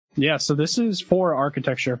Yeah, so this is for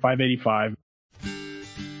Architecture 585.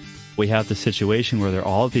 We have the situation where there are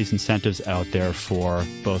all of these incentives out there for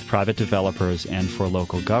both private developers and for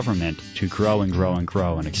local government to grow and grow and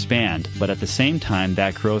grow and expand. But at the same time,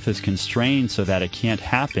 that growth is constrained so that it can't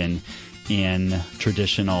happen in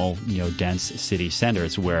traditional, dense city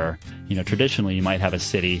centers where, traditionally you might have a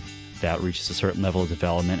city that reaches a certain level of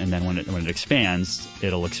development, and then when it expands,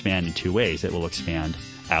 it'll expand in two ways. It will expand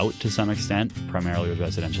out to some extent, primarily with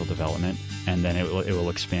residential development, and then it will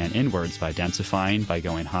expand inwards by densifying, by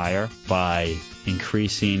going higher, by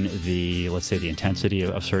increasing the intensity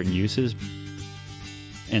of certain uses.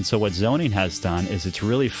 And so what zoning has done is it's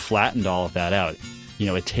really flattened all of that out.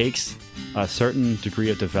 It takes a certain degree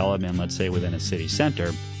of development, let's say within a city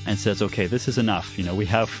center, and says, okay, this is enough.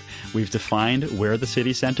 We've defined where the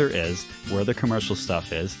city center is, where the commercial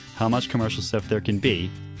stuff is, how much commercial stuff there can be,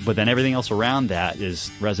 but then everything else around that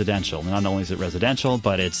is residential. Not only is it residential,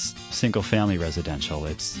 but it's single-family residential.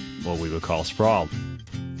 It's what we would call sprawl.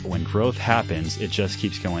 When growth happens, it just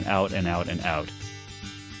keeps going out and out and out.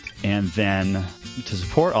 And then to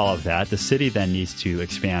support all of that, the city then needs to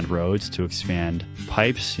expand roads, to expand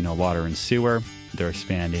pipes, water and sewer. They're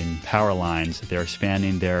expanding power lines. They're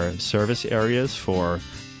expanding their service areas for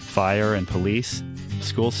fire and police,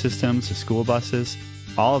 school systems, school buses.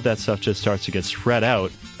 All of that stuff just starts to get spread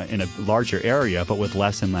out in a larger area, but with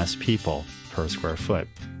less and less people per square foot.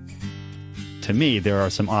 To me, there are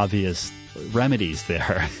some obvious remedies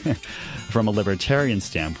there from a libertarian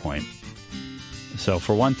standpoint. So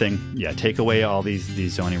for one thing, take away all these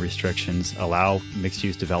zoning restrictions, allow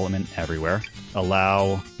mixed-use development everywhere,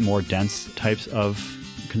 allow more dense types of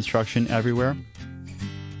construction everywhere.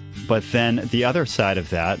 But then the other side of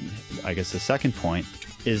that, I guess the second point,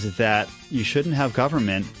 is that you shouldn't have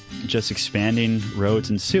government just expanding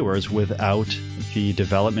roads and sewers without the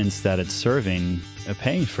developments that it's serving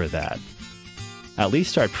paying for that. At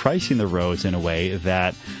least start pricing the roads in a way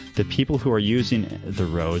that the people who are using the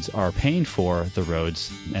roads are paying for the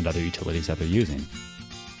roads and other utilities that they're using.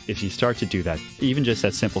 If you start to do that, even just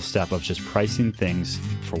that simple step of just pricing things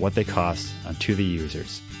for what they cost to the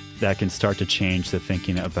users, that can start to change the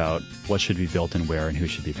thinking about what should be built and where and who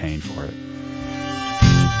should be paying for it.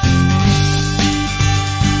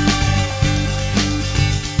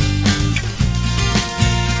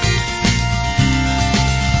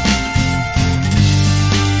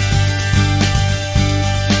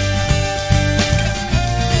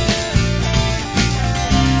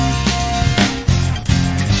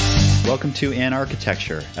 Welcome to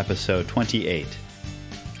Anarchitecture, episode 28.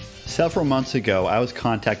 Several months ago, I was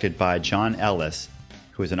contacted by John Ellis,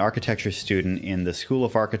 who is an architecture student in the School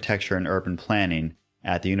of Architecture and Urban Planning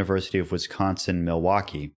at the University of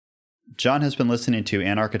Wisconsin-Milwaukee. John has been listening to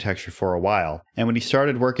Anarchitecture for a while, and when he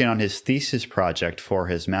started working on his thesis project for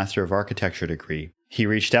his Master of Architecture degree, he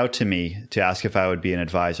reached out to me to ask if I would be an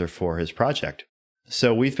advisor for his project.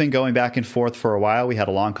 So we've been going back and forth for a while. We had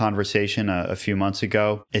a long conversation a few months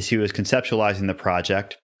ago as he was conceptualizing the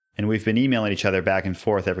project, and we've been emailing each other back and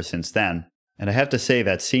forth ever since then. And I have to say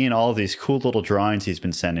that seeing all of these cool little drawings he's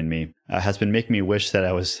been sending me has been making me wish that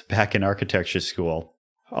I was back in architecture school.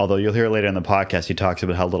 Although you'll hear later in the podcast, he talks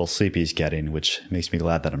about how little sleep he's getting, which makes me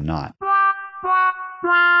glad that I'm not.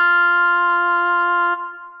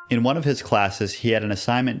 In one of his classes, he had an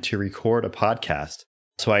assignment to record a podcast.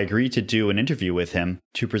 So I agreed to do an interview with him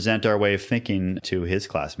to present our way of thinking to his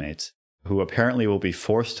classmates, who apparently will be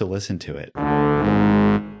forced to listen to it.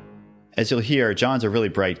 As you'll hear, John's a really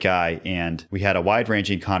bright guy, and we had a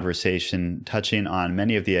wide-ranging conversation touching on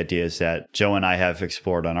many of the ideas that Joe and I have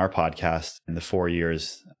explored on our podcast in the 4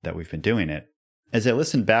 years that we've been doing it. As I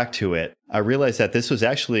listened back to it, I realized that this was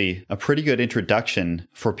actually a pretty good introduction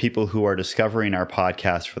for people who are discovering our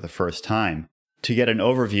podcast for the first time, to get an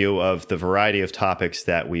overview of the variety of topics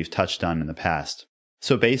that we've touched on in the past.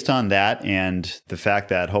 So based on that and the fact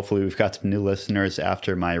that hopefully we've got some new listeners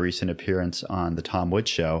after my recent appearance on the Tom Woods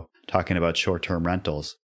Show, talking about short-term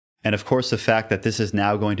rentals, and of course the fact that this is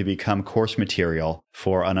now going to become course material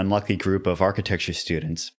for an unlucky group of architecture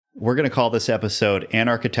students, we're going to call this episode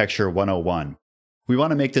Anarchitecture 101. We want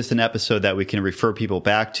to make this an episode that we can refer people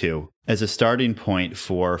back to as a starting point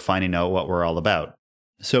for finding out what we're all about.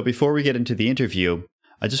 So before we get into the interview,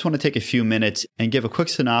 I just want to take a few minutes and give a quick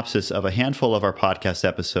synopsis of a handful of our podcast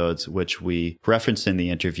episodes which we referenced in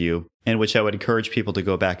the interview and which I would encourage people to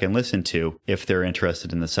go back and listen to if they're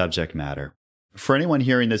interested in the subject matter. For anyone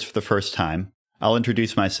hearing this for the first time, I'll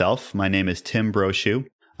introduce myself. My name is Tim Brochu.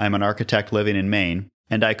 I'm an architect living in Maine,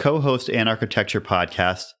 and I co-host Anarchitecture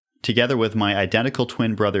Podcast together with my identical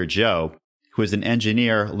twin brother Joe, who is an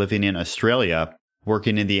engineer living in Australia,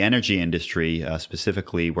 working in the energy industry,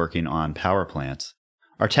 specifically working on power plants.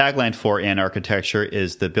 Our tagline for Anarchitecture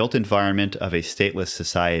is the built environment of a stateless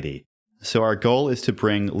society. So our goal is to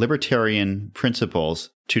bring libertarian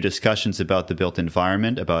principles to discussions about the built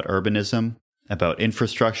environment, about urbanism, about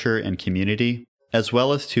infrastructure and community, as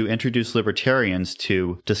well as to introduce libertarians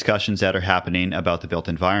to discussions that are happening about the built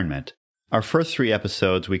environment. Our first 3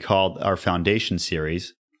 episodes we called our Foundation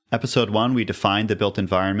series. Episode 1, we defined the built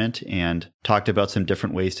environment and talked about some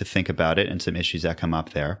different ways to think about it and some issues that come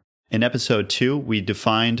up there. In episode 2, we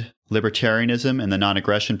defined libertarianism and the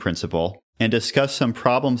non-aggression principle and discussed some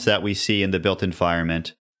problems that we see in the built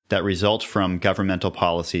environment that result from governmental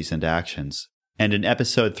policies and actions. And in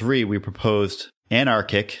episode 3, we proposed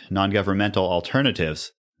anarchic, non-governmental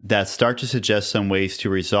alternatives that start to suggest some ways to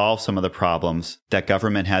resolve some of the problems that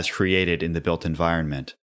government has created in the built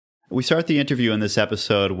environment. We start the interview in this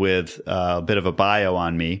episode with a bit of a bio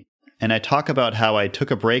on me, and I talk about how I took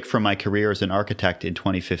a break from my career as an architect in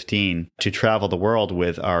 2015 to travel the world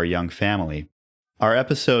with our young family. Our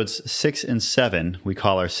episodes 6 and 7, we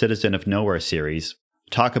call our Citizen of Nowhere series,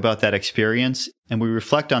 talk about that experience, and we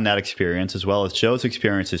reflect on that experience as well as Joe's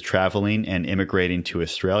experiences traveling and immigrating to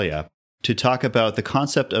Australia to talk about the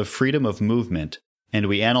concept of freedom of movement, and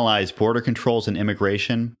we analyze border controls and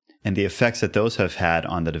immigration and the effects that those have had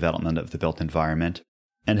on the development of the built environment,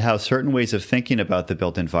 and how certain ways of thinking about the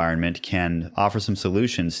built environment can offer some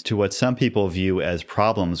solutions to what some people view as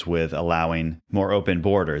problems with allowing more open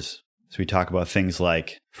borders. So we talk about things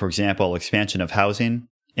like, for example, expansion of housing,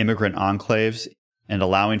 immigrant enclaves, and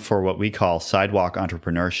allowing for what we call sidewalk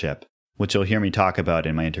entrepreneurship, which you'll hear me talk about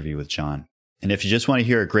in my interview with John. And if you just want to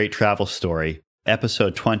hear a great travel story,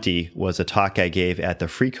 episode 20 was a talk I gave at the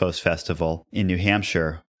Free Coast Festival in New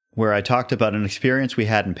Hampshire, where I talked about an experience we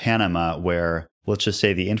had in Panama where, let's just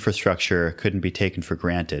say, the infrastructure couldn't be taken for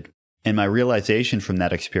granted, and my realization from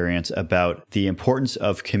that experience about the importance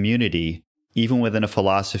of community, even within a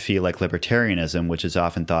philosophy like libertarianism, which is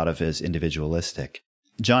often thought of as individualistic.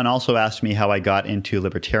 John also asked me how I got into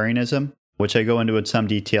libertarianism, which I go into in some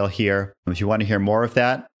detail here. If you want to hear more of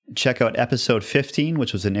that, check out episode 15,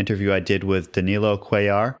 which was an interview I did with Danilo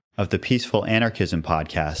Cuellar of the Peaceful Anarchism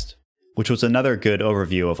Podcast, which was another good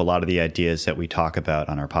overview of a lot of the ideas that we talk about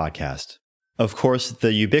on our podcast. Of course,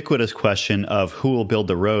 the ubiquitous question of who will build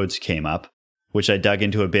the roads came up, which I dug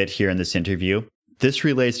into a bit here in this interview. This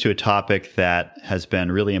relates to a topic that has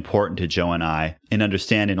been really important to Joe and I in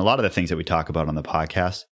understanding a lot of the things that we talk about on the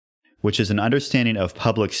podcast, which is an understanding of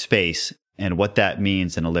public space and what that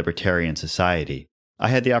means in a libertarian society. I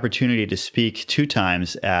had the opportunity to speak 2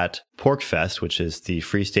 times at PorcFest, which is the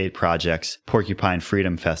Free State Project's Porcupine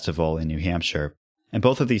Freedom Festival in New Hampshire, and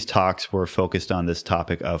both of these talks were focused on this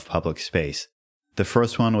topic of public space. The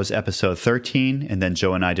first one was episode 13, and then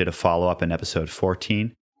Joe and I did a follow-up in episode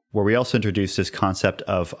 14, where we also introduced this concept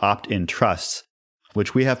of opt-in trusts,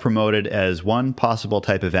 which we have promoted as one possible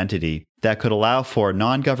type of entity that could allow for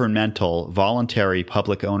non-governmental, voluntary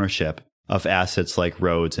public ownership of assets like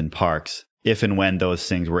roads and parks, if and when those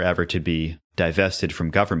things were ever to be divested from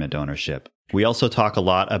government ownership. We also talk a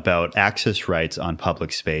lot about access rights on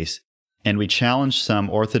public space, and we challenge some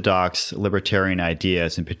orthodox libertarian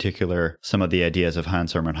ideas, in particular some of the ideas of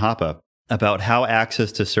Hans Hermann Hoppe, about how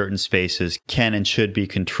access to certain spaces can and should be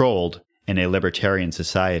controlled in a libertarian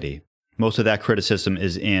society. Most of that criticism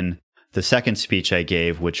is in the second speech I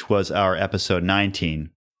gave, which was our episode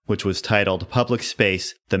 19, which was titled Public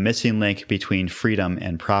Space, the Missing Link Between Freedom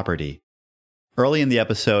and Property. Early in the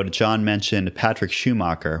episode, John mentioned Patrick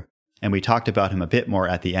Schumacher, and we talked about him a bit more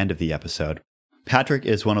at the end of the episode. Patrick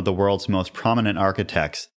is one of the world's most prominent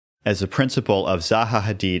architects, as a principal of Zaha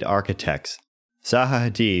Hadid Architects. Zaha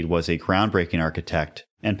Hadid was a groundbreaking architect,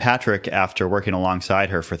 and Patrick, after working alongside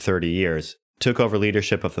her for 30 years, took over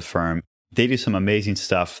leadership of the firm. They do some amazing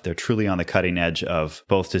stuff. They're truly on the cutting edge of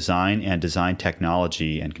both design and design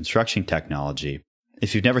technology and construction technology.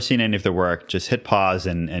 If you've never seen any of their work, just hit pause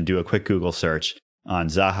and do a quick Google search on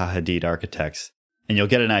Zaha Hadid Architects, and you'll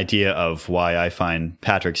get an idea of why I find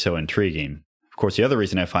Patrick so intriguing. Of course, the other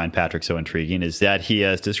reason I find Patrick so intriguing is that he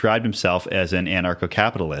has described himself as an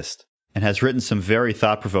anarcho-capitalist and has written some very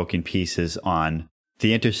thought-provoking pieces on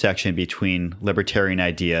the intersection between libertarian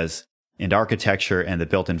ideas and architecture and the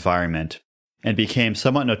built environment, and became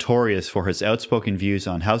somewhat notorious for his outspoken views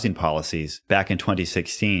on housing policies back in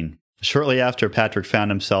 2016. Shortly after Patrick found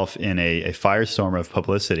himself in a firestorm of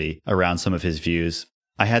publicity around some of his views,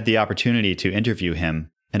 I had the opportunity to interview him,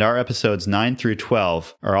 and our episodes 9 through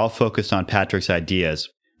 12 are all focused on Patrick's ideas,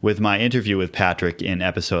 with my interview with Patrick in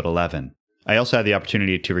episode 11. I also had the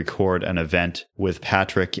opportunity to record an event with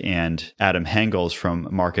Patrick and Adam Hengels from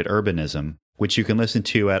Market Urbanism, which you can listen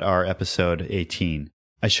to at our episode 18.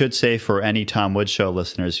 I should say for any Tom Woods Show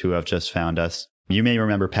listeners who have just found us, you may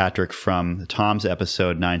remember Patrick from Tom's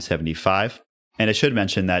episode 975. And I should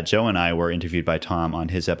mention that Joe and I were interviewed by Tom on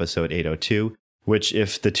his episode 802, which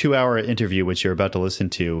if the 2-hour interview, which you're about to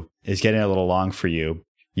listen to, is getting a little long for you,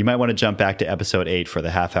 you might want to jump back to episode 8 for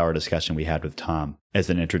the half-hour discussion we had with Tom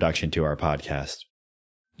as an introduction to our podcast.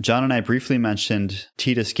 John and I briefly mentioned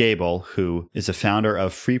Titus Gable, who is a founder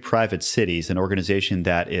of Free Private Cities, an organization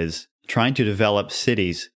that is trying to develop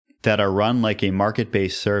cities that are run like a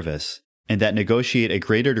market-based service and that negotiate a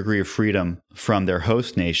greater degree of freedom from their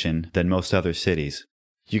host nation than most other cities.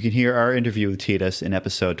 You can hear our interview with Titus in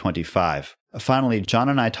episode 25. Finally, John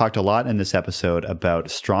and I talked a lot in this episode about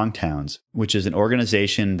Strong Towns, which is an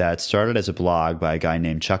organization that started as a blog by a guy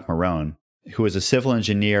named Chuck Marone, who is a civil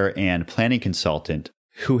engineer and planning consultant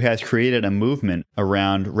who has created a movement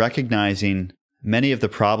around recognizing many of the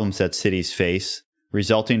problems that cities face,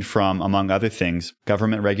 resulting from, among other things,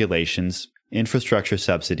 government regulations, infrastructure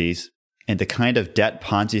subsidies, and the kind of debt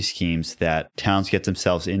Ponzi schemes that towns get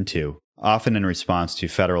themselves into, often in response to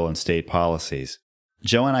federal and state policies.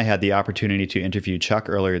 Joe and I had the opportunity to interview Chuck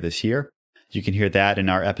earlier this year. You can hear that in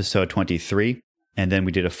our episode 23, and then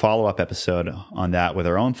we did a follow-up episode on that with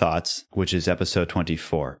our own thoughts, which is episode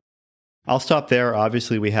 24. I'll stop there.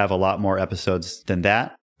 Obviously, we have a lot more episodes than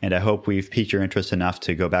that, and I hope we've piqued your interest enough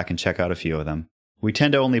to go back and check out a few of them. We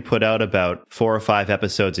tend to only put out about 4 or 5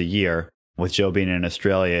 episodes a year. With Joe being in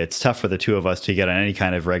Australia, it's tough for the two of us to get on any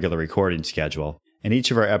kind of regular recording schedule, and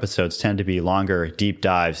each of our episodes tend to be longer, deep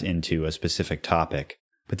dives into a specific topic.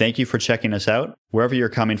 But thank you for checking us out. Wherever you're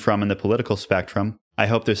coming from in the political spectrum, I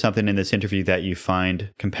hope there's something in this interview that you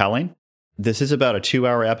find compelling. This is about a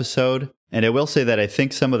 2-hour episode, and I will say that I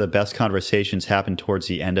think some of the best conversations happen towards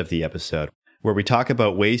the end of the episode, where we talk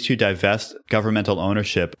about ways to divest governmental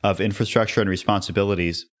ownership of infrastructure and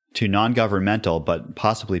responsibilities to non-governmental but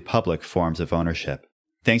possibly public forms of ownership.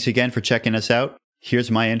 Thanks again for checking us out. Here's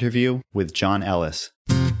my interview with John Ellis.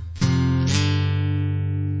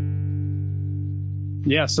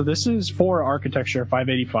 Yeah, so this is for Architecture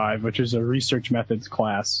 585, which is a research methods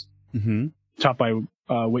class taught by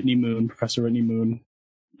Whitney Moon, Professor Whitney Moon.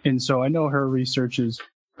 And so I know her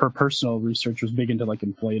personal research was big into like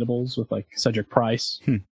inflatables with like Cedric Price.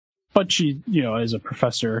 But she, as a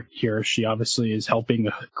professor here, she obviously is helping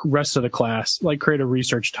the rest of the class, like create a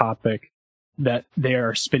research topic that they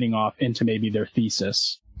are spinning off into maybe their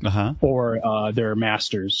thesis or their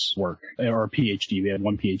master's work or a PhD. We had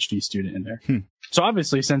one PhD student in there. So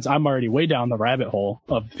obviously, since I'm already way down the rabbit hole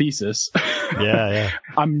of thesis,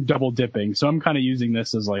 I'm double dipping. So I'm kind of using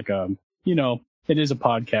this as like, it is a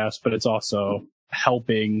podcast, but it's also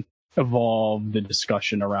helping evolve the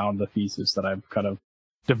discussion around the thesis that I've kind of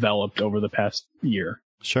developed over the past year.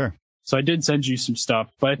 Sure. So I did send you some stuff,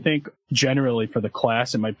 but I think generally for the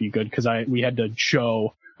class, it might be good because we had to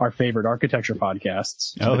show our favorite architecture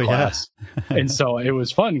podcasts to the class. And so it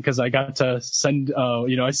was fun because I got to send,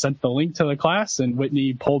 I sent the link to the class and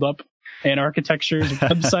Whitney pulled up Anarchitecture's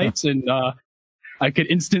websites and, I could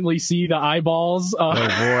instantly see the eyeballs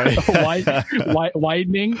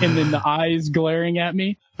widening and then the eyes glaring at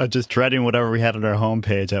me. Just dreading whatever we had on our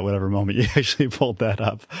homepage at whatever moment you actually pulled that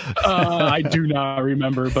up. I do not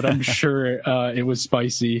remember, but I'm sure it was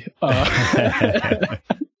spicy. I've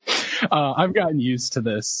gotten used to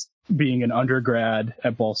this. Being an undergrad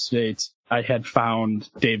at Ball State, I had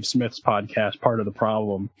found Dave Smith's podcast, Part of the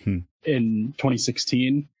Problem, in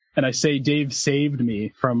 2016. And I say Dave saved me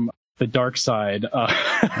from the dark side.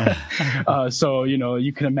 So,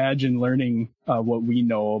 you can imagine learning what we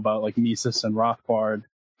know about like Mises and Rothbard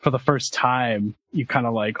for the first time. You kind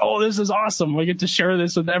of like, oh, this is awesome. We get to share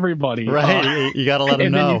this with everybody. Right. You got to let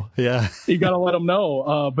them know. You got to let them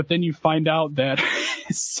know. But then you find out that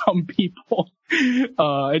some people,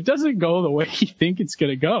 it doesn't go the way you think it's going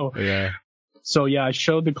to go. Yeah. So yeah, I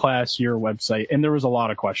showed the class your website and there was a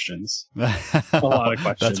lot of questions. A lot of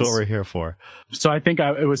questions. That's what we're here for. So I think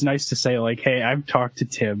it was nice to say like, hey, I've talked to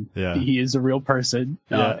Tim. Yeah. He is a real person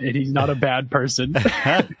and he's not a bad person.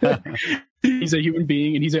 He's a human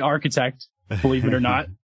being and he's an architect, believe it or not,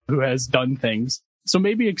 who has done things. So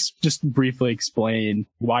maybe just briefly explain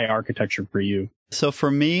why architecture for you. So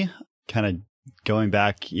for me, kind of going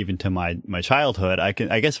back even to my childhood, I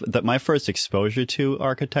guess that my first exposure to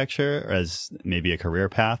architecture as maybe a career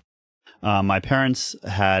path, my parents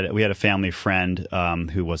we had a family friend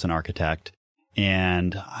who was an architect.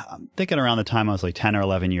 And I'm thinking around the time I was like 10 or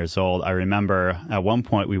 11 years old, I remember at one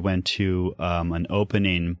point we went to an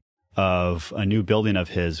opening of a new building of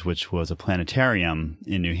his, which was a planetarium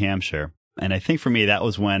in New Hampshire. And I think for me, that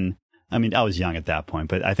was when I mean, I was young at that point,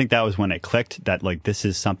 but I think that was when it clicked that like, this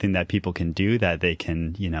is something that people can do, that they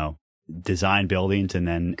can, design buildings and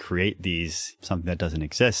then create something that doesn't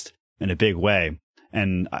exist in a big way.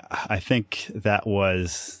 And I think that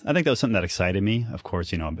was something that excited me. Of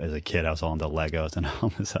course, as a kid, I was all into Legos and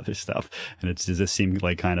all this other stuff. And it just seemed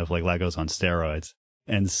like kind of like Legos on steroids.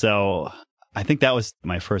 And so I think that was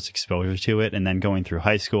my first exposure to it. And then going through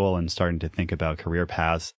high school and starting to think about career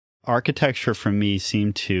paths, architecture for me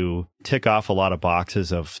seemed to tick off a lot of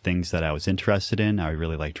boxes of things that I was interested in. I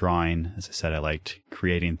really liked drawing. As I said, I liked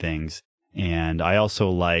creating things. And I also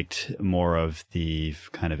liked more of the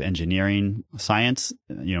kind of engineering, science,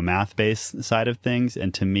 math-based side of things.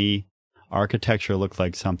 And to me, architecture looked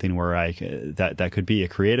like something where that could be a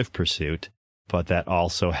creative pursuit, but that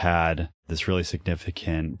also had this really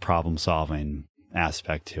significant problem-solving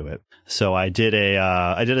aspect to it. So I did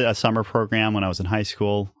a summer program when I was in high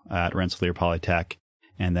school at Rensselaer Polytech,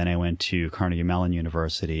 and then I went to Carnegie Mellon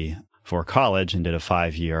University for college and did a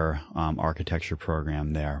 5-year architecture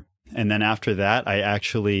program there. And then after that, I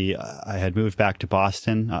had moved back to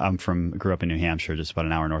Boston. Grew up in New Hampshire, just about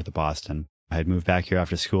an hour north of Boston. I had moved back here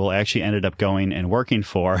after school. I actually ended up going and working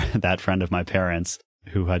for that friend of my parents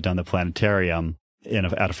who had done the planetarium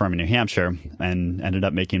at a firm in New Hampshire, and ended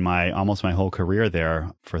up making almost my whole career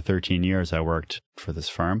there. For 13 years, I worked for this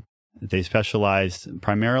firm. They specialized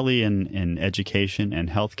primarily in education and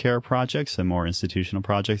healthcare projects and more institutional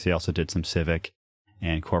projects. They also did some civic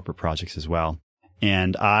and corporate projects as well.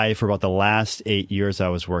 And for about the last 8 years I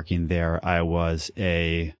was working there, I was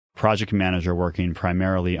a project manager working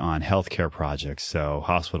primarily on healthcare projects, so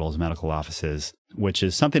hospitals, medical offices, which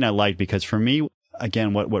is something I liked because for me,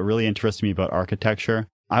 again, what really interested me about architecture,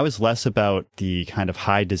 I was less about the kind of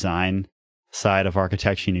high design side of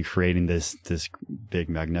architecture and creating this big,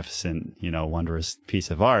 magnificent, wondrous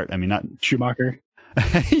piece of art. I mean, not Schumacher.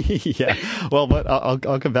 Yeah. Well, but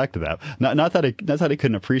I'll come back to that. Not that I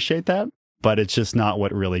couldn't appreciate that, but it's just not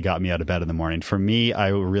what really got me out of bed in the morning. For me, I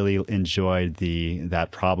really enjoyed that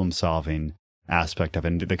problem-solving aspect of it,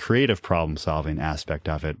 and the creative problem-solving aspect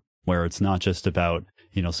of it, where it's not just about,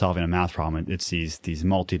 solving a math problem. It's these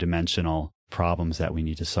multi-dimensional problems that we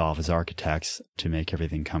need to solve as architects to make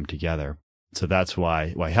everything come together. So that's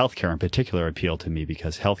why healthcare in particular appealed to me,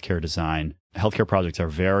 because healthcare projects are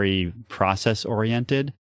very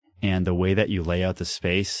process-oriented, and the way that you lay out the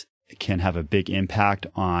space can have a big impact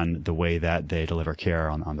on the way that they deliver care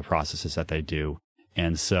on the processes that they do.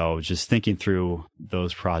 And so just thinking through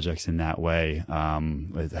those projects in that way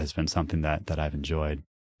has been something that I've enjoyed.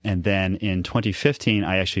 And then in 2015,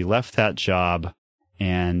 I actually left that job,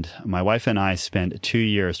 and my wife and I spent 2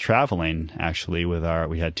 years traveling, actually,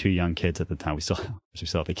 we had 2 young kids at the time. We still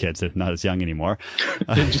have the kids. They're not as young anymore.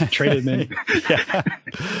 They just traded me. Yeah.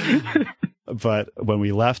 But when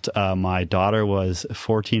we left, my daughter was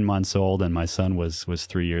 14 months old and my son was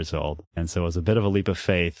 3 years old. And so it was a bit of a leap of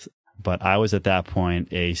faith. But I was at that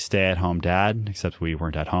point a stay-at-home dad, except we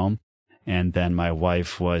weren't at home. And then my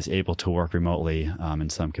wife was able to work remotely in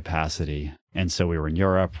some capacity. And so we were in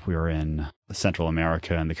Europe, we were in Central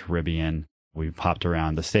America and the Caribbean. We popped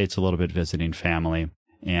around the States a little bit visiting family.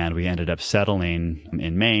 And we ended up settling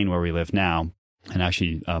in Maine, where we live now. And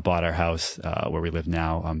actually bought our house where we live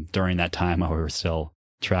now during that time while we were still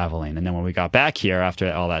traveling. And then when we got back here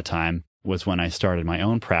after all that time was when I started my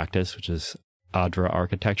own practice, which is Adra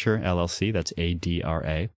Architecture, LLC. That's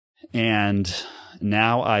ADRA. And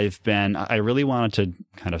now I really wanted to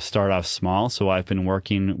kind of start off small. So I've been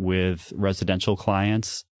working with residential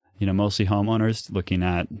clients, mostly homeowners, looking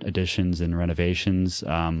at additions and renovations,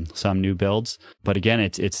 some new builds. But again,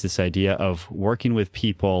 it's this idea of working with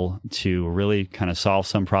people to really kind of solve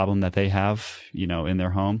some problem that they have, in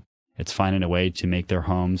their home. It's finding a way to make their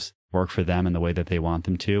homes work for them in the way that they want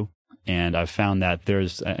them to. And I've found that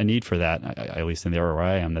there's a need for that, at least in the area where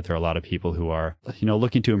I am, that there are a lot of people who are,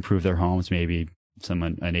 looking to improve their homes, maybe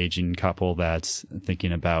an aging couple that's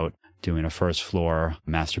thinking about doing a first floor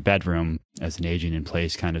master bedroom as an aging in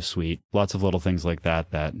place kind of suite. Lots of little things like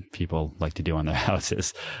that people like to do on their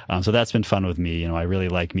houses. So that's been fun with me. I really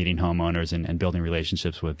like meeting homeowners and building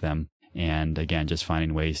relationships with them. And again, just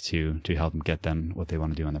finding ways to help them get them what they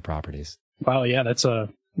want to do on their properties. Wow. Yeah. That's a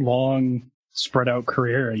long spread out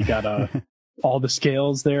career. You got all the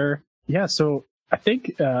scales there. Yeah. So I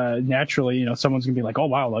think naturally, someone's gonna be like, oh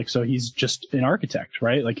wow, like so he's just an architect,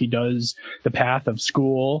 right? Like he does the path of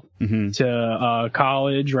school to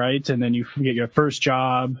college, right? And then you get your first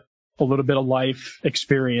job, a little bit of life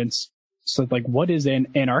experience. So like, what is an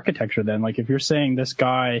architecture then? Like if you're saying this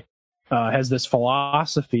guy has this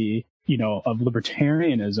philosophy, of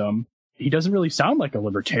libertarianism, he doesn't really sound like a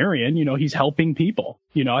libertarian. He's helping people.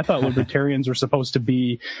 I thought libertarians were supposed to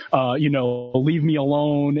be, leave me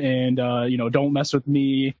alone and, don't mess with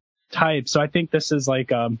me type. So I think this is like,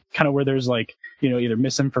 kind of where there's like, either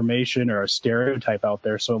misinformation or a stereotype out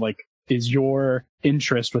there. So like, is your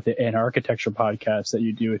interest with the Anarchitecture podcast that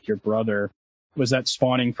you do with your brother, was that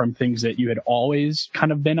spawning from things that you had always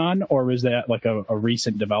kind of been on, or was that like a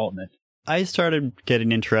recent development? I started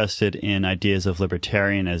getting interested in ideas of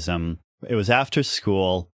libertarianism. It was after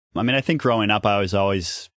school. I mean, I think growing up, I was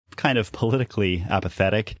always kind of politically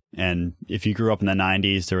apathetic. And if you grew up in the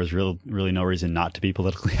 90s, there was really no reason not to be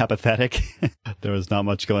politically apathetic. There was not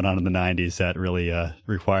much going on in the 90s that really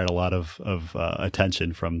required a lot of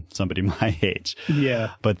attention from somebody my age.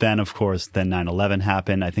 Yeah. But then, of course, 9/11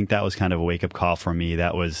 happened. I think that was kind of a wake-up call for me.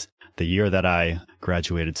 That was the year that I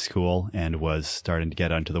graduated school and was starting to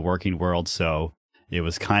get into the working world. So it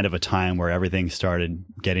was kind of a time where everything started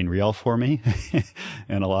getting real for me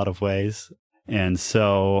in a lot of ways. And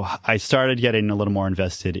so I started getting a little more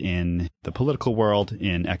invested in the political world,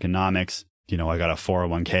 in economics. I got a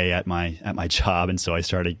 401k at my job. And so I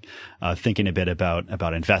started thinking a bit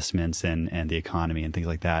about investments and the economy and things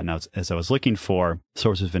like that. And as I was looking for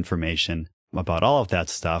sources of information about all of that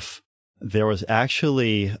stuff, there was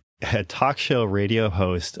actually a talk show radio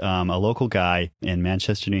host, a local guy in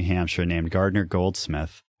Manchester, New Hampshire named Gardner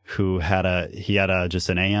Goldsmith, who had just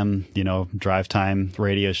an AM, drive time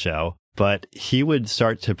radio show. But he would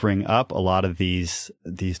start to bring up a lot of these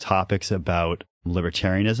topics about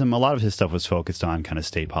libertarianism. A lot of his stuff was focused on kind of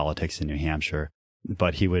state politics in New Hampshire.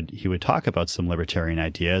 But he would talk about some libertarian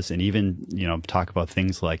ideas and even, talk about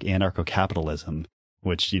things like anarcho-capitalism,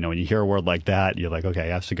 which, when you hear a word like that, you're like,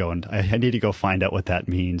 okay, I need to go find out what that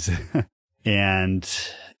means. And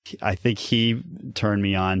I think he turned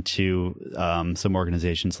me on to some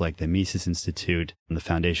organizations like the Mises Institute and the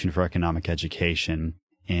Foundation for Economic Education,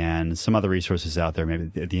 and some other resources out there, maybe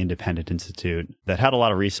the Independent Institute, that had a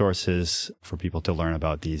lot of resources for people to learn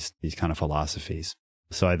about these kind of philosophies.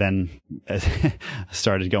 So I then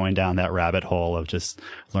started going down that rabbit hole of just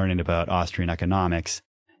learning about Austrian economics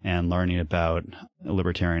and learning about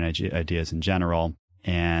libertarian ideas in general.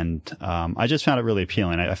 And I just found it really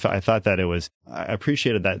appealing. I thought that I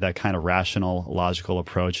appreciated that kind of rational, logical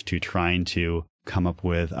approach to trying to come up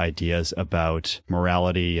with ideas about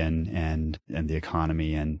morality and the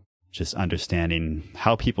economy, and just understanding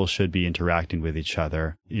how people should be interacting with each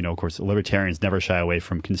other. Of course, libertarians never shy away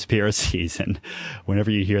from conspiracies. And whenever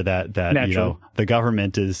you hear that the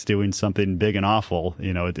government is doing something big and awful,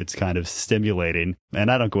 it's kind of stimulating. And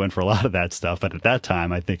I don't go in for a lot of that stuff. But at that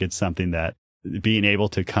time, I think it's something that being able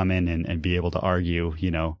to come in and be able to argue,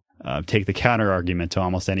 take the counter argument to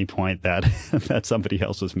almost any point that that somebody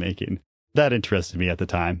else was making. That interested me at the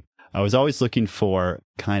time. I was always looking for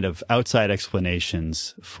kind of outside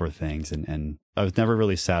explanations for things, and I was never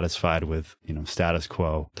really satisfied with, status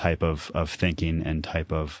quo type of thinking and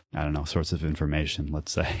type of, source of information,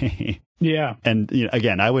 let's say. Yeah. And,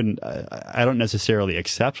 again, I don't necessarily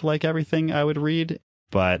accept like everything I would read,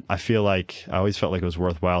 but I always felt like it was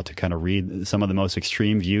worthwhile to kind of read some of the most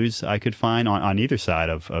extreme views I could find on either side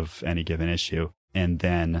of any given issue, and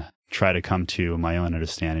then try to come to my own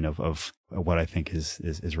understanding of what I think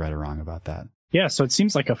is right or wrong about that. Yeah. So it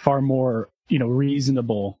seems like a far more,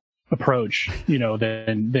 reasonable approach,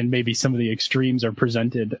 than maybe some of the extremes are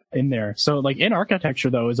presented in there. So like in architecture,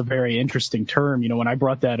 though, is a very interesting term. When I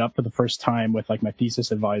brought that up for the first time with like my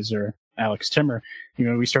thesis advisor, Alex Timmer,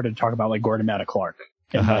 we started to talk about like Gordon Matta Clark.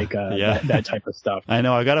 And that type of stuff. I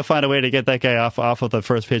know. I got to find a way to get that guy off of the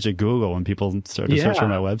first page of Google when people start to search for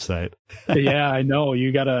my website. Yeah, I know.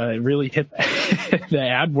 You got to really hit the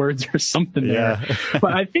AdWords or something there.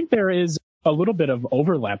 But I think there is a little bit of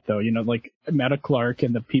overlap, though. Like Matta Clark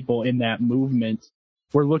and the people in that movement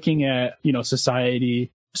were looking at,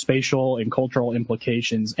 society, spatial and cultural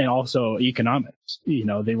implications, and also economics.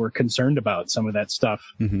 They were concerned about some of that stuff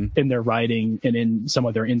in their writing and in some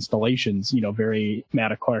of their installations, very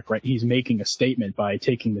Matta Clark, right? He's making a statement by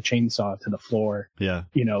taking the chainsaw to the floor. Yeah.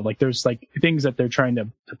 Like there's like things that they're trying to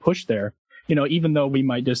push there. Even though we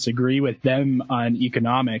might disagree with them on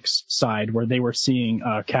economics side, where they were seeing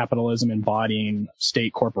capitalism embodying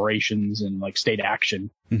state corporations and like state action,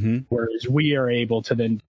 whereas we are able to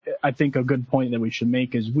then, I think a good point that we should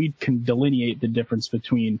make is we can delineate the difference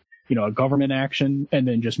between, a government action and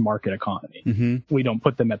then just market economy. We don't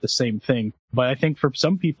put them at the same thing. But I think for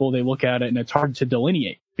some people, they look at it and it's hard to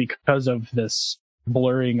delineate because of this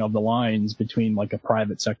blurring of the lines between like a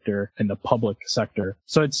private sector and the public sector.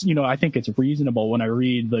 So it's, I think it's reasonable when I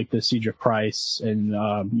read like the Siege of Christ and,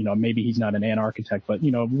 maybe he's not an architect, but,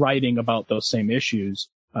 writing about those same issues.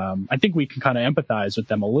 I think we can kind of empathize with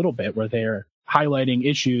them a little bit, where they're highlighting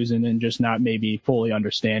issues and then just not maybe fully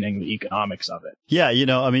understanding the economics of it. Yeah,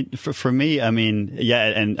 I mean, for me, I mean, yeah,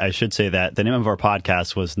 and I should say that the name of our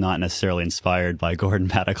podcast was not necessarily inspired by Gordon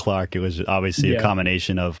Matta Clark. It was obviously a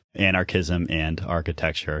combination of anarchism and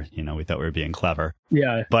architecture. We thought we were being clever.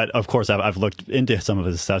 Yeah. But of course, I've looked into some of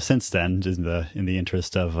his stuff since then, just in the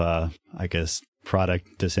interest of, I guess,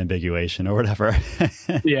 product disambiguation or whatever.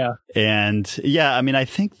 Yeah. And yeah, I mean, I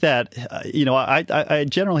think that, I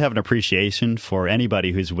generally have an appreciation for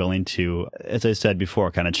anybody who's willing to, as I said before,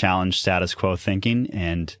 kind of challenge status quo thinking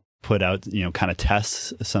and put out, kind of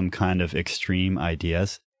test some kind of extreme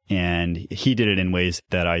ideas. And he did it in ways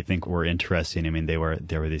that I think were interesting. I mean, there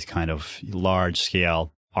were these kind of large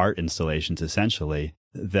scale art installations, essentially,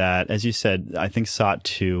 that, as you said, I think sought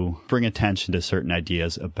to bring attention to certain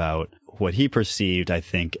ideas about what he perceived, I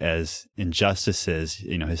think, as injustices,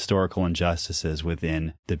 historical injustices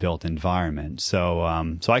within the built environment. So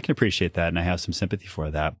I can appreciate that, and I have some sympathy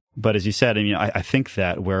for that. But as you said, I mean, I think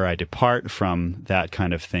that where I depart from that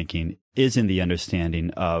kind of thinking is in the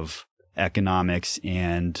understanding of economics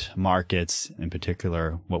and markets, in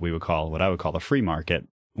particular, what I would call the free market,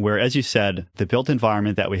 where, as you said, the built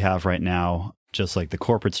environment that we have right now, just like the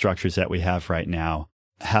corporate structures that we have right now,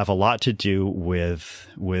 have a lot to do with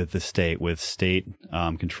the state, with state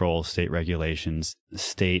control, state regulations,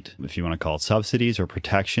 state, if you want to call it, subsidies or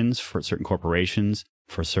protections for certain corporations,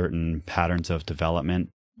 for certain patterns of development,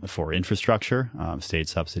 for infrastructure, state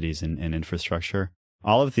subsidies in infrastructure.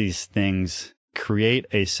 All of these things create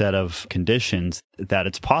a set of conditions that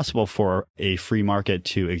it's possible for a free market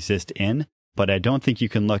to exist in, but I don't think you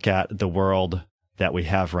can look at the world that we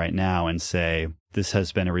have right now and say, this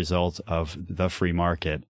has been a result of the free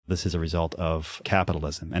market. This is a result of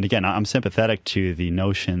capitalism. And again, I'm sympathetic to the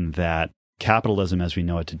notion that capitalism as we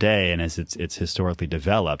know it today and as it's historically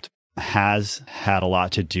developed has had a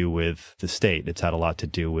lot to do with the state. It's had a lot to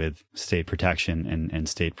do with state protection and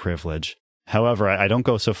state privilege. However, I don't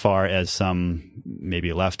go so far as some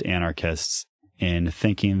maybe left anarchists in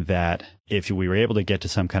thinking that if we were able to get to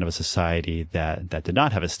some kind of a society that did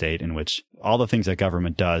not have a state, in which all the things that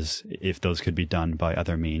government does, if those could be done by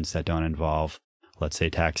other means that don't involve, let's say,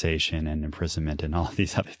 taxation and imprisonment and all of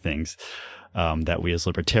these other things that we as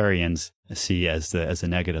libertarians see as the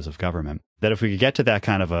negatives of government, that if we could get to that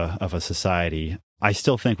kind of a society, I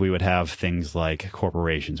still think we would have things like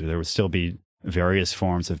corporations, where there would still be various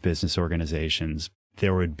forms of business organizations.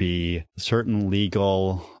 There would be certain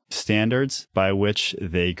legal standards by which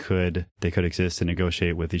they could exist and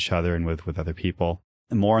negotiate with each other and with other people,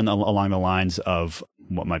 more along the lines of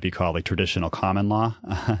what might be called like traditional common law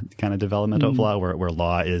kind of development of law, where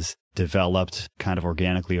law is developed kind of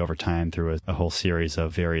organically over time through a whole series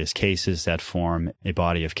of various cases that form a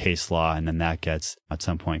body of case law, and then that gets at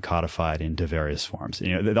some point codified into various forms.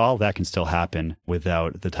 All that can still happen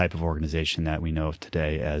without the type of organization that we know of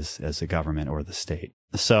today as the government or the state.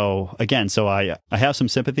 So again, I have some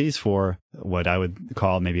sympathies for what I would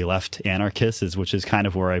call maybe left anarchists, which is kind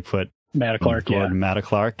of where I put Gordon Matta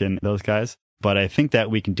Clark and those guys. But I think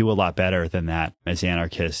that we can do a lot better than that as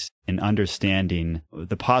anarchists in understanding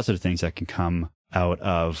the positive things that can come out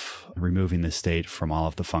of removing the state from all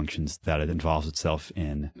of the functions that it involves itself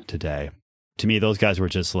in today. To me, those guys were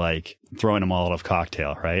just like throwing a Molotov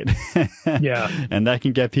cocktail, right? Yeah. And that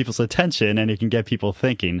can get people's attention and it can get people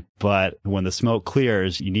thinking. But when the smoke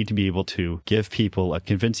clears, you need to be able to give people a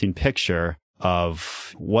convincing picture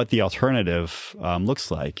of what the alternative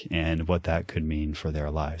looks like and what that could mean for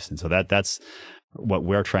their lives. And so that's what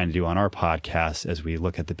we're trying to do on our podcast as we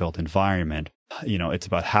look at the built environment. It's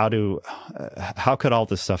about how could all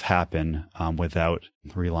this stuff happen without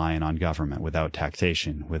relying on government, without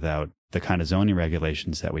taxation, without the kind of zoning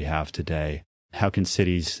regulations that we have today. How can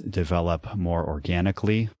cities develop more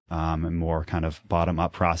organically and more kind of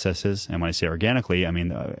bottom-up processes? And when I say organically, I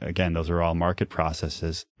mean, again, those are all market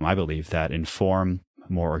processes, I believe, that inform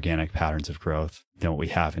more organic patterns of growth than what we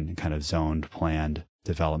have in kind of zoned, planned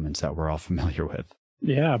developments that we're all familiar with.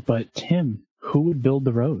 Yeah, but Tim, who would build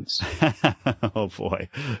the roads? Oh, boy.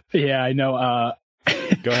 Yeah, I know.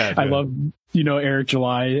 Go ahead. I love, Eric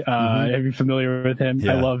July. Are you familiar with him?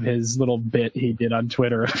 Yeah. I love his little bit he did on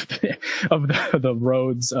Twitter of the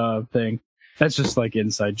roads thing. That's just like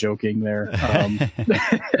inside joking there.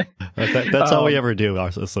 That's all we ever do,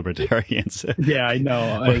 as libertarians. Yeah, I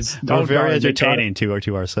know. We're very entertaining to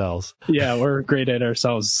ourselves. Yeah, we're great at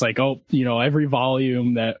ourselves. It's like, every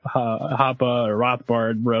volume that Hoppe or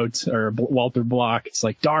Rothbard wrote, or Walter Block, it's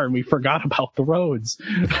like, darn, we forgot about the roads.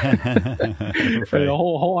 Right. The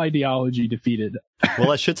whole ideology defeated.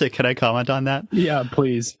 Well, I should say, can I comment on that? Yeah,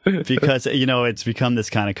 please. Because, it's become this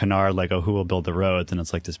kind of canard, like, oh, who will build the roads? And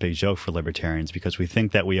it's like this big joke for libertarians because we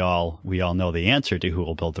think that we all know the answer to who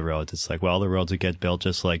will build the roads. It's like, well, the roads will get built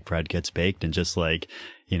just like bread gets baked and just like,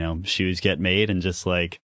 shoes get made and just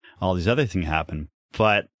like all these other things happen.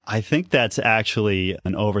 But I think that's actually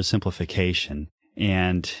an oversimplification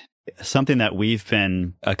and something that we've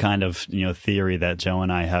been a kind of, theory that Joe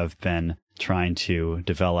and I have been trying to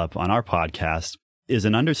develop on our podcast is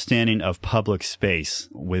an understanding of public space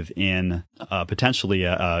within potentially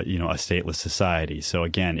a stateless society. So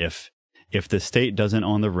again, if the state doesn't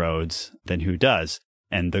own the roads, then who does?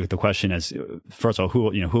 And the question is, first of all,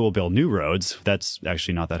 who will build new roads? That's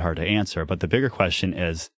actually not that hard to answer. But the bigger question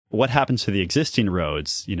is, what happens to the existing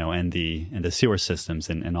roads, and the sewer systems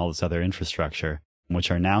and all this other infrastructure,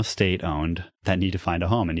 which are now state owned, that need to find a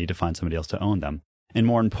home and need to find somebody else to own them? And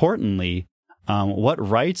more importantly, what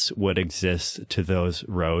rights would exist to those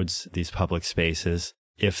roads, these public spaces,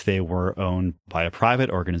 if they were owned by a private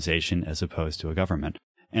organization as opposed to a government?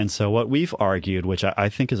 And so what we've argued, which I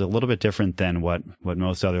think is a little bit different than what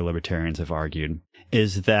most other libertarians have argued,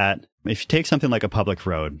 is that if you take something like a public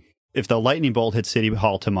road, if the lightning bolt hit City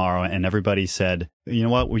Hall tomorrow and everybody said, you know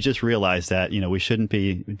what, we just realized that, we shouldn't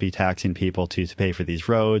be taxing people to pay for these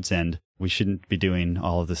roads and we shouldn't be doing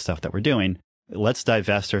all of the stuff that we're doing. Let's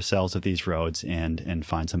divest ourselves of these roads and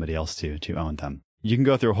find somebody else to own them. You can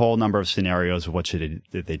go through a whole number of scenarios of what should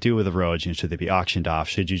they do with the roads. Should they be auctioned off?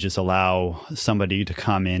 Should you just allow somebody to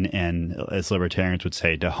come in and, as libertarians would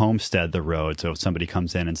say, to homestead the road? So if somebody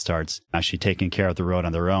comes in and starts actually taking care of the road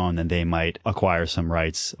on their own, then they might acquire some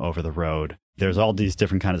rights over the road. There's all these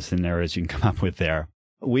different kinds of scenarios you can come up with there.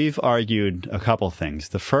 We've argued a couple things.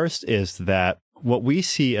 The first is that what we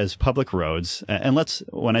see as public roads, and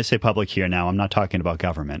when I say public here now, I'm not talking about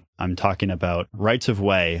government. I'm talking about rights of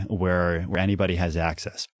way where anybody has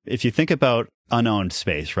access. If you think about unowned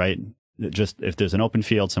space, right? Just if there's an open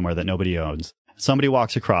field somewhere that nobody owns, somebody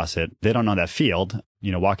walks across it, they don't know that field.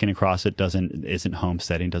 Walking across it isn't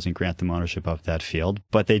homesteading, doesn't grant them ownership of that field,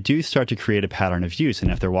 but they do start to create a pattern of use. And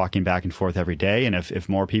if they're walking back and forth every day, and if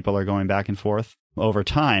more people are going back and forth, over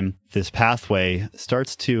time, this pathway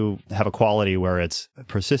starts to have a quality where its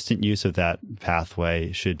persistent use of that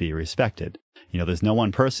pathway should be respected. There's no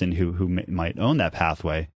one person who might own that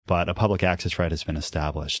pathway, but a public access right has been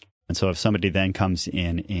established. And so if somebody then comes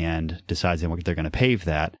in and decides that they're going to pave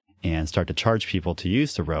that and start to charge people to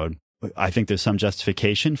use the road, I think there's some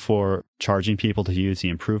justification for charging people to use the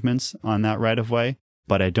improvements on that right of way,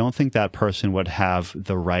 but I don't think that person would have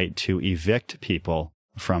the right to evict people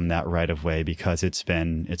from that right of way because it's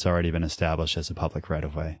already been established as a public right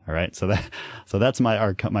of way. All right. So that's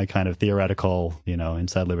my kind of theoretical,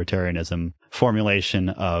 inside libertarianism formulation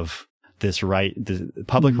of this right, the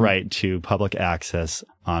public right to public access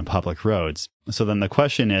on public roads. So then the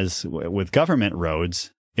question is, with government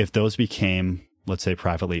roads, if those became, let's say,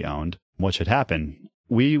 privately owned, what should happen?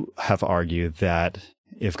 We have argued that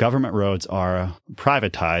if government roads are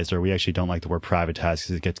privatized, or we actually don't like the word privatized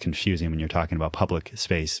because it gets confusing when you're talking about public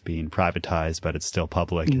space being privatized, but it's still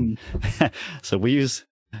public. And so we use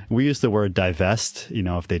the word divest,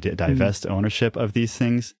 if they divest ownership of these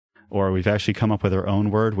things, or we've actually come up with our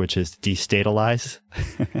own word, which is destatalize.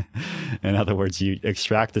 In other words, you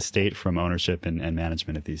extract the state from ownership and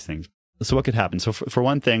management of these things. So what could happen? So for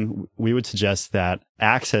one thing, we would suggest that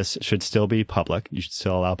access should still be public. You should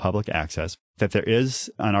still allow public access. That there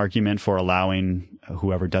is an argument for allowing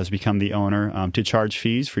whoever does become the owner to charge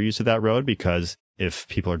fees for use of that road, because if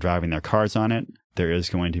people are driving their cars on it, there is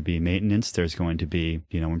going to be maintenance. There's going to be,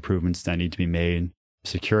 improvements that need to be made,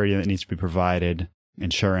 security that needs to be provided,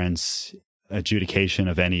 insurance, adjudication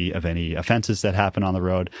of any offenses that happen on the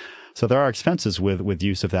road. So there are expenses with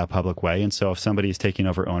use of that public way. And so if somebody is taking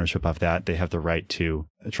over ownership of that, they have the right to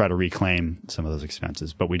try to reclaim some of those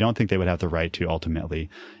expenses. But we don't think they would have the right to ultimately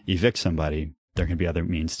evict somebody. There can be other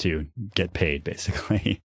means to get paid,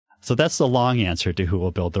 basically. So that's the long answer to who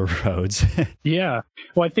will build the roads. Yeah.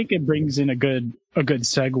 Well, I think it brings in a good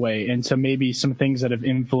segue into maybe some things that have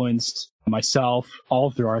influenced myself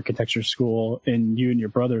all through architecture school, and you and your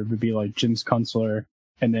brother would be like Jim's Kunstler,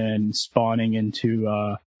 and then spawning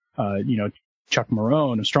into Chuck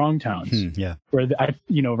Marone of Strong Towns. Yeah. Where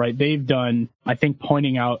they've done, I think,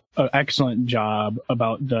 pointing out an excellent job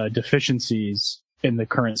about the deficiencies in the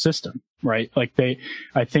current system, right? Like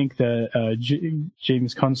I think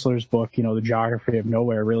James Kunstler's book, The Geography of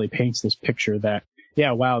Nowhere, really paints this picture that,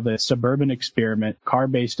 the suburban experiment,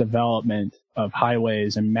 car-based development of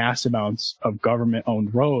highways and mass amounts of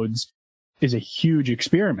government-owned roads is a huge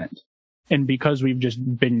experiment. And because we've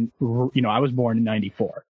just been, I was born in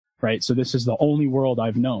 94. right? So this is the only world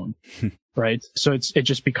I've known, right? So it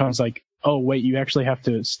just becomes like, oh, wait, you actually have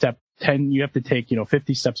to you have to take,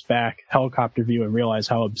 50 steps back, helicopter view, and realize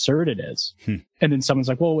how absurd it is. And then someone's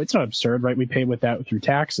like, well, it's not absurd, right? We pay with that through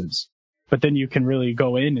taxes. But then you can really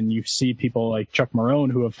go in and you see people like Chuck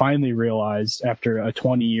Marohn who have finally realized after a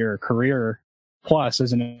 20-year career plus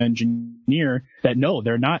as an engineer that no,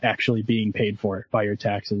 they're not actually being paid for by your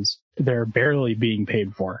taxes. They're barely being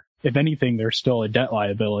paid for. If anything, they're still a debt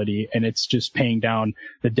liability, and it's just paying down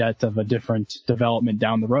the debt of a different development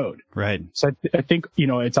down the road. Right. So I think,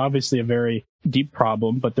 it's obviously a very deep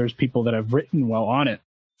problem, but there's people that have written well on it.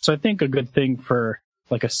 So I think a good thing for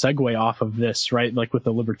like a segue off of this, right, like with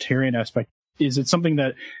the libertarian aspect, is it's something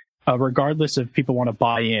that regardless if people want to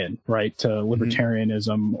buy in, right, to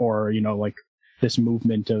libertarianism or, like this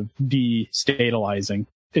movement of destatalizing,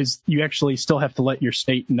 is you actually still have to let your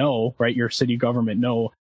state know, right, your city government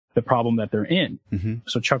know the problem that they're in.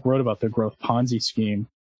 So Chuck wrote about the growth Ponzi scheme,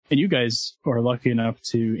 and you guys are lucky enough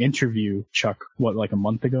to interview Chuck, like a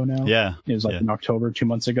month ago now? Yeah. It was in October, 2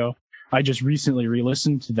 months ago. I just recently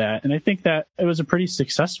re-listened to that, and I think that it was a pretty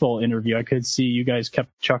successful interview. I could see you guys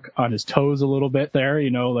kept Chuck on his toes a little bit there,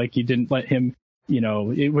 like you didn't let him,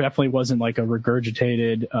 it definitely wasn't like a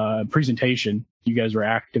regurgitated presentation. You guys were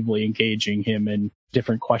actively engaging him in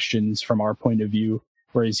different questions from our point of view,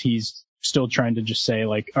 whereas he's still trying to just say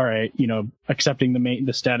like, all right, accepting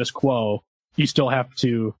the status quo, you still have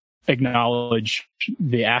to acknowledge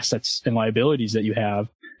the assets and liabilities that you have.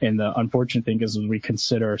 And the unfortunate thing is we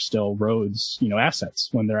consider still roads, assets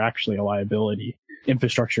when they're actually a liability.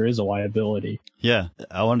 Infrastructure is a liability. Yeah.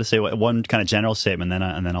 I wanted to say one kind of general statement,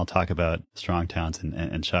 and then I'll talk about strong towns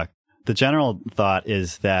and Chuck. The general thought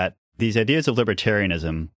is that these ideas of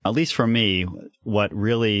libertarianism, at least for me, what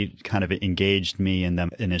really kind of engaged me in them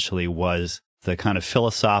initially was the kind of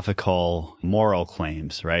philosophical moral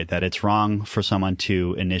claims, right? That it's wrong for someone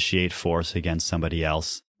to initiate force against somebody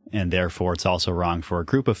else. And therefore, it's also wrong for a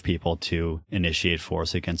group of people to initiate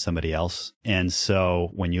force against somebody else. And so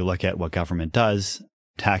when you look at what government does,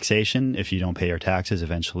 taxation, if you don't pay your taxes,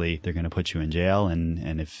 eventually they're going to put you in jail.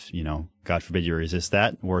 And if, God forbid you resist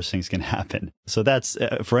that, worse things can happen. So that's,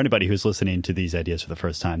 for anybody who's listening to these ideas for the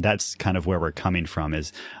first time, that's kind of where we're coming from,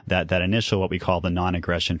 is that initial, what we call the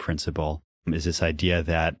non-aggression principle, is this idea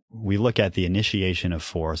that we look at the initiation of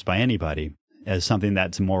force by anybody as something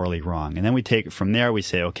that's morally wrong. And then we take it from there, we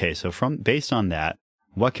say, okay, so based on that,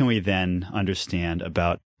 what can we then understand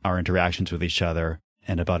about our interactions with each other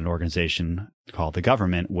and about an organization called the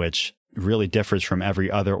government, which really differs from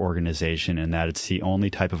every other organization in that it's the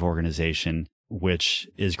only type of organization which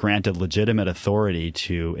is granted legitimate authority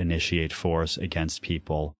to initiate force against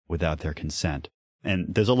people without their consent.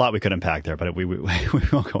 And there's a lot we could unpack there, but we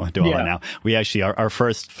won't go into all that now. We actually, our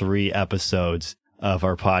first 3 episodes of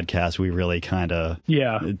our podcast, we really kind of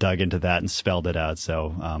dug into that and spelled it out.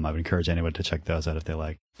 So I would encourage anyone to check those out if they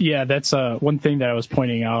like. Yeah, that's one thing that I was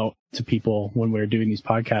pointing out to people when we were doing these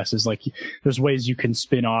podcasts is like there's ways you can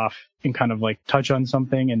spin off and kind of like touch on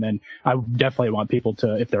something. And then I definitely want people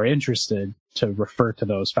to, if they're interested, to refer to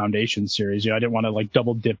those foundation series. I didn't want to like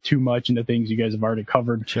double dip too much into things you guys have already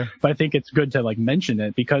covered. Sure. But I think it's good to like mention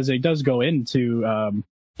it because it does go into,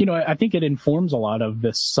 I think it informs a lot of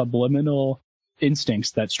this subliminal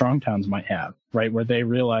instincts that strong towns might have, right? Where they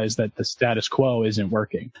realize that the status quo isn't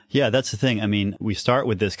working. Yeah, that's the thing. I mean, we start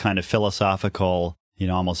with this kind of philosophical,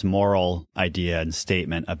 almost moral idea and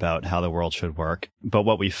statement about how the world should work. But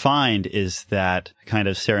what we find is that kind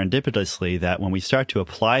of serendipitously that when we start to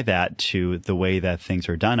apply that to the way that things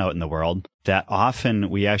are done out in the world, that often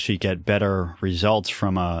we actually get better results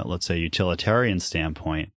from a, let's say, utilitarian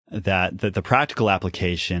standpoint, that the practical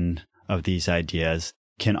application of these ideas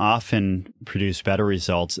can often produce better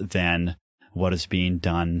results than what is being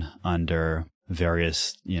done under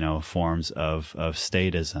various, forms of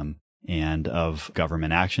statism and of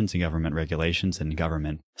government actions and government regulations and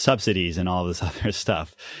government subsidies and all this other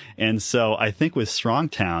stuff. And so I think with strong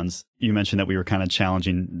towns, you mentioned that we were kind of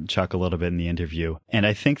challenging Chuck a little bit in the interview. And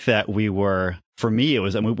I think that we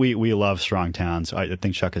love strong towns. I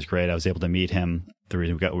think Chuck is great. I was able to meet him. The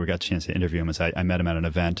reason we got a chance to interview him is I met him at an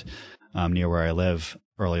event near where I live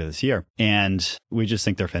earlier this year. And we just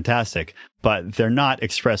think they're fantastic, but they're not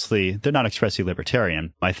expressly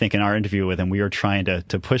libertarian. I think in our interview with him, we were trying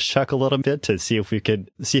to push Chuck a little bit to see if we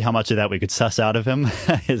could see how much of that we could suss out of him.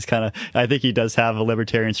 I think he does have a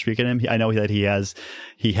libertarian streak in him. I know that he has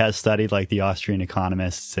studied like the Austrian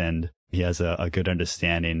economists, and he has a good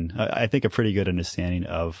understanding, I think a pretty good understanding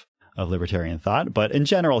of libertarian thought. But in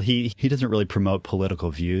general, he doesn't really promote political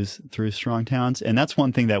views through strong towns. And that's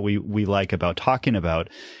one thing that we like about talking about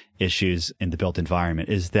issues in the built environment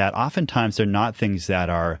is that oftentimes they're not things that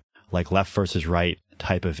are like left versus right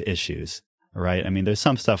type of issues, right? I mean, there's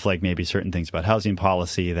some stuff like maybe certain things about housing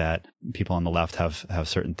policy that people on the left have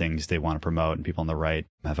certain things they want to promote, and people on the right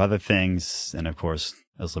have other things. And of course,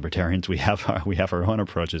 as libertarians, we have our own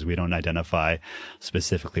approaches. We don't identify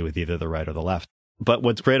specifically with either the right or the left. But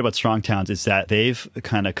what's great about strong towns is that they've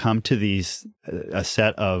kind of come to a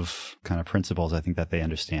set of kind of principles, I think, that they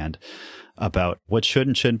understand about what should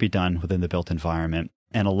and shouldn't be done within the built environment.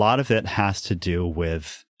 And a lot of it has to do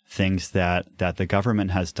with things that the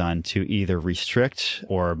government has done to either restrict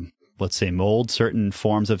or, let's say, mold certain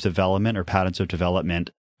forms of development or patterns of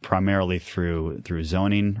development, primarily through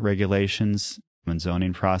zoning regulations and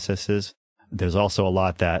zoning processes. There's also a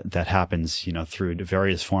lot that happens, through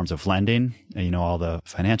various forms of lending, all the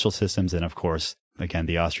financial systems. And of course, again,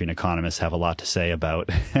 the Austrian economists have a lot to say about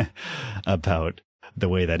the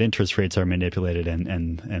way that interest rates are manipulated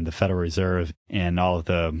and the Federal Reserve and all of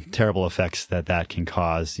the terrible effects that can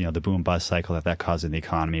cause, the boom bust cycle that causes in the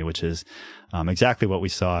economy, which is exactly what we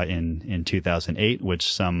saw in 2008,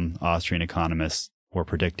 which some Austrian economists were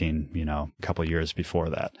predicting, a couple of years before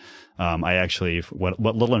that. I actually, what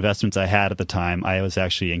little investments I had at the time, I was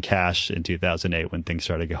actually in cash in 2008 when things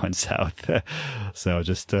started going south. So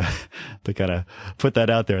just to kind of put that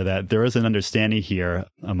out there, that there is an understanding here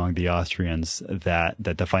among the Austrians that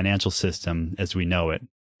the financial system as we know it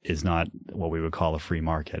is not what we would call a free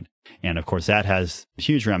market. And of course, that has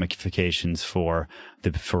huge ramifications for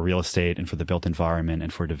real estate and for the built environment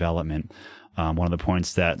and for development. One of the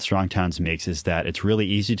points that Strong Towns makes is that it's really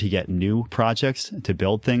easy to get new projects to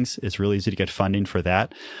build things. It's really easy to get funding for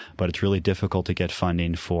that, but it's really difficult to get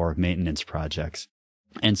funding for maintenance projects.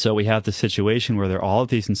 And so we have the situation where there are all of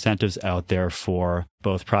these incentives out there for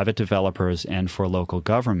both private developers and for local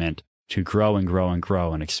government to grow and grow and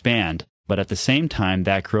grow and expand. But at the same time,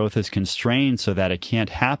 that growth is constrained so that it can't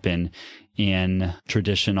happen in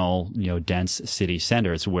traditional, dense city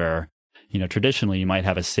centers where, traditionally you might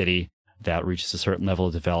have a city that reaches a certain level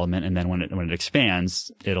of development. And then when it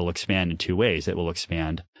expands, it'll expand in two ways. It will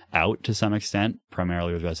expand out to some extent,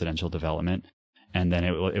 primarily with residential development. And then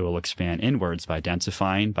it will expand inwards by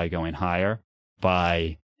densifying, by going higher,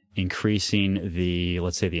 by increasing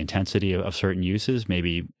let's say the intensity of certain uses,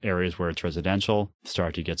 maybe areas where it's residential,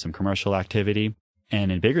 start to get some commercial activity.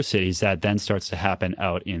 And in bigger cities, that then starts to happen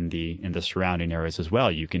out in the surrounding areas as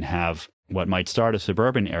well. You can have what might start as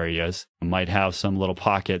suburban areas, might have some little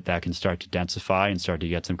pocket that can start to densify and start to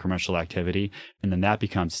get some commercial activity. And then that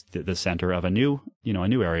becomes the center of a new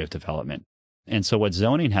area of development. And so what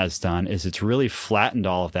zoning has done is it's really flattened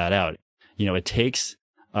all of that out. It takes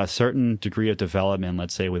a certain degree of development,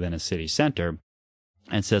 let's say within a city center,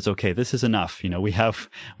 and says, okay, this is enough.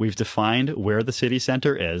 We've defined where the city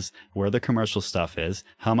center is, where the commercial stuff is,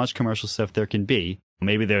 how much commercial stuff there can be.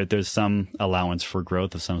 Maybe there's some allowance for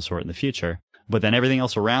growth of some sort in the future, but then everything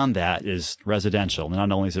else around that is residential.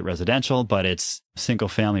 Not only is it residential, but it's single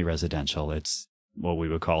family residential. It's what we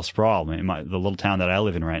would call sprawl. The little town that I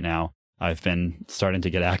live in right now, I've been starting to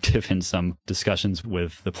get active in some discussions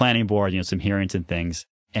with the planning board, some hearings and things,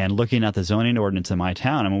 and looking at the zoning ordinance in my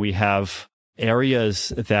town. We have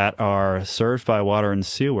areas that are served by water and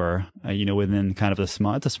sewer, within kind of it's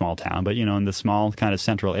a small town, but, in the small kind of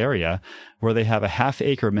central area where they have a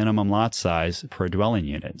half-acre minimum lot size per dwelling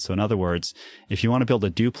unit. So in other words, if you want to build a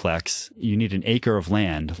duplex, you need an acre of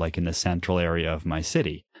land, like in the central area of my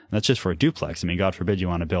city. And that's just for a duplex. God forbid you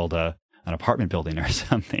want to build an apartment building or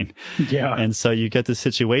something. Yeah. And so you get this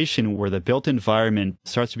situation where the built environment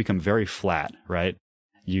starts to become very flat, right?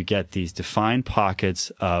 You get these defined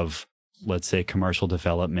pockets of, let's say, commercial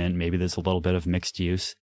development. Maybe there's a little bit of mixed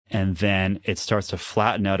use. And then it starts to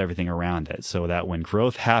flatten out everything around it so that when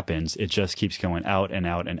growth happens, it just keeps going out and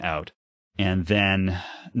out and out. And then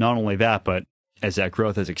not only that, but as that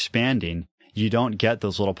growth is expanding, you don't get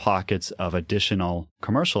those little pockets of additional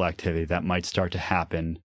commercial activity that might start to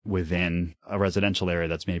happen within a residential area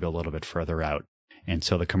that's maybe a little bit further out. And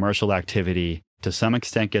so the commercial activity to some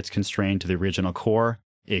extent gets constrained to the original core.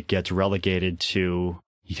 It gets relegated to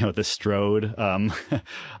the strode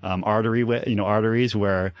arteries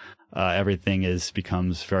where everything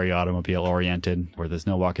becomes very automobile oriented, where there's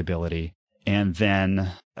no walkability. And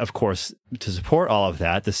then, of course, to support all of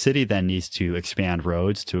that, the city then needs to expand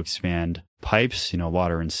roads, to expand pipes,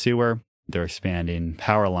 water and sewer. They're expanding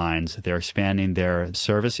power lines. They're expanding their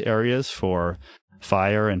service areas for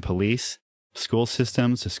fire and police, school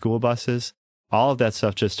systems, the school buses. All of that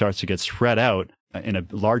stuff just starts to get spread out in a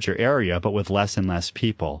larger area, but with less and less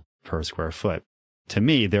people per square foot. To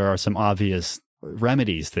me, there are some obvious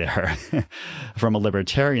remedies there from a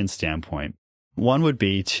libertarian standpoint. One would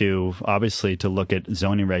be to obviously to look at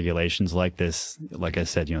zoning regulations like this, like I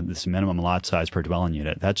said, this minimum lot size per dwelling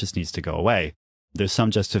unit. That just needs to go away. There's some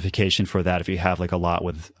justification for that if you have like a lot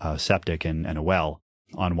with septic and a well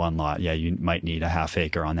on one lot. Yeah, you might need a half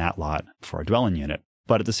acre on that lot for a dwelling unit.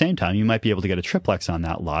 But at the same time, you might be able to get a triplex on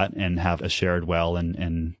that lot and have a shared well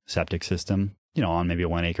and septic system, on maybe a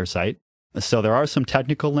 1 acre site. So there are some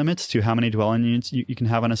technical limits to how many dwelling units you can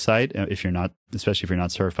have on a site, especially if you're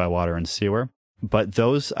not served by water and sewer. But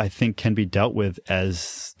those, I think, can be dealt with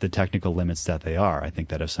as the technical limits that they are. I think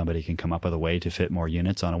that if somebody can come up with a way to fit more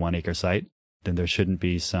units on a 1 acre site, then there shouldn't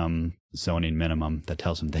be some zoning minimum that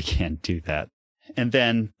tells them they can't do that. And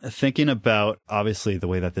then thinking about, obviously, the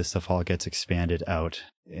way that this stuff all gets expanded out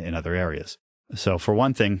in other areas. So for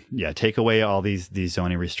one thing, take away all these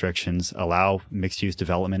zoning restrictions, allow mixed-use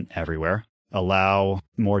development everywhere, allow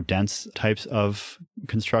more dense types of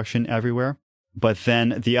construction everywhere. But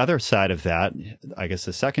then the other side of that, I guess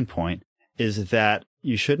the second point, is that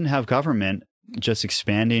you shouldn't have government just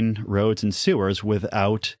expanding roads and sewers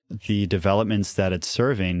without the developments that it's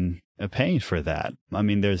serving paying for that. I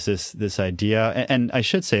mean, there's this idea, and I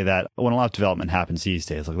should say that when a lot of development happens these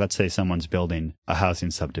days, like let's say someone's building a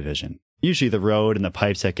housing subdivision. Usually the road and the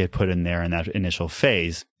pipes that get put in there in that initial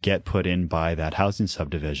phase get put in by that housing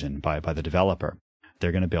subdivision, by the developer.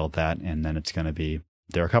 They're going to build that, and then it's going to be,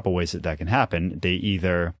 there are a couple ways that can happen. They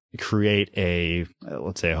either create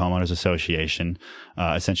let's say a homeowners association,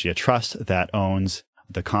 essentially a trust that owns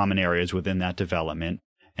the common areas within that development,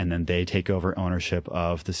 and then they take over ownership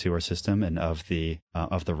of the sewer system and of the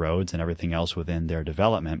roads and everything else within their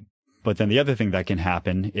development. But then the other thing that can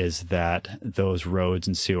happen is that those roads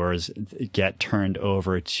and sewers get turned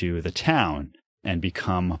over to the town and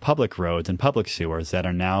become public roads and public sewers that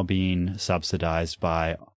are now being subsidized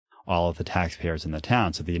by all of the taxpayers in the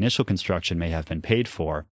town. So the initial construction may have been paid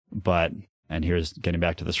for, but, and here's getting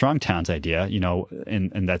back to the Strong Towns idea,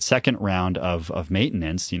 in that second round of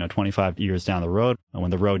maintenance, 25 years down the road, when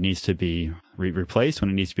the road needs to be replaced, when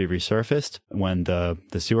it needs to be resurfaced, when the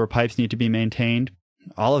sewer pipes need to be maintained,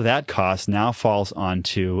 all of that cost now falls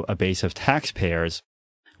onto a base of taxpayers,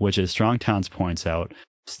 which, as Strong Towns points out,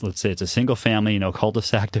 let's say it's a single family,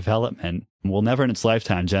 cul-de-sac development, will never in its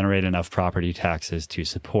lifetime generate enough property taxes to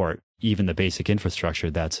support even the basic infrastructure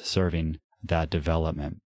that's serving that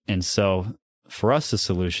development. And so for us, the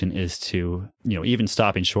solution is to, even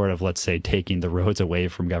stopping short of, let's say, taking the roads away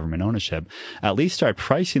from government ownership, at least start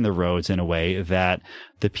pricing the roads in a way that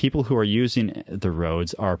the people who are using the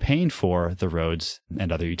roads are paying for the roads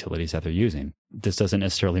and other utilities that they're using. This doesn't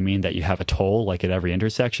necessarily mean that you have a toll like at every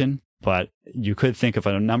intersection, but you could think of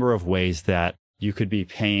a number of ways that you could be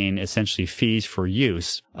paying essentially fees for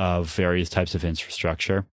use of various types of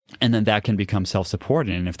infrastructure, and then that can become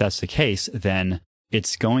self-supporting. And if that's the case, then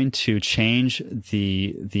it's going to change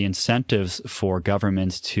the incentives for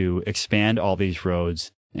governments to expand all these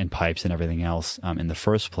roads and pipes and everything else in the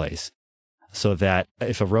first place. So that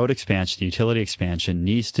if a road expansion, utility expansion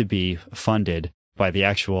needs to be funded by the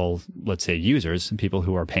actual, let's say, users, people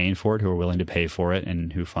who are paying for it, who are willing to pay for it,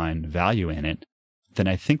 and who find value in it, then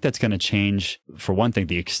I think that's going to change, for one thing,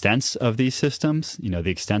 the extents of these systems, the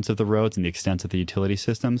extents of the roads and the extents of the utility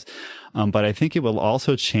systems. But I think it will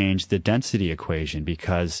also change the density equation,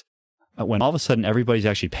 because when all of a sudden everybody's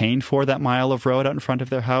actually paying for that mile of road out in front of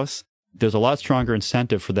their house, there's a lot stronger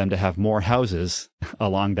incentive for them to have more houses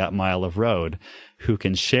along that mile of road who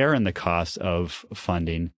can share in the cost of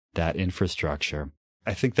funding that infrastructure.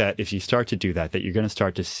 I think that if you start to do that you're going to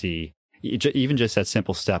start to see even just that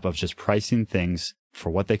simple step of just pricing things for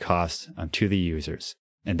what they cost to the users.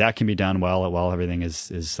 And that can be done while everything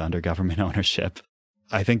is under government ownership.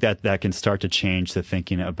 I think that can start to change the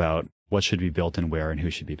thinking about what should be built and where and who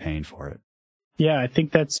should be paying for it. Yeah, I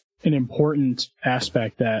think that's an important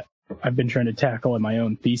aspect that I've been trying to tackle in my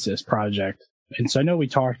own thesis project. And so I know we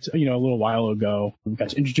talked, a little while ago, we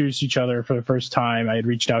got to introduce each other for the first time. I had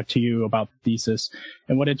reached out to you about the thesis.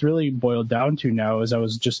 And what it's really boiled down to now is I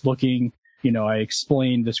was just looking, I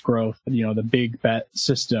explained this growth, the big bet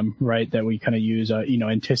system, right, that we kind of use,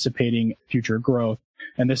 anticipating future growth.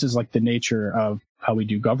 And this is like the nature of how we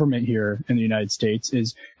do government here in the United States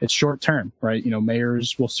is it's short term, right?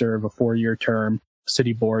 Mayors will serve a 4-year term.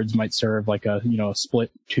 City boards might serve like a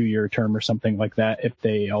split 2-year term or something like that if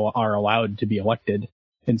they are allowed to be elected.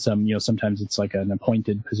 In some, sometimes it's like an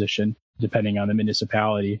appointed position depending on the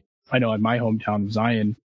municipality. I know in my hometown of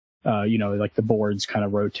Zion, like the boards kind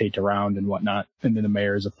of rotate around and whatnot, and then the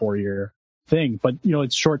mayor is a 4-year thing. But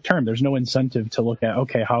it's short term. There's no incentive to look at,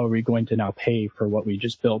 okay, how are we going to now pay for what we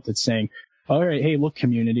just built? It's saying, all right, hey, look,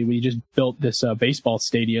 community, we just built this baseball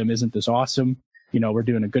stadium. Isn't this awesome? we're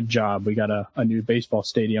doing a good job. We got a new baseball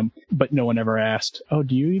stadium, but no one ever asked, oh,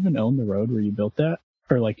 do you even own the road where you built that?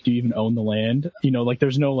 Or like, do you even own the land? Like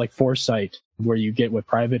there's no like foresight where you get with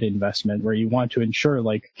private investment, where you want to ensure,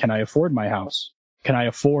 like, can I afford my house? Can I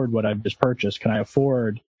afford what I've just purchased? Can I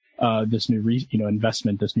afford this new,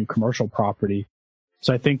 investment, this new commercial property?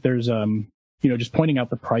 So I think there's, just pointing out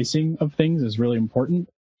the pricing of things is really important.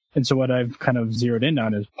 And so what I've kind of zeroed in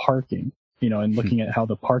on is parking, and looking at how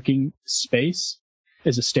the parking space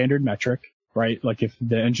is a standard metric, right? Like if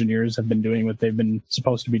the engineers have been doing what they've been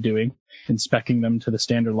supposed to be doing and speccing them to the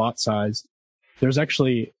standard lot size, there's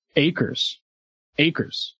actually acres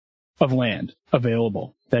of land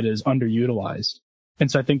available that is underutilized.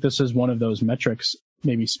 And so I think this is one of those metrics,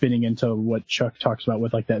 maybe spinning into what Chuck talks about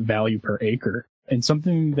with like that value per acre, and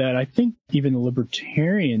something that I think even the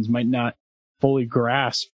libertarians might not fully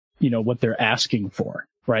grasp, what they're asking for,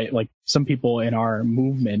 right? Like some people in our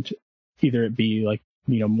movement, either it be like,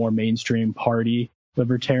 more mainstream party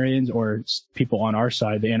libertarians or people on our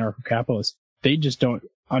side, the anarcho-capitalists, they just don't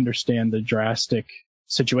understand the drastic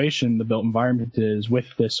situation the built environment is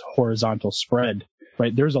with this horizontal spread,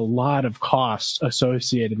 right? There's a lot of costs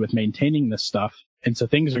associated with maintaining this stuff. And so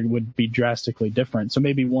things would be drastically different. So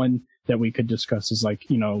maybe one that we could discuss is like,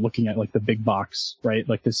 looking at like the big box, right?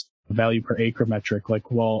 Like this value per acre metric.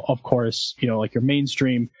 Like, well, of course, like your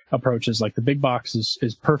mainstream approach is like the big box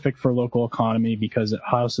is perfect for local economy because it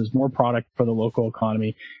houses more product for the local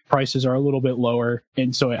economy. Prices are a little bit lower.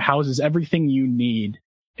 And so it houses everything you need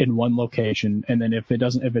in one location. And then if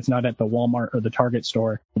it's not at the Walmart or the Target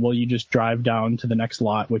store, well, you just drive down to the next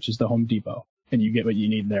lot, which is the Home Depot, and you get what you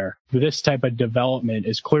need there. This type of development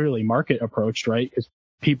is clearly market approached, right? Because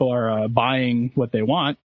people are buying what they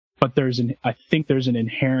want, but I think there's an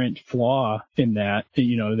inherent flaw in that,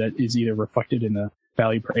 that is either reflected in the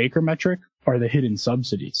value per acre metric or the hidden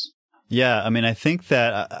subsidies. Yeah. I mean, I think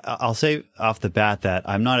that I'll say off the bat that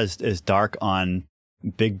I'm not as dark on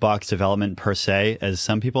big box development per se as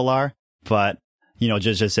some people are, but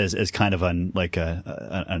just as kind of an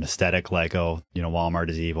aesthetic, like, oh, Walmart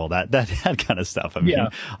is evil, that kind of stuff. I mean, yeah.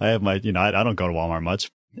 I have my, I don't go to Walmart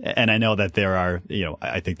much, and I know that there are,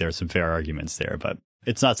 I think there are some fair arguments there, but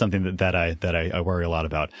it's not something that I worry a lot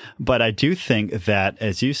about. But I do think that,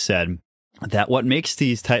 as you said, that what makes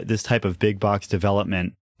this type of big box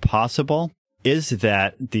development possible is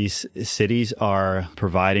that these cities are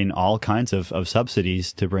providing all kinds of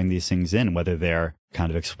subsidies to bring these things in, whether they're kind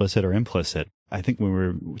of explicit or implicit. I think when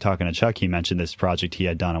we were talking to Chuck, he mentioned this project he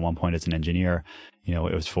had done at one point as an engineer. It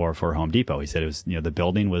was for Home Depot. He said it was, the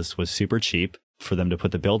building was super cheap for them to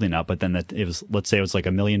put the building up, but then let's say it was like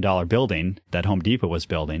 $1 million building that Home Depot was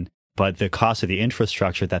building, but the cost of the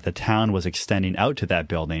infrastructure that the town was extending out to that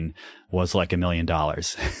building was like $1 million.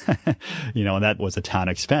 And that was a town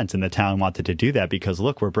expense, and the town wanted to do that because,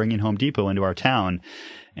 look, we're bringing Home Depot into our town,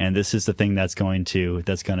 and this is the thing that's going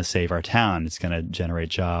to save our town. It's going to generate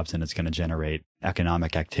jobs, and it's going to generate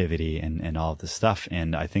economic activity and all of this stuff.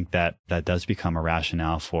 And I think that does become a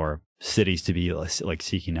rationale for cities to be like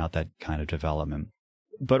seeking out that kind of development.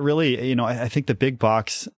 But really, I think the big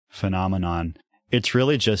box phenomenon, it's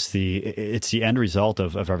really just it's the end result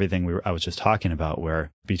of everything I was just talking about, where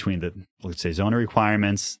between the, let's say, zoning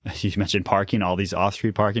requirements, you mentioned parking, all these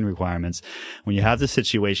off-street parking requirements, when you have this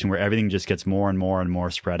situation where everything just gets more and more and more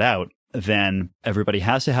spread out, then everybody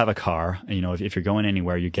has to have a car. If you're going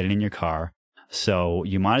anywhere, you're getting in your car. So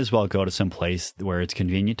you might as well go to some place where it's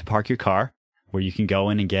convenient to park your car, where you can go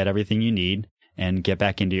in and get everything you need and get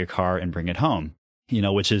back into your car and bring it home,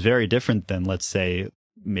 which is very different than, let's say,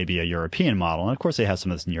 maybe a European model. And of course, they have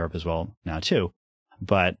some of this in Europe as well now too.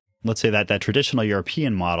 But let's say that traditional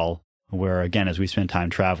European model, where, again, as we spend time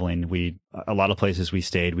traveling, a lot of places we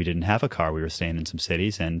stayed, we didn't have a car. We were staying in some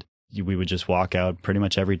cities, and we would just walk out pretty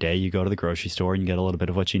much every day. You go to the grocery store and you get a little bit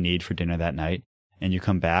of what you need for dinner that night, and you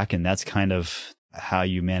come back, and that's kind of how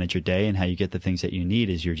you manage your day and how you get the things that you need.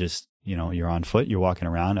 Is you're just, you're on foot, you're walking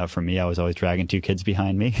around. For me, I was always dragging 2 kids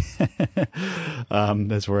behind me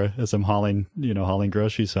as I'm hauling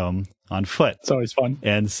groceries home on foot. It's always fun.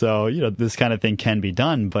 And so, this kind of thing can be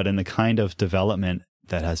done, but in the kind of development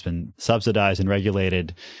that has been subsidized and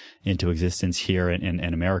regulated into existence here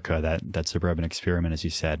in America, that suburban experiment, as you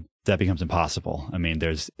said, that becomes impossible. I mean,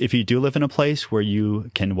 if you do live in a place where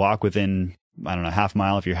you can walk within, I don't know, half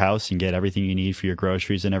mile of your house and get everything you need for your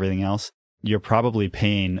groceries and everything else, you're probably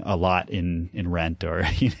paying a lot in rent, or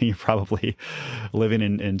you're probably living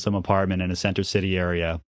in some apartment in a center city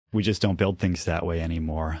area. We just don't build things that way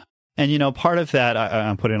anymore. And, part of that,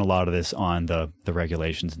 I'm putting a lot of this on the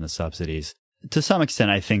regulations and the subsidies. To some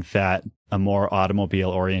extent, I think that a more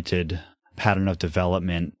automobile-oriented pattern of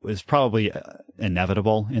development is probably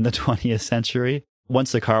inevitable in the 20th century.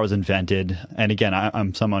 Once the car was invented, and again,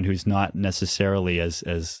 I'm someone who's not necessarily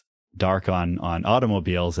as dark on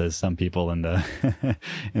automobiles as some people in the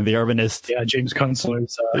in the urbanist. Yeah, James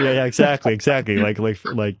Kunstler's. Yeah, exactly. Like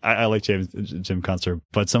I like Jim Kunstler,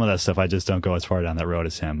 but some of that stuff I just don't go as far down that road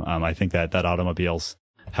as him. I think that automobiles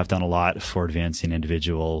have done a lot for advancing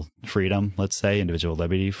individual freedom, let's say, individual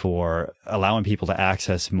liberty, for allowing people to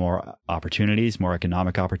access more opportunities, more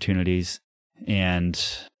economic opportunities, and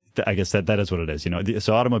I guess that is what it is.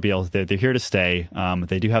 So automobiles, they're here to stay.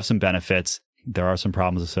 They do have some benefits. There are some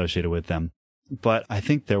problems associated with them. But I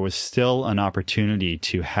think there was still an opportunity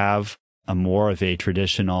to have a more of a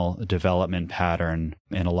traditional development pattern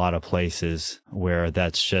in a lot of places where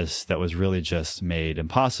that was really just made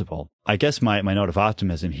impossible. I guess my note of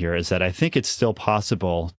optimism here is that I think it's still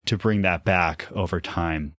possible to bring that back over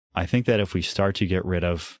time. I think that if we start to get rid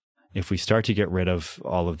of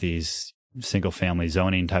all of these single family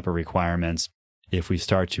zoning type of requirements, if we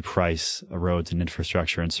start to price roads and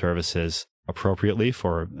infrastructure and services appropriately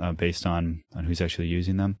for based on who's actually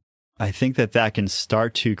using them, I think that can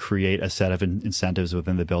start to create a set of incentives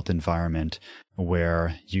within the built environment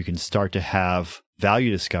where you can start to have value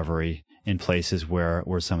discovery in places where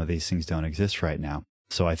some of these things don't exist right now.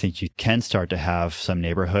 So I think you can start to have some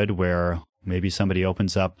neighborhood where maybe somebody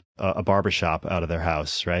opens up a barbershop out of their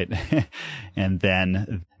house, right? And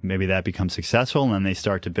then maybe that becomes successful, and then they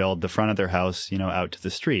start to build the front of their house, out to the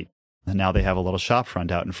street. And now they have a little shop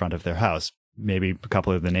front out in front of their house. Maybe a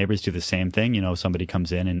couple of the neighbors do the same thing. Somebody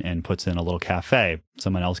comes in and puts in a little cafe.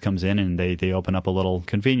 Someone else comes in and they open up a little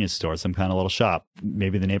convenience store, some kind of little shop.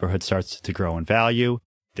 Maybe the neighborhood starts to grow in value.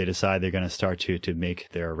 They decide they're going to start to make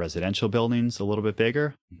their residential buildings a little bit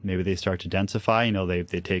bigger. Maybe they start to densify.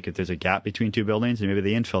 They take it, there's a gap between two buildings, and maybe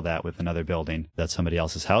they infill that with another building. That's somebody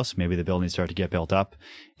else's house. Maybe the buildings start to get built up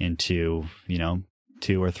into,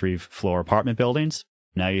 2 or 3 floor apartment buildings.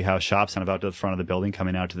 Now you have shops kind of out to the front of the building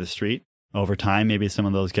coming out to the street. Over time, maybe some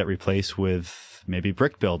of those get replaced with maybe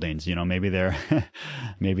brick buildings. Maybe they're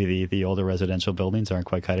maybe the older residential buildings aren't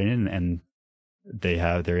quite cutting in, and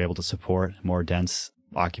they're able to support more dense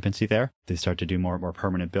occupancy there. They start to do more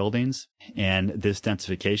permanent buildings, and this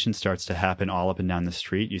densification starts to happen all up and down the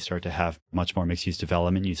street. You start to have much more mixed-use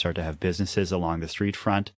development. You start to have businesses along the street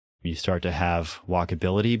front. You start to have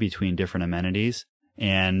walkability between different amenities.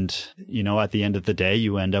 And, at the end of the day,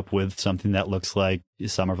 you end up with something that looks like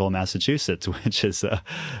Somerville, Massachusetts, which is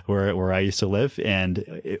where I used to live. And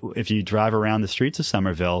if you drive around the streets of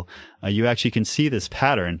Somerville, you actually can see this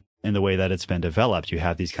pattern in the way that it's been developed. You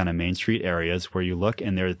have these kind of main street areas where you look,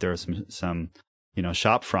 and there are some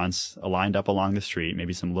shop fronts lined up along the street,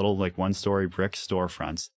 maybe some little like 1-story brick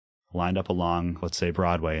storefronts lined up along, let's say,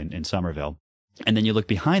 Broadway in Somerville. And then you look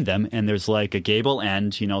behind them, and there's like a gable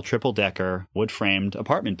end, triple-decker wood-framed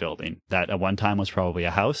apartment building that at one time was probably a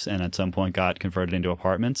house and at some point got converted into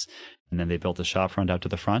apartments. And then they built a shop front out to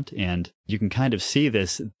the front. And you can kind of see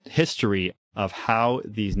this history of how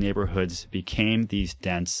these neighborhoods became these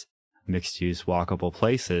dense, mixed-use, walkable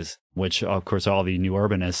places, which, of course, all the new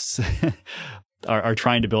urbanists are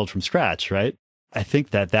trying to build from scratch, right? I think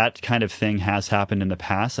that kind of thing has happened in the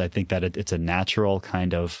past. I think that it's a natural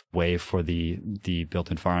kind of way for the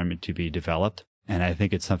built environment to be developed. And I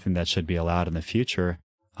think it's something that should be allowed in the future.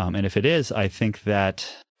 And if it is, I think that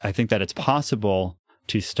it's possible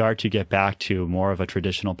to start to get back to more of a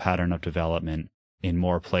traditional pattern of development in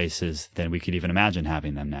more places than we could even imagine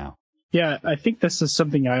having them now. Yeah, I think this is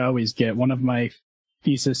something I always get. One of my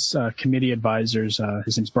thesis committee advisors,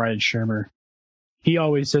 his name's Brian Shermer, he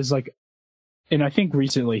always says, like, and I think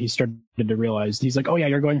recently he started to realize, he's like, oh yeah,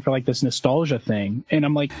 you're going for like this nostalgia thing. And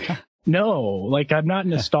I'm like, no, like I'm not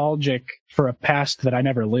nostalgic for a past that I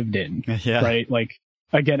never lived in. Yeah. Right. Like,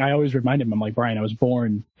 again, I always remind him, I'm like, Brian, I was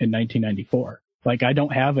born in 1994. Like, I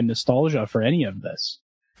don't have a nostalgia for any of this.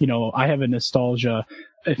 I have a nostalgia,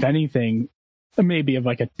 if anything, maybe of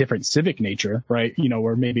like a different civic nature, right?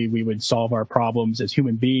 Where maybe we would solve our problems as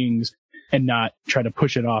human beings and not try to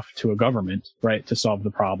push it off to a government, right, to solve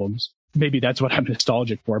the problems. Maybe that's what I'm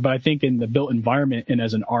nostalgic for. But I think in the built environment and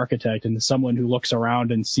as an architect and someone who looks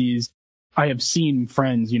around and sees, I have seen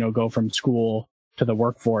friends, go from school to the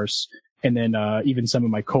workforce. And then even some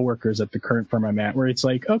of my coworkers at the current firm I'm at, where it's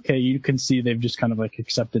like, okay, you can see they've just kind of like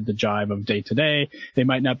accepted the jive of day to day. They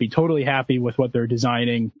might not be totally happy with what they're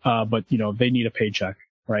designing, but they need a paycheck,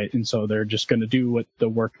 right? And so they're just going to do what the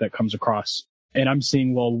work that comes across. And I'm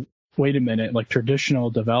seeing, well, wait a minute, like traditional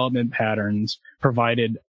development patterns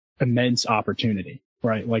provided immense opportunity,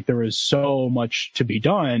 right? Like there is so much to be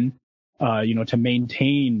done, to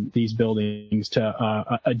maintain these buildings,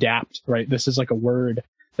 to adapt, right? This is like a word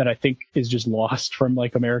that I think is just lost from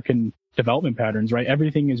like American development patterns, right?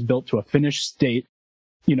 Everything is built to a finished state,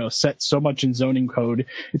 set so much in zoning code.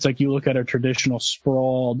 It's like you look at a traditional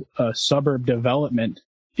sprawled suburb development,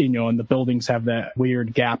 and the buildings have that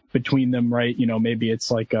weird gap between them, right? Maybe it's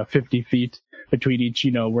like 50 feet between each,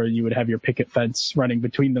 where you would have your picket fence running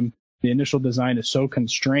between them. The initial design is so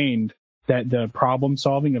constrained that the problem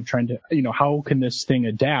solving of trying to, how can this thing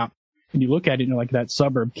adapt? And you look at it and like that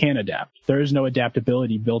suburb can adapt. There is no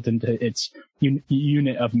adaptability built into its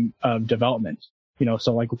unit of development.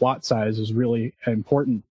 So like lot size is really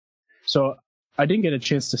important. So I didn't get a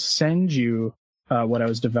chance to send you what I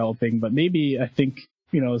was developing, but maybe I think,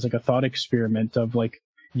 it was like a thought experiment of like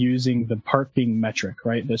using the parking metric,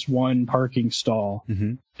 right? This one parking stall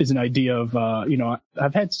is an idea of,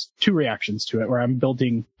 I've had two reactions to it where I'm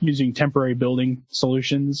using temporary building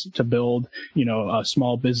solutions to build,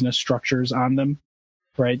 small business structures on them,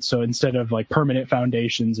 right? So instead of like permanent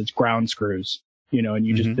foundations, it's ground screws, and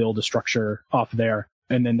you just build a structure off there.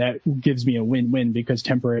 And then that gives me a win-win because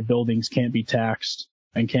temporary buildings can't be taxed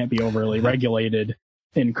and can't be overly regulated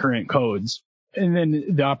in current codes. And then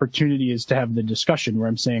the opportunity is to have the discussion where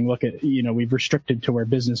I'm saying, look at, we've restricted to where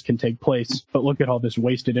business can take place, but look at all this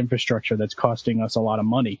wasted infrastructure that's costing us a lot of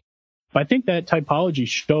money. But I think that typology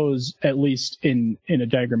shows, at least in a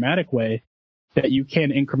diagrammatic way, that you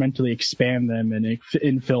can incrementally expand them and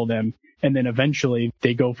infill them. And then eventually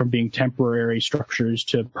they go from being temporary structures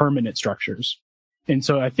to permanent structures. And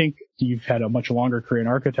so I think you've had a much longer career in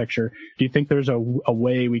architecture. Do you think there's a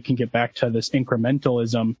way we can get back to this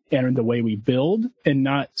incrementalism and the way we build, and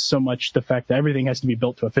not so much the fact that everything has to be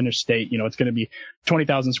built to a finished state? It's going to be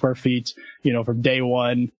 20,000 square feet, from day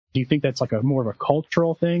one. Do you think that's like more of a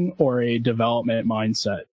cultural thing or a development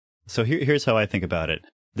mindset? So here's how I think about it.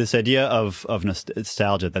 This idea of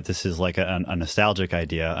nostalgia, that this is like a nostalgic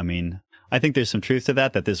idea. I mean, I think there's some truth to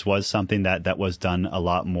that this was something that was done a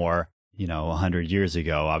lot more 100 years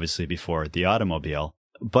ago, obviously before the automobile.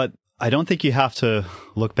 But I don't think you have to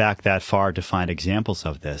look back that far to find examples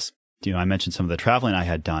of this. I mentioned some of the traveling I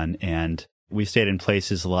had done, and we stayed in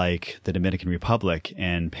places like the Dominican Republic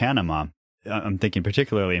and Panama. I'm thinking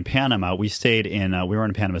particularly in Panama, we were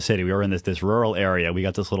in Panama City. We were in this rural area. We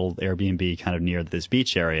got this little Airbnb kind of near this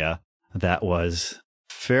beach area that was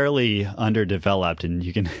fairly underdeveloped. And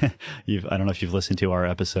I don't know if you've listened to our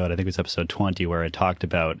episode, I think it was episode 20, where it talked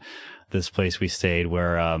about this place we stayed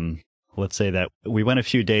where, let's say that we went a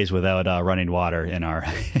few days without running water in our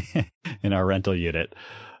in our rental unit.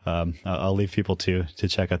 I'll leave people to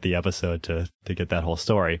check out the episode to get that whole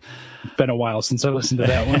story. It's been a while since I listened to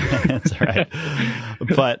that one. That's all right.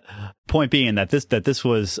 But point being that this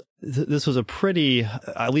was a pretty,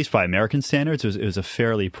 at least by American standards, it was a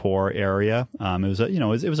fairly poor area.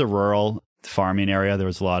 It was a rural farming area. There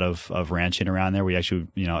was a lot of ranching around there. We actually,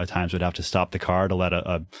 at times would have to stop the car to let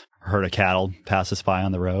a herd of cattle pass us by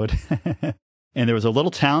on the road. And there was a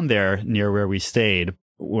little town there near where we stayed,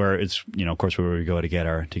 where it's, of course, where we go to get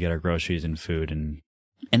our groceries and food. And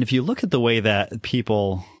if you look at the way that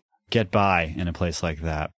people get by in a place like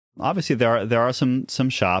that, obviously there are some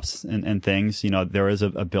shops and things. There is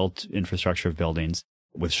a built infrastructure of buildings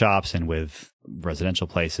with shops and with residential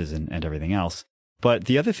places and everything else. But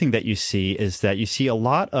the other thing that you see is that you see a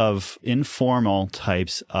lot of informal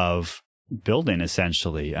types of building,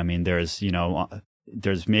 essentially. I mean, there's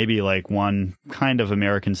maybe like one kind of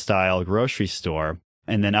American style grocery store.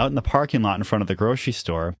 And then out in the parking lot in front of the grocery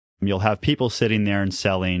store, you'll have people sitting there and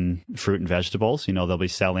selling fruit and vegetables. They'll be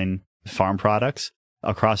selling farm products.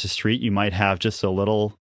 Across the street, you might have just a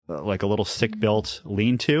little stick-built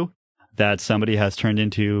lean-to that somebody has turned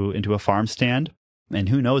into a farm stand. And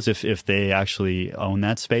who knows if they actually own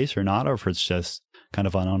that space or not, or if it's just kind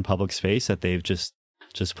of unowned public space that they've just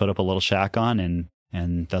put up a little shack on,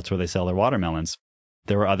 and that's where they sell their watermelons.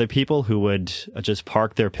 There were other people who would just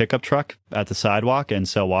park their pickup truck at the sidewalk and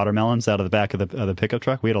sell watermelons out of the back of the pickup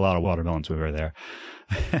truck. We had a lot of watermelons when we were there.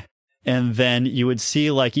 And then you would see,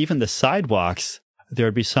 like, even the sidewalks, there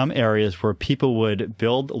would be some areas where people would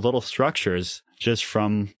build little structures just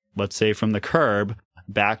from, let's say, from the curb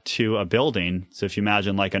back to a building. So if you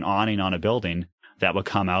imagine like an awning on a building, that would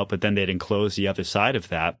come out, but then they'd enclose the other side of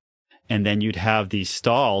that. And then you'd have these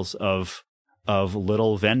stalls of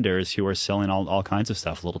little vendors who are selling all kinds of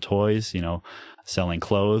stuff, little toys, selling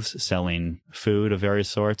clothes, selling food of various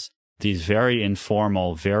sorts. These very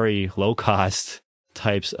informal, very low cost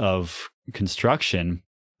types of construction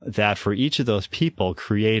that for each of those people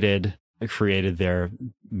created their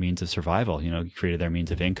means of survival, created their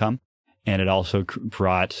means of income. And it also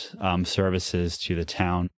brought services to the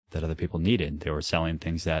town that other people needed. They were selling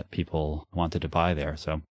things that people wanted to buy there.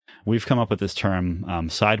 So we've come up with this term,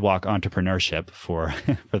 sidewalk entrepreneurship for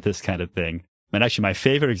this kind of thing. And actually, my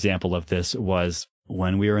favorite example of this was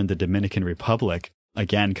when we were in the Dominican Republic,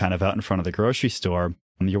 again, kind of out in front of the grocery store.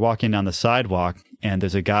 You're walking down the sidewalk and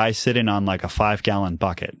there's a guy sitting on like a 5-gallon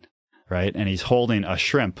bucket, right? And he's holding a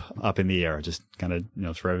shrimp up in the air, just kind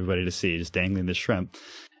of, for everybody to see, just dangling the shrimp.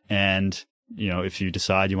 And, if you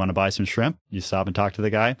decide you want to buy some shrimp, you stop and talk to the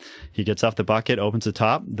guy. He gets off the bucket, opens the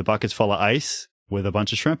top. The bucket's full of ice with a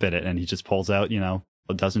bunch of shrimp in it. And he just pulls out,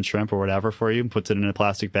 a dozen shrimp or whatever for you and puts it in a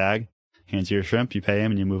plastic bag, hands you your shrimp, you pay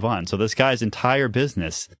him and you move on. So this guy's entire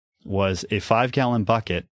business was a 5-gallon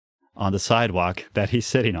bucket on the sidewalk that he's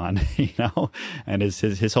sitting on, and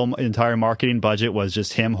his whole entire marketing budget was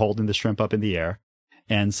just him holding the shrimp up in the air.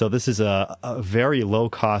 And so this is a very low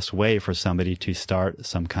cost way for somebody to start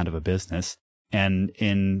some kind of a business. And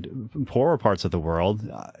in poorer parts of the world,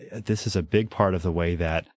 this is a big part of the way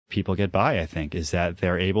that people get by, I think, is that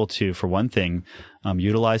they're able to, for one thing,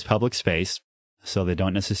 utilize public space. So they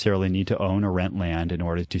don't necessarily need to own or rent land in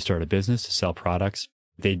order to start a business, to sell products.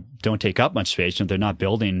 They don't take up much space, and they're not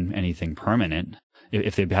building anything permanent.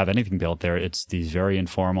 If they have anything built there, it's these very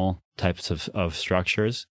informal types of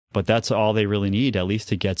structures. But that's all they really need, at least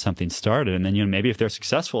to get something started. And then, maybe if they're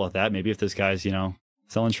successful at that, maybe if this guy's,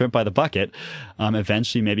 selling shrimp by the bucket,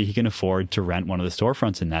 eventually maybe he can afford to rent one of the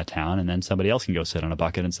storefronts in that town, and then somebody else can go sit on a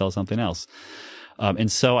bucket and sell something else.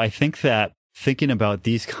 And so I think that thinking about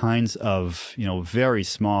these kinds of, very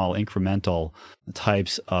small incremental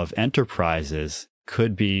types of enterprises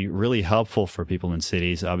could be really helpful for people in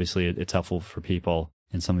cities. Obviously, it's helpful for people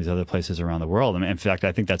in some of these other places around the world. I mean, in fact,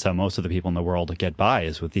 I think that's how most of the people in the world get by,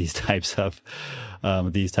 is with these types of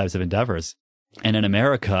endeavors. And in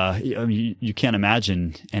America, you can't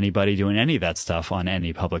imagine anybody doing any of that stuff on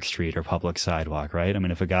any public street or public sidewalk, right? I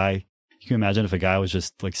mean, you can imagine if a guy was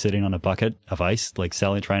just like sitting on a bucket of ice, like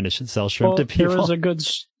trying to sell shrimp to people. There was a good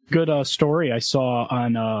story I saw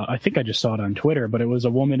on, I think I just saw it on Twitter, but it was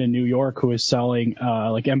a woman in New York who was selling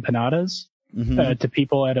like empanadas to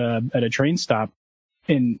people at a train stop,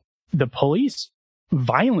 and the police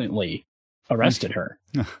violently arrested her.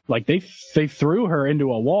 Like they threw her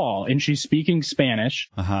into a wall, and she's speaking Spanish,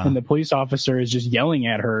 and the police officer is just yelling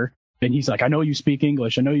at her. And he's like, I know you speak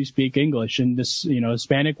English. I know you speak English. And this,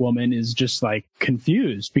 Hispanic woman is just like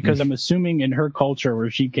confused, because I'm assuming in her culture where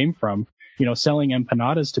she came from, selling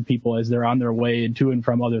empanadas to people as they're on their way to and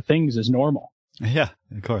from other things is normal. Yeah,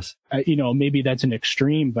 of course. Maybe that's an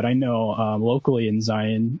extreme, but I know locally in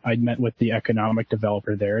Zion, I met with the economic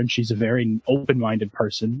developer there, and she's a very open-minded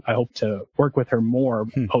person. I hope to work with her more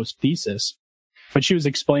post-thesis. But she was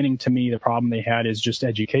explaining to me the problem they had is just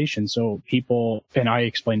education. So people, and I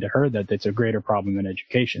explained to her that it's a greater problem than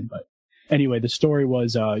education. But anyway, the story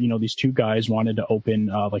was, these two guys wanted to open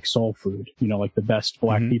like soul food, like the best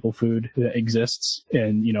black people food that exists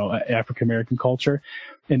in, African-American culture.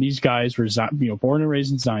 And these guys were, born and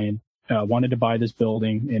raised in Zion, wanted to buy this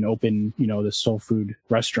building and open, this soul food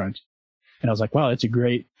restaurant. And I was like, wow, that's a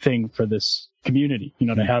great thing for this community,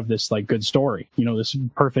 to have this like good story, this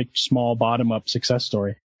perfect small bottom up success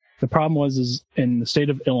story. The problem is in the state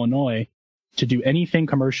of Illinois, to do anything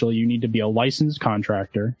commercial, you need to be a licensed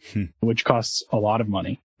contractor, which costs a lot of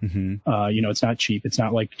money. It's not cheap. It's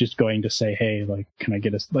not like just going to say, hey, like, can I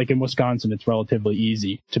get like in Wisconsin, it's relatively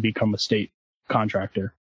easy to become a state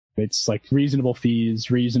contractor. It's like reasonable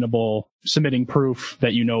fees, reasonable submitting proof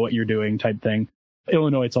that you know what you're doing type thing.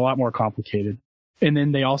 Illinois, it's a lot more complicated. And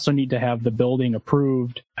then they also need to have the building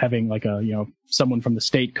approved, having like someone from the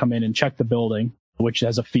state come in and check the building, which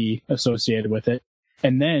has a fee associated with it.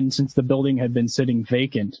 And then since the building had been sitting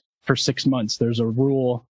vacant for 6 months, there's a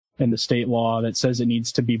rule in the state law that says it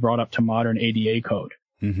needs to be brought up to modern ADA code.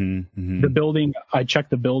 The building, I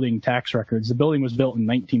checked the building tax records. The building was built in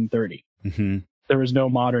 1930. There was no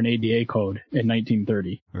modern ADA code in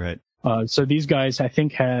 1930. Right. So these guys, I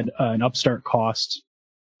think, had an upstart cost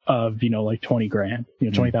of, like $20,000,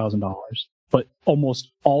 $20,000. But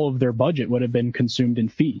almost all of their budget would have been consumed in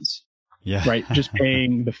fees. Yeah. Right. Just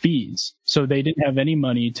paying the fees. So they didn't have any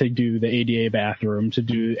money to do the ADA bathroom, to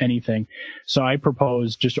do anything. So I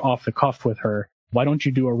proposed just off the cuff with her, why don't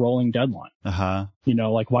you do a rolling deadline?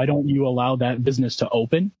 Why don't you allow that business to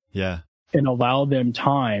open? Yeah. And allow them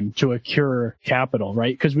time to accrue capital,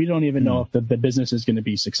 right? Because we don't even know if the business is going to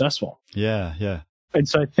be successful. Yeah, yeah. And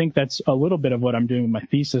so I think that's a little bit of what I'm doing with my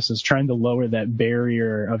thesis, is trying to lower that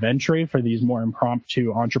barrier of entry for these more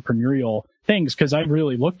impromptu entrepreneurial things. Because I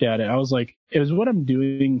really looked at it. I was like, is what I'm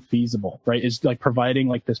doing feasible, right? Is like providing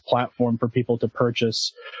like this platform for people to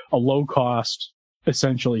purchase a low cost,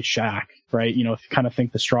 essentially shack right? You know, kind of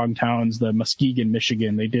think the strong towns, the Muskegon,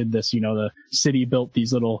 Michigan, they did this, you know, the city built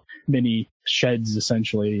these little mini sheds,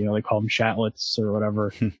 essentially, you know, they call them chatlets or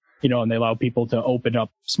whatever, you know, and they allow people to open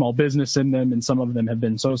up small business in them. And some of them have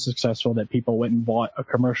been so successful that people went and bought a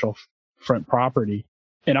commercial front property.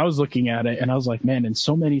 And I was looking at it and I was like, man, in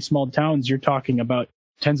so many small towns, you're talking about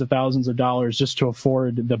tens of thousands of dollars just to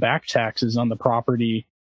afford the back taxes on the property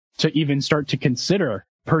to even start to consider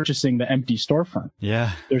purchasing the empty storefront.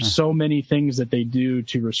 Yeah. There's so many things that they do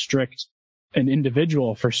to restrict an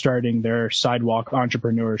individual for starting their sidewalk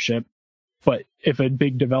entrepreneurship. But if a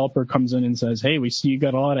big developer comes in and says, hey, we see you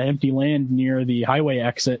got a lot of empty land near the highway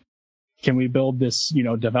exit. Can we build this, you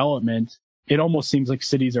know, development? It almost seems like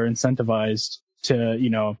cities are incentivized to, you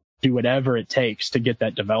know, do whatever it takes to get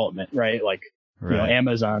that development, right? Like, you know,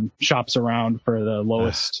 Amazon shops around for the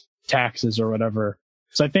lowest taxes or whatever.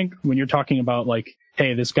 So I think when you're talking about like,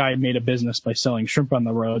 hey, this guy made a business by selling shrimp on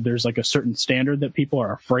the road, there's like a certain standard that people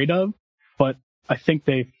are afraid of. But I think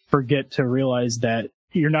they forget to realize that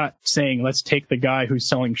you're not saying, let's take the guy who's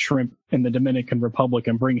selling shrimp in the Dominican Republic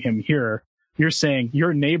and bring him here. You're saying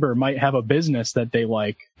your neighbor might have a business that they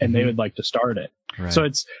like and they would like to start it. Right. So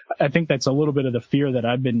I think that's a little bit of the fear that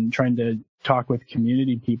I've been trying to talk with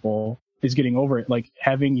community people is getting over it. Like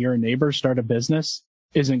having your neighbor start a business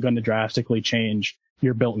isn't going to drastically change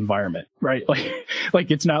your built environment, right?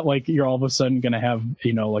 Like it's not like you're all of a sudden going to have,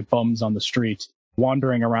 you know, like bums on the street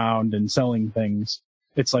wandering around and selling things.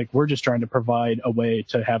 It's like we're just trying to provide a way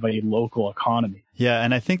to have a local economy. Yeah,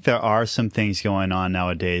 and I think there are some things going on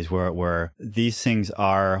nowadays where these things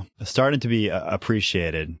are starting to be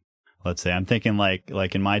appreciated. Let's say I'm thinking like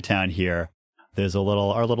in my town here, there's our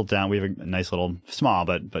little we have a nice little small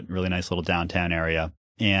but really nice little downtown area,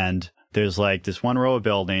 and there's like this one row of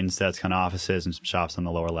buildings that's kind of offices and some shops on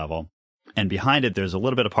the lower level. And behind it, there's a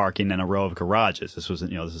little bit of parking and a row of garages. This is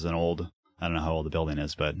an old, I don't know how old the building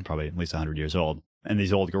is, but probably at least 100 years old. And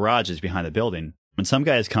these old garages behind the building. When some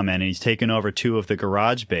guys come in and he's taken over 2 of the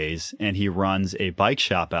garage bays and he runs a bike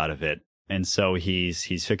shop out of it. And so he's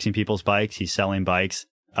fixing people's bikes. He's selling bikes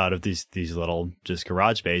out of these little just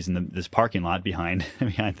garage bays in this parking lot behind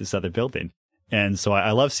this other building. And so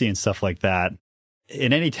I love seeing stuff like that.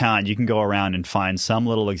 In any town, you can go around and find some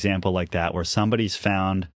little example like that where somebody's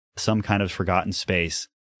found some kind of forgotten space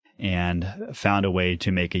and found a way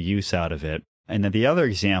to make a use out of it. And then the other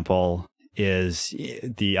example is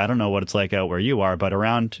I don't know what it's like out where you are, but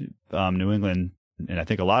around New England, and I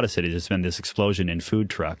think a lot of cities, there's been this explosion in food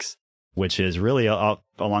trucks, which is really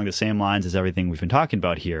along the same lines as everything we've been talking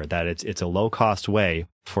about here, that it's a low-cost way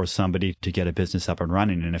for somebody to get a business up and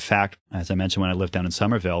running. And in fact, as I mentioned, when I lived down in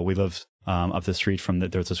Somerville, we lived up the street from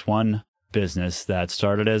there's this one business that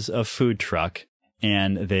started as a food truck,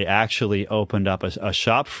 and they actually opened up a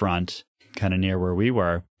shop front kind of near where we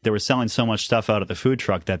were. They were selling so much stuff out of the food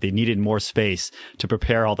truck that they needed more space to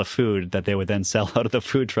prepare all the food that they would then sell out of the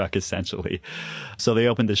food truck, essentially. So they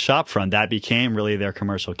opened the shop front. That became really their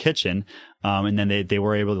commercial kitchen. And then they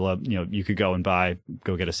were able to, you know, you could go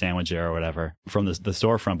get a sandwich there or whatever from the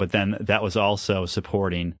storefront. But then that was also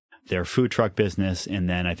supporting their food truck business. And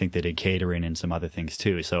then I think they did catering and some other things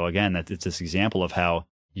too. So again, it's this example of how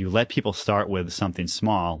you let people start with something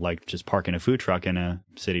small, like just parking a food truck in a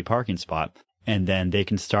city parking spot. And then they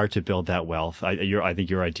can start to build that wealth. I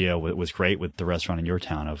think your idea was great with the restaurant in your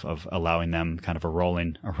town of allowing them kind of a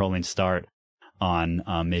rolling start on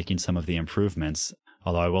making some of the improvements.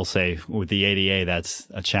 Although I will say with the ADA, that's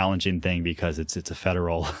a challenging thing because it's a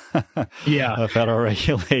federal a federal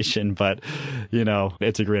regulation. But you know,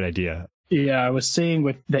 it's a great idea. Yeah, I was saying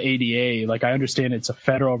with the ADA, like I understand it's a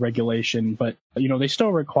federal regulation, but you know, they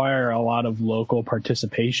still require a lot of local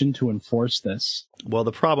participation to enforce this. Well,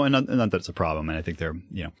 the problem, and not that it's a problem, and I think they're,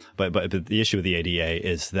 you know, but the issue with the ADA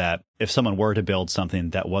is that if someone were to build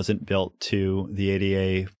something that wasn't built to the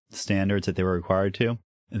ADA standards that they were required to,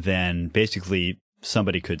 then basically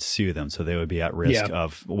somebody could sue them. So they would be at risk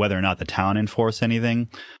of whether or not the town enforce anything.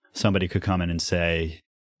 Somebody could come in and say,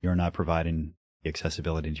 you're not providing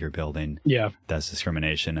accessibility to your building. Yeah. That's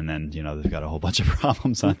discrimination. And then, you know, they've got a whole bunch of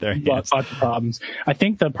problems on their hands. Lots of problems. I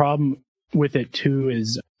think the problem with it too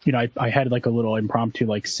is, you know, I had like a little impromptu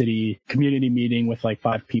like city community meeting with like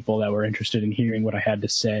 5 people that were interested in hearing what I had to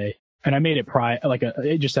say. And I made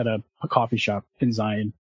it just at a coffee shop in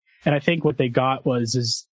Zion. And I think what they got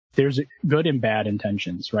is there's good and bad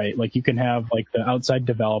intentions, right? Like you can have like the outside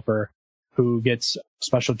developer who gets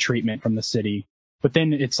special treatment from the city, but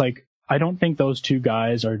then it's like, I don't think those 2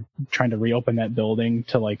 guys are trying to reopen that building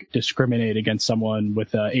to like discriminate against someone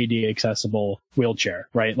with a ADA accessible wheelchair,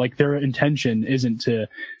 right? Like their intention isn't to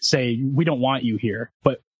say, we don't want you here,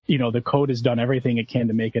 but the code has done everything it can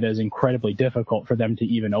to make it as incredibly difficult for them to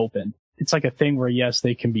even open. It's like a thing where, yes,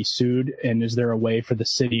 they can be sued. And is there a way for the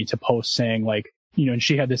city to post saying like, and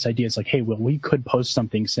she had this idea. It's like, hey, well, we could post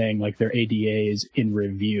something saying like their ADA is in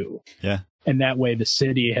review. Yeah. And that way the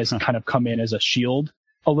city has kind of come in as a shield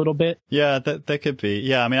a little bit. Yeah, that could be.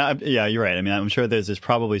 Yeah. I mean, yeah, you're right. I mean, I'm sure there's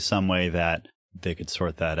probably some way that they could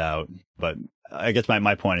sort that out. But I guess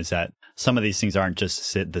my point is that some of these things aren't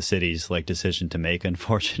just the city's like decision to make,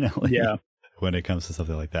 unfortunately. Yeah. When it comes to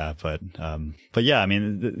something like that. But yeah, I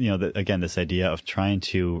mean, again, this idea of trying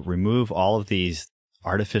to remove all of these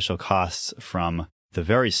artificial costs from the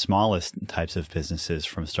very smallest types of businesses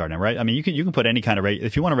from starting, right? I mean, you can put any kind of,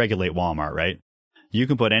 if you want to regulate Walmart, right? You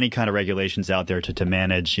can put any kind of regulations out there to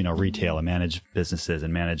manage, retail and manage businesses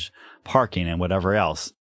and manage parking and whatever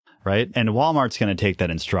else, right? And Walmart's going to take that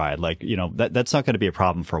in stride. Like, that's not going to be a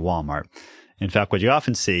problem for Walmart. In fact, what you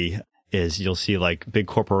often see is you'll see like big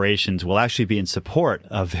corporations will actually be in support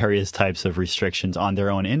of various types of restrictions on their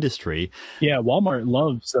own industry. Yeah, Walmart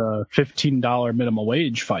loves a $15 minimum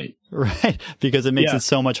wage fight. Right, because it makes it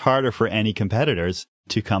so much harder for any competitors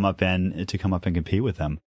to come up and compete with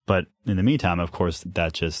them. But in the meantime, of course,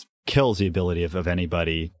 that just kills the ability of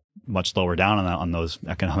anybody much lower down on those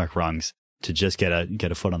economic rungs to just get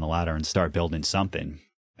a foot on the ladder and start building something,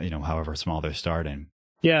 however small they're starting.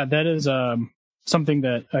 Yeah, that is something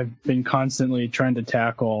that I've been constantly trying to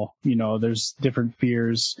tackle. There's different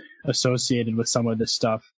fears associated with some of this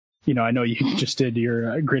stuff. I know you just did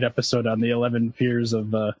your great episode on the 11 fears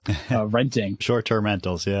of renting. Short-term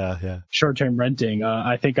rentals, yeah. Short-term renting.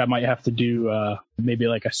 I think I might have to do maybe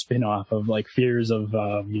like a spin-off of like fears of,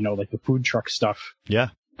 like the food truck stuff. Yeah.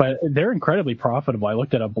 But they're incredibly profitable. I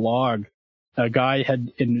looked at a blog. A guy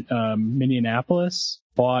had in Minneapolis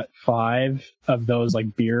bought 5 of those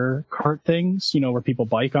like beer cart things, where people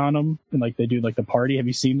bike on them and like they do like the party. Have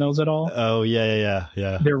you seen those at all? Oh, yeah.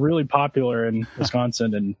 They're really popular in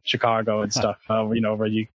Wisconsin and Chicago and stuff, where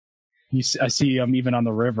I see them even on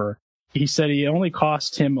the river. He said he only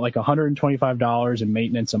cost him like $125 in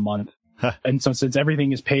maintenance a month. And so since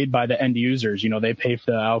everything is paid by the end users, they pay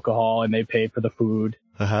for the alcohol and they pay for the food.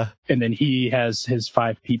 And then he has his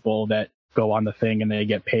 5 people that go on the thing and they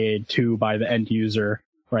get paid too by the end user,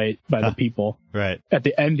 right? By the people. Right. At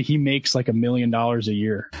the end, he makes like $1 million a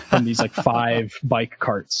year from these like 5 bike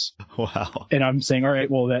carts. Wow. And I'm saying, all right,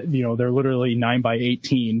 well, that, they're literally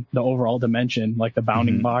 9x18, the overall dimension, like the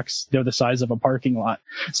bounding box, they're the size of a parking lot.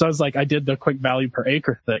 So I was like, I did the quick value per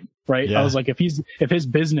acre thing, right? Yeah. I was like, if his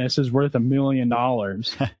business is worth $1 million,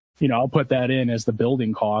 I'll put that in as the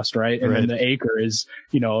building cost, right? And then the acre is,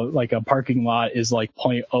 like a parking lot is like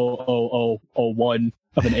 0.00001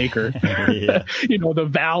 of an acre. The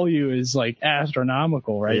value is like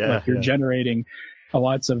astronomical, right? Like you're generating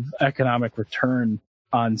lots of economic return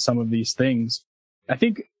on some of these things. I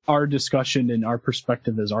think our discussion and our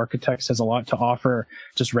perspective as architects has a lot to offer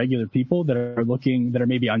just regular people that are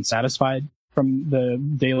maybe unsatisfied from the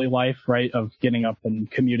daily life, right? Of getting up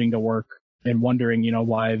and commuting to work and wondering,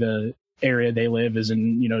 why the area they live is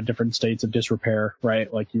in, different states of disrepair,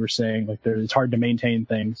 right? Like you were saying, like it's hard to maintain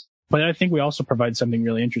things. But I think we also provide something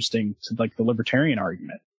really interesting to like the libertarian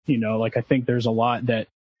argument. Like I think there's a lot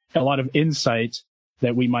of insight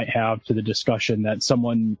that we might have to the discussion that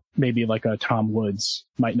someone maybe like a Tom Woods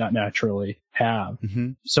might not naturally have.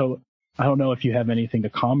 So I don't know if you have anything to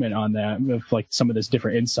comment on that, with like some of this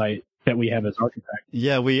different insight that we have as architects.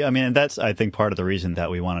 Yeah, and that's, I think, part of the reason that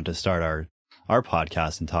we wanted to start our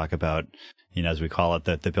podcast and talk about, as we call it,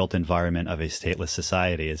 the built environment of a stateless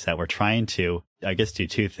society, is that we're trying to, I guess, do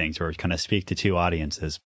 2 things, or kind of speak to 2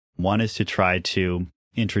 audiences. One is to try to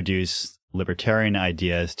introduce libertarian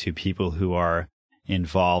ideas to people who are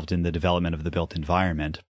involved in the development of the built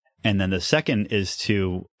environment. And then the second is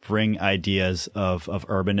to bring ideas of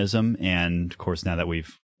urbanism. And of course, now that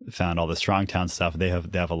we've found all the strong town stuff, they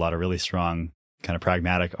have a lot of really strong kind of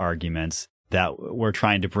pragmatic arguments that we're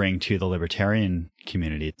trying to bring to the libertarian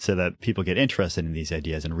community so that people get interested in these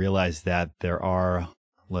ideas and realize that there are,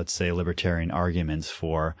 let's say, libertarian arguments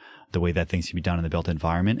for the way that things can be done in the built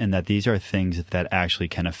environment, and that these are things that actually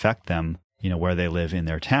can affect them, where they live in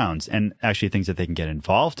their towns, and actually things that they can get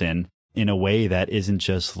involved in a way that isn't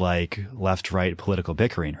just like left-right political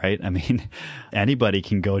bickering, right? I mean, anybody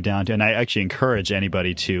can go down to, and I actually encourage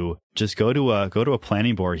anybody to just go to a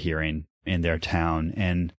planning board hearing in their town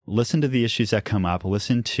and listen to the issues that come up,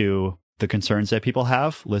 listen to the concerns that people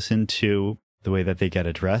have, listen to the way that they get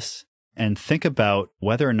addressed, and think about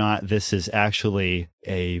whether or not this is actually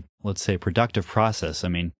a, let's say, productive process. I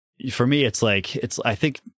mean, for me, I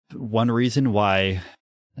think one reason why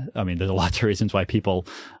I mean, there's lots of reasons why people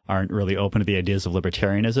aren't really open to the ideas of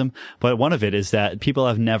libertarianism, but one of it is that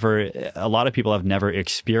a lot of people have never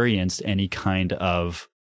experienced any kind of,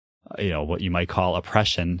 what you might call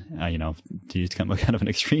oppression, to use kind of an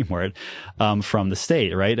extreme word, from the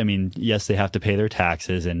state, right? I mean, yes, they have to pay their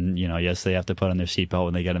taxes, and, yes, they have to put on their seatbelt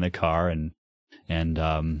when they get in the car, and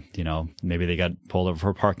maybe they got pulled over for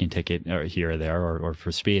a parking ticket or here or there, or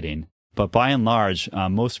for speeding. But by and large,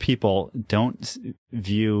 most people don't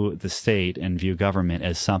view the state and view government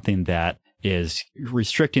as something that is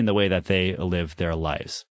restricting the way that they live their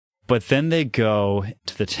lives. But then they go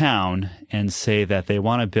to the town and say that they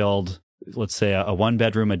want to build, let's say, a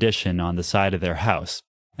one-bedroom addition on the side of their house.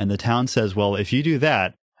 And the town says, well, if you do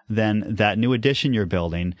that, then that new addition you're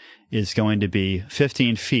building is going to be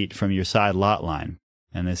 15 feet from your side lot line.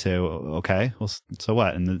 And they say, okay, well, so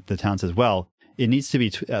what? And the town says, well, it needs to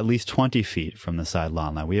be at least 20 feet from the side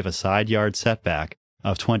lot line. We have a side yard setback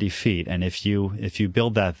of 20 feet. And if you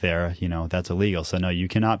build that there, that's illegal. So no, you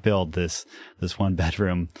cannot build this one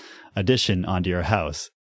bedroom addition onto your house.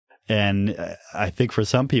 And I think for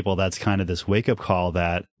some people, that's kind of this wake up call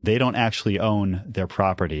that they don't actually own their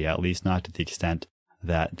property, at least not to the extent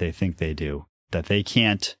that they think they do, that they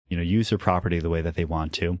can't, use their property the way that they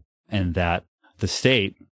want to, and that the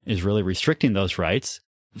state is really restricting those rights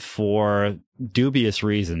for dubious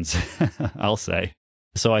reasons, I'll say.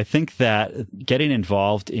 So I think that getting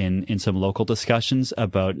involved in some local discussions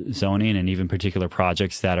about zoning and even particular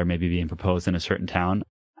projects that are maybe being proposed in a certain town,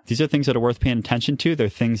 these are things that are worth paying attention to. They're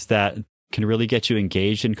things that can really get you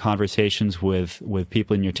engaged in conversations with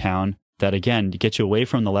people in your town that, again, get you away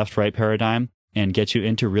from the left-right paradigm and get you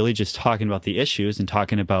into really just talking about the issues and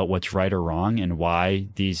talking about what's right or wrong and why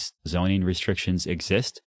these zoning restrictions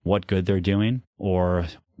exist, what good they're doing, or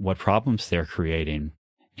what problems they're creating.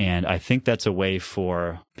 And I think that's a way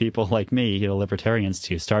for people like me, libertarians,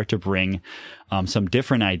 to start to bring some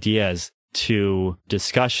different ideas to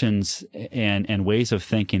discussions and ways of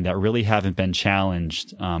thinking that really haven't been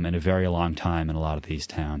challenged in a very long time in a lot of these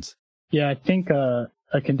towns. Yeah, I think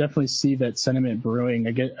I can definitely see that sentiment brewing.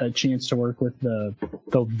 I get a chance to work with the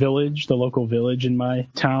local village in my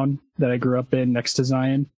town that I grew up in next to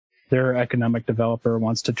Zion. Their economic developer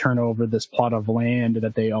wants to turn over this plot of land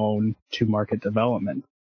that they own to market development.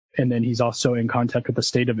 And then he's also in contact with the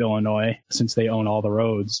state of Illinois, since they own all the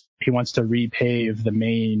roads. He wants to repave the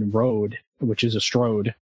main road, which is a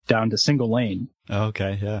strode, down to single lane. Oh,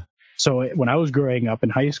 okay, yeah. So when I was growing up in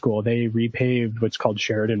high school, they repaved what's called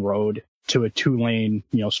Sheridan Road to a 2-lane,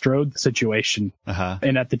 strode situation. Uh-huh.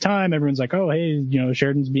 And at the time, everyone's like, oh, hey,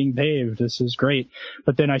 Sheridan's being paved. This is great.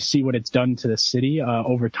 But then I see what it's done to the city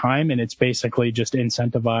over time. And it's basically just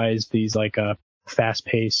incentivized these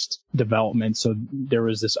fast-paced development. So there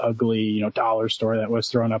was this ugly, dollar store that was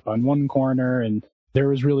thrown up on one corner, and there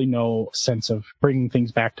was really no sense of bringing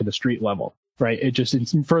things back to the street level, right? It just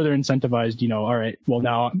further incentivized, all right, well,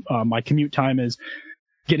 now my commute time is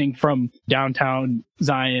getting from downtown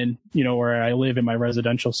Zion, where I live in my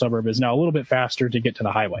residential suburb, is now a little bit faster to get to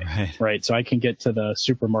the highway, right? So I can get to the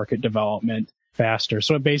supermarket development faster.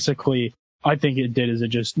 So basically, I think it did is it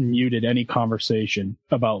just muted any conversation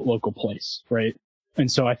about local place, right?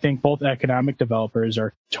 And so I think both economic developers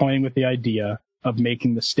are toying with the idea of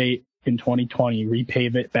making the state in 2020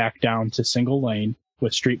 repave it back down to single lane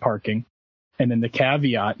with street parking. And then the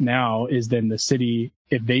caveat now is then the city,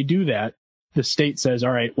 if they do that, the state says,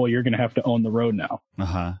 all right, well, you're going to have to own the road now.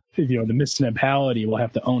 Uh-huh. The municipality will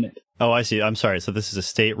have to own it. Oh, I see. I'm sorry. So this is a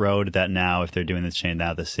state road that now, if they're doing this change,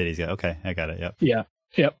 now the city's got, okay, I got it. Yep. Yeah.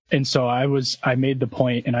 Yep. And so I made the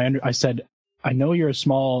point, and I said, I know you're a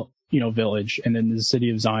small, village, and then the city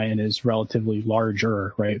of Zion is relatively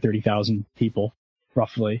larger, right? 30,000 people,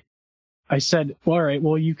 roughly. I said, well, all right,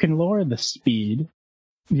 well, you can lower the speed.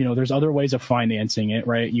 There's other ways of financing it,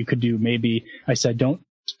 right? You could do I said, don't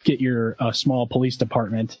get your small police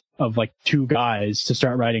department of 2 guys to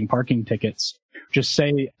start writing parking tickets. Just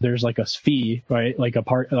say there's a fee, right? Like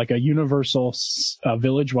a universal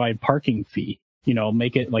village-wide parking fee.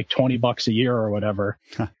 Make it $20 a year or whatever.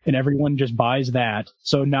 Huh. And everyone just buys that.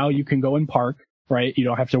 So now you can go and park, right? You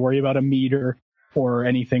don't have to worry about a meter or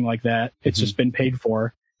anything like that. It's just been paid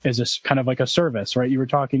for as a kind of like a service, right? You were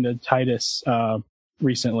talking to Titus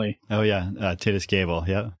recently. Oh yeah, Titus Gable,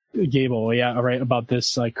 yeah. Gable, yeah, right, about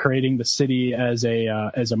this creating the city as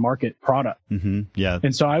a market product. Mm-hmm, yeah.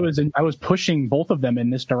 And so I was pushing both of them in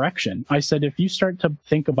this direction. I said, if you start to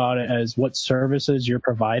think about it as what services you're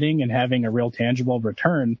providing and having a real tangible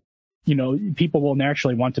return, people will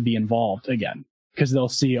naturally want to be involved again, because they'll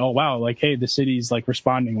see, oh wow, hey, the city's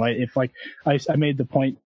responding, right? If I made the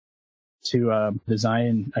point to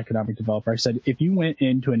design economic developer. I said, if you went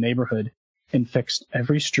into a neighborhood and fixed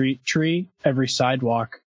every street tree, every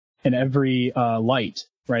sidewalk, and every light,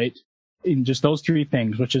 right? In just those three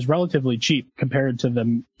things, which is relatively cheap compared to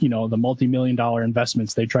the, the multi-million-dollar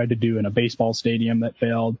investments they tried to do in a baseball stadium that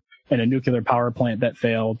failed, and a nuclear power plant that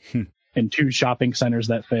failed, and 2 shopping centers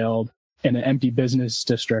that failed, and an empty business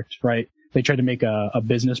district, right? They tried to make a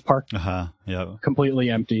business park completely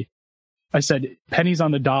empty. I said, pennies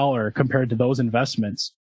on the dollar compared to those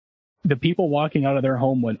investments. The people walking out of their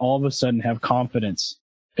home would all of a sudden have confidence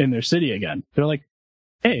in their city again. They're like,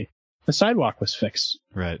 hey, the sidewalk was fixed.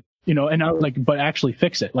 Right. And I was like, but actually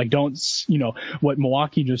fix it. Like, don't, what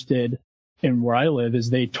Milwaukee just did and where I live is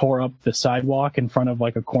they tore up the sidewalk in front of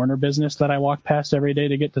like a corner business that I walk past every day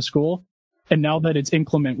to get to school. And now that it's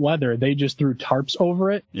inclement weather, they just threw tarps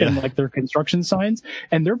over it and like their construction signs.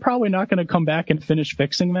 And they're probably not going to come back and finish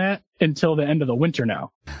fixing that until the end of the winter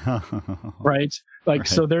now. Right. Like,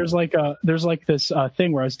 so there's this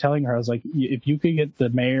thing where I was telling her, I was like, if you could get the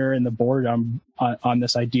mayor and the board on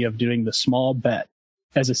this idea of doing the small bet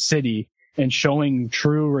as a city and showing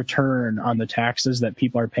true return on the taxes that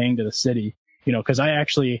people are paying to the city, because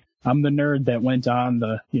I'm the nerd that went on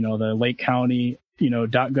the Lake County,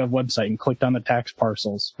 .gov website and clicked on the tax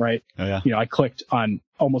parcels, right? Oh, yeah. I clicked on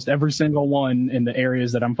almost every single one in the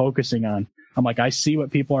areas that I'm focusing on. I'm like, I see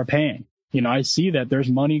what people are paying. I see that there's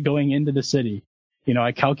money going into the city.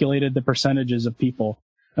 I calculated the percentages of people.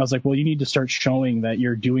 I was like, well, you need to start showing that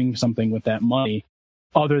you're doing something with that money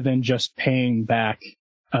other than just paying back,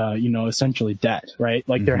 essentially debt, right?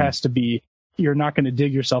 Like there has to be, you're not going to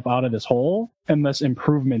dig yourself out of this hole unless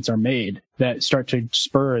improvements are made that start to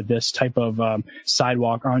spur this type of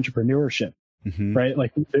sidewalk entrepreneurship, right?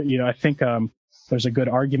 Like, I think there's a good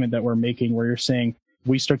argument that we're making where you're saying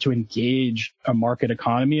we start to engage a market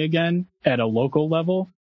economy again at a local level,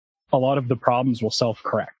 a lot of the problems will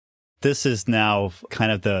self-correct. This is now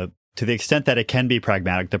kind of to the extent that it can be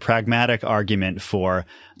pragmatic, the pragmatic argument for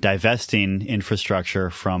divesting infrastructure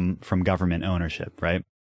from government ownership, right?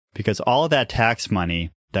 Because all of that tax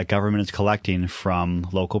money that government is collecting from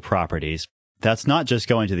local properties, that's not just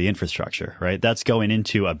going to the infrastructure, right? That's going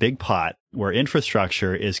into a big pot where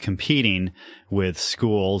infrastructure is competing with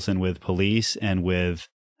schools and with police and with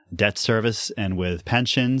debt service and with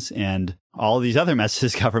pensions and all these other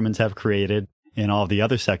messes governments have created in all the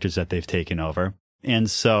other sectors that they've taken over.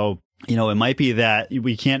 And so, it might be that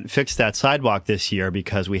we can't fix that sidewalk this year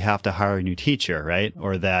because we have to hire a new teacher, right?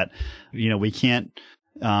 Or that, we can't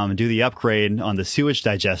do the upgrade on the sewage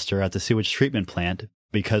digester at the sewage treatment plant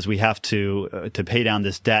because we have to pay down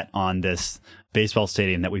this debt on this baseball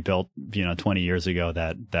stadium that we built, 20 years ago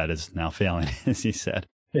that is now failing, as you said.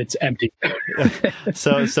 It's empty.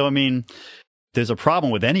 So I mean, there's a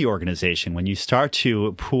problem with any organization when you start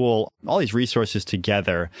to pool all these resources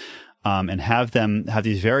together and have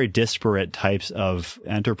these very disparate types of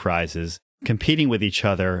enterprises competing with each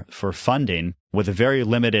other for funding with a very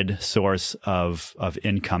limited source of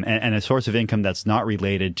income and a source of income that's not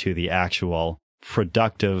related to the actual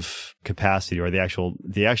productive capacity or the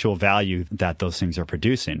actual value that those things are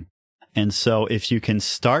producing. And so if you can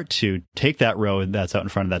start to take that road that's out in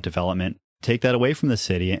front of that development, take that away from the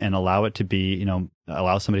city and allow it to be,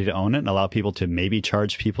 allow somebody to own it and allow people to maybe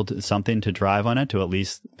charge people something to drive on it, to at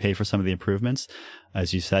least pay for some of the improvements,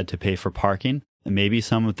 as you said, to pay for parking. And maybe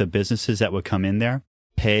some of the businesses that would come in there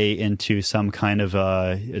pay into some kind of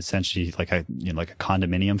essentially like a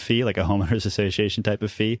condominium fee, like a homeowners association type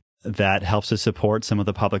of fee that helps to support some of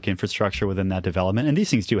the public infrastructure within that development. And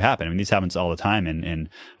these things do happen. I mean, these happens all the time in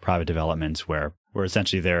private developments where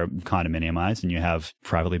essentially they're condominiumized and you have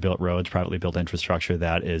privately built roads, privately built infrastructure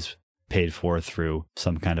that is paid for through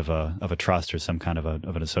some kind of a trust or some kind of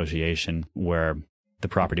an association where the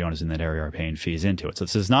property owners in that area are paying fees into it. So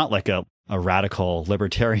this is not like a radical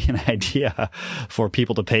libertarian idea for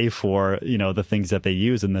people to pay for, the things that they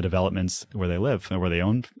use in the developments where they live and where they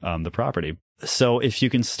own the property. So if you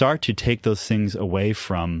can start to take those things away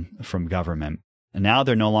from government, and now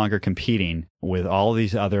they're no longer competing with all of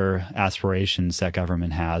these other aspirations that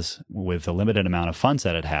government has with the limited amount of funds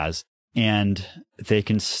that it has, and they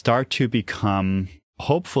can start to become,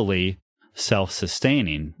 hopefully,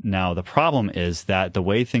 self-sustaining. Now, the problem is that the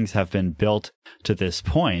way things have been built to this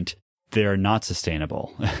point, they're not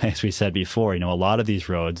sustainable. As we said before, a lot of these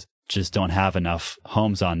roads just don't have enough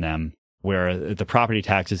homes on them where the property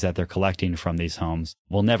taxes that they're collecting from these homes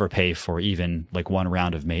will never pay for even like one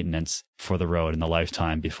round of maintenance for the road in the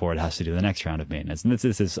lifetime before it has to do the next round of maintenance. And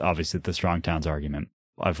this is obviously the strong towns argument.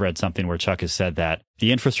 I've read something where Chuck has said that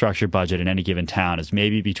the infrastructure budget in any given town is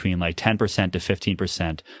maybe between like 10% to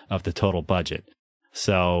 15% of the total budget.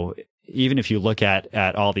 So even if you look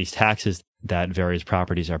at all these taxes that various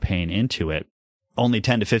properties are paying into it, only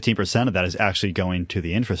 10 to 15% of that is actually going to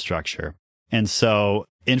the infrastructure. And so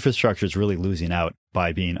infrastructure is really losing out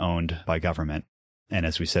by being owned by government. And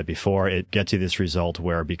as we said before, it gets you this result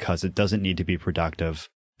where, because it doesn't need to be productive,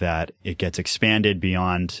 that it gets expanded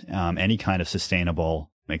beyond any kind of sustainable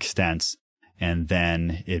extents. And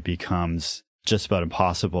then it becomes just about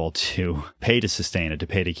impossible to pay to sustain it, to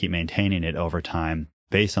pay to keep maintaining it over time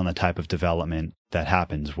based on the type of development that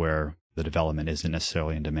happens where the development isn't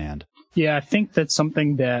necessarily in demand. Yeah, I think that's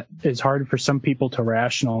something that is hard for some people to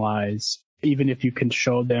rationalize, even if you can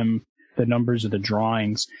show them the numbers of the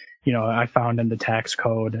drawings. You know, I found in the tax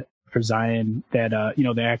code for Zion that,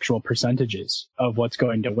 the actual percentages of what's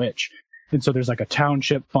going to which. And so there's like a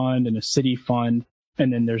township fund and a city fund,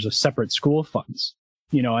 and then there's a separate school funds.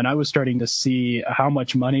 You know, and I was starting to see how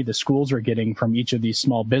much money the schools were getting from each of these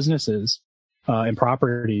small businesses and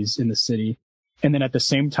properties in the city. And then at the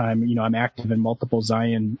same time, you know, I'm active in multiple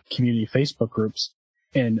Zion community Facebook groups.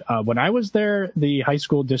 And when I was there, the high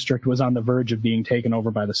school district was on the verge of being taken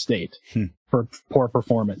over by the state for poor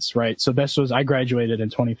performance, right? So I graduated in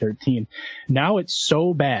 2013. Now it's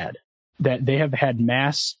so bad that they have had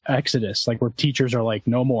mass exodus, like where teachers are like,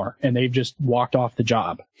 no more. And they've just walked off the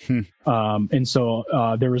job. And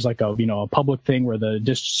so there was like a public thing where the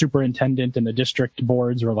superintendent and the district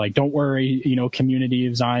boards were like, don't worry, community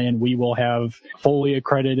of Zion, we will have fully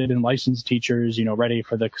accredited and licensed teachers, ready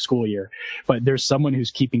for the school year. But there's someone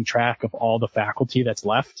who's keeping track of all the faculty that's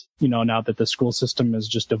left, now that the school system is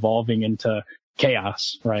just evolving into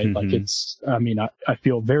chaos, right? Like I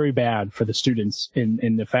feel very bad for the students and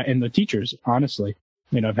the teachers, honestly.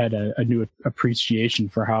 I've had a new appreciation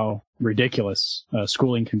for how ridiculous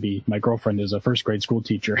schooling can be. My girlfriend is a first grade school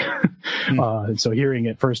teacher. And so hearing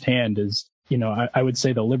it firsthand is, I would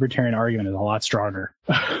say the libertarian argument is a lot stronger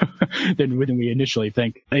than we initially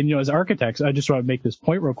think. And, as architects, I just want to make this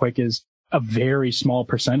point real quick, is a very small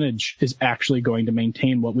percentage is actually going to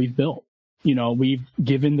maintain what we've built. We've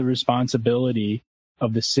given the responsibility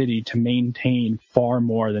of the city to maintain far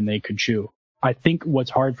more than they could chew. I think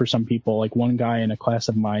what's hard for some people, like one guy in a class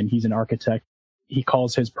of mine, he's an architect. He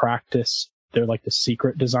calls his practice, they're like the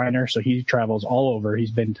secret designer. So he travels all over.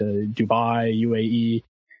 He's been to Dubai, UAE,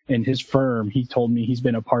 and his firm, he told me he's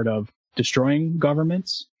been a part of destroying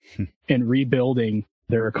governments and rebuilding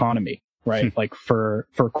their economy, right? Like for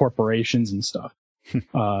corporations and stuff.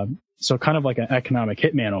 So kind of like an economic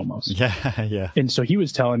hitman almost. Yeah. And so he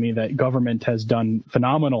was telling me that government has done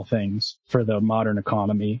phenomenal things for the modern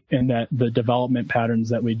economy, and that the development patterns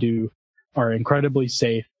that we do are incredibly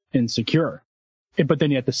safe and secure. But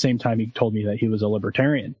then at the same time, he told me that he was a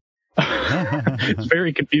libertarian. It's a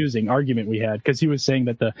very confusing argument we had, because he was saying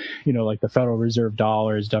that the Federal Reserve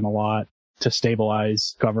dollar has done a lot to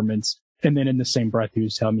stabilize governments. And then in the same breath, he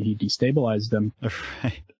was telling me he destabilized them.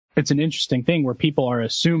 Right. It's an interesting thing where people are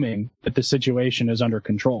assuming that the situation is under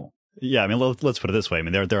control. Yeah, I mean, let's put it this way. I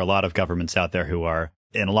mean, there are a lot of governments out there who are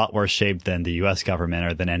in a lot worse shape than the U.S.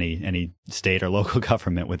 government or than any state or local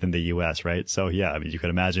government within the U.S., right? So, yeah, I mean, you could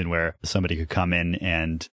imagine where somebody could come in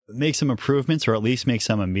and make some improvements, or at least make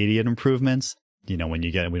some immediate improvements. We don't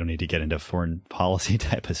need to get into foreign policy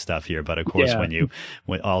type of stuff here, but of course,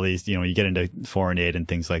 when all these, you get into foreign aid and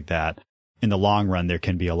things like that, in the long run, there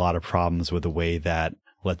can be a lot of problems with the way that,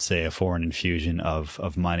 let's say, a foreign infusion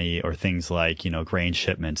of money, or things like, grain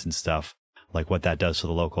shipments and stuff, like what that does to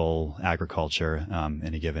the local agriculture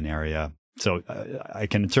in a given area. So I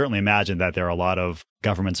can certainly imagine that there are a lot of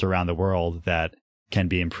governments around the world that can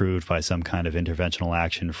be improved by some kind of interventional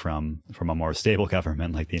action from a more stable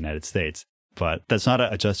government like the United States. But that's not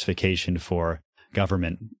a justification for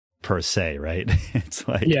government per se, right? It's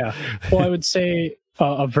like... Yeah. Well, I would say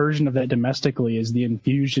a version of that domestically is the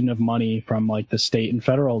infusion of money from like the state and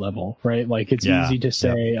federal level, right? Like it's easy to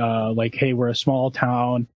say, hey, we're a small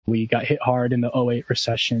town. We got hit hard in the 2008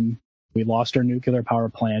 recession. We lost our nuclear power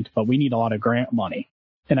plant, but we need a lot of grant money.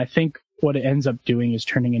 And I think what it ends up doing is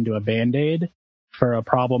turning into a Band-Aid for a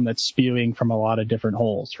problem that's spewing from a lot of different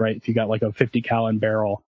holes, right? If you got like a 50-gallon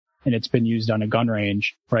barrel and it's been used on a gun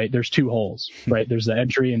range, right? There's two holes, right? There's the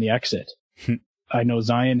entry and the exit. I know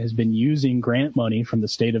Zion has been using grant money from the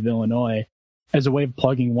state of Illinois as a way of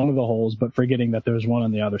plugging one of the holes, but forgetting that there's one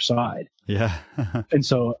on the other side. Yeah. And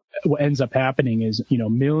so what ends up happening is,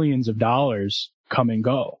 millions of dollars come and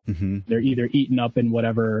go. They're either eaten up in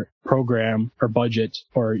whatever program or budget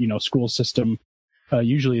or, school system.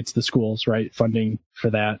 Usually it's the schools, right? Funding for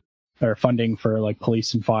that, or funding for like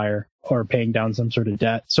police and fire, or paying down some sort of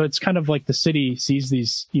debt. So it's kind of like the city sees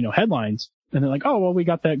these, headlines, and they're like, oh, well, we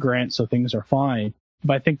got that grant, so things are fine.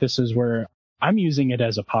 But I think this is where I'm using it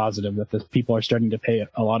as a positive that the people are starting to pay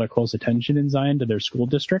a lot of close attention in Zion to their school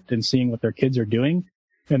district and seeing what their kids are doing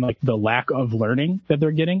and like the lack of learning that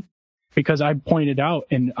they're getting. Because I pointed out,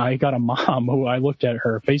 and I got a mom who I looked at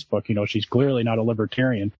her Facebook, you know, she's clearly not a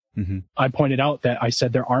libertarian. Mm-hmm. I pointed out that I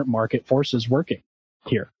said there aren't market forces working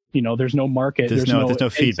here. You know, there's no market. There's no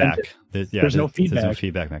feedback. There's no feedback. There's no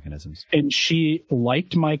feedback mechanisms. And she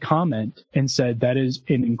liked my comment and said, that is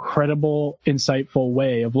an incredible, insightful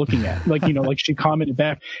way of looking at it. Like, you know, like she commented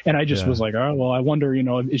back. And I just was like, oh, well, I wonder, you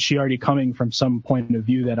know, is she already coming from some point of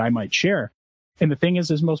view that I might share? And the thing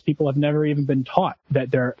is most people have never even been taught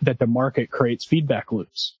that the market creates feedback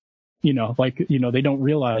loops. You know, like, you know, they don't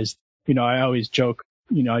realize, you know, I always joke,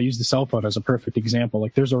 you know, I use the cell phone as a perfect example.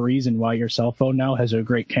 Like there's a reason why your cell phone now has a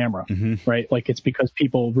great camera, right? Like it's because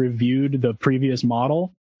people reviewed the previous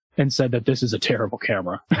model and said that this is a terrible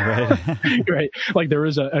camera, right? Right. Like there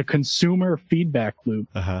is a consumer feedback loop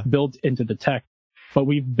built into the tech, but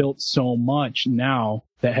we've built so much now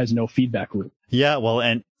that has no feedback loop. Yeah. Well,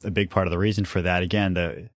 and a big part of the reason for that,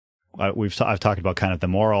 again, I've talked about kind of the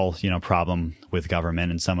moral, you know, problem with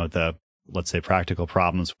government and some of the, let's say, practical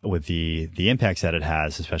problems with the impacts that it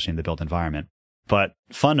has, especially in the built environment. But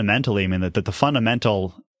fundamentally, I mean, the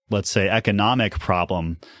fundamental, let's say, economic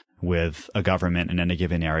problem with a government in any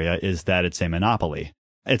given area is that it's a monopoly.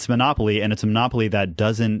 It's a monopoly, and it's a monopoly that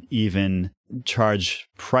doesn't even charge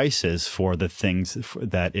prices for the things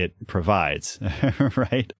that it provides,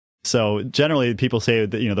 right? So generally, people say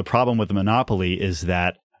that, you know, the problem with the monopoly is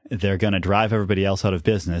that they're going to drive everybody else out of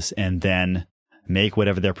business and then make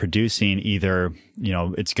whatever they're producing either, you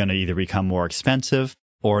know, it's going to either become more expensive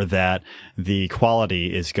or that the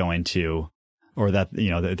quality is going to, or that,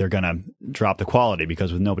 you know, they're going to drop the quality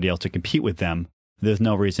because with nobody else to compete with them, there's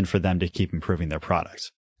no reason for them to keep improving their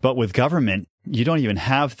products. But with government, you don't even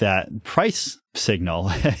have that price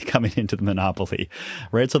signal coming into the monopoly,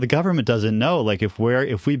 right? So the government doesn't know, like, if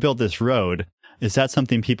we build this road, is that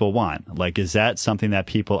something people want? Like, is that something that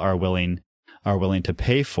people are willing to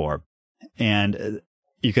pay for? And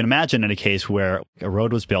you can imagine in a case where a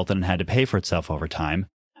road was built and it had to pay for itself over time,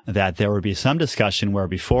 that there would be some discussion where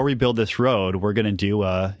before we build this road, we're going to do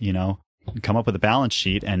come up with a balance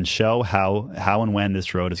sheet and show how and when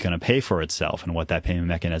this road is going to pay for itself and what that payment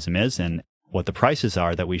mechanism is and what the prices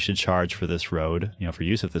are that we should charge for this road, you know, for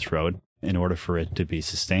use of this road in order for it to be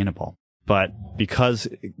sustainable. But because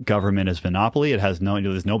government is monopoly, there's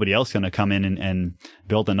nobody else going to come in and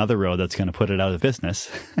build another road that's going to put it out of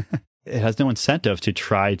business. It has no incentive to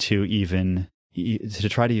try to even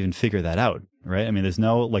figure that out, right? I mean, there's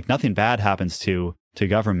nothing bad happens to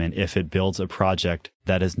government if it builds a project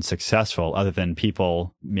that isn't successful, other than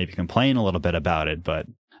people maybe complain a little bit about it. But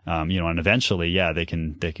and eventually, they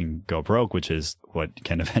can go broke, which is what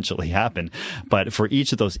can eventually happen. But for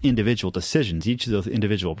each of those individual decisions, each of those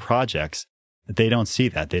individual projects, they don't see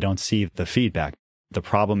that. They don't see the feedback. The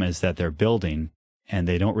problem is that they're building and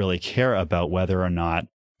they don't really care about whether or not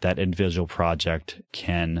that individual project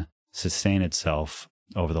can sustain itself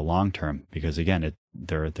over the long term, because again,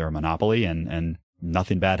 they're a monopoly and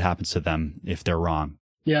nothing bad happens to them if they're wrong.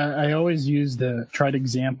 Yeah, I always use the tried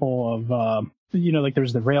example of, like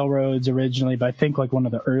there's the railroads originally, but I think like one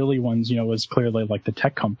of the early ones, was clearly like the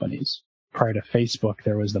tech companies. Prior to Facebook,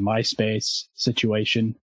 there was the MySpace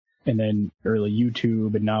situation and then early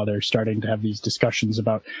YouTube. And now they're starting to have these discussions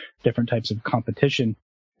about different types of competition.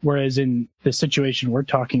 Whereas in the situation we're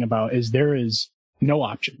talking about there is no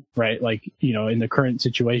option, right? Like, in the current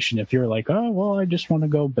situation, if you're like, oh, well, I just want to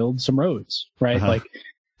go build some roads, right? Uh-huh. Like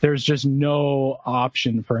there's just no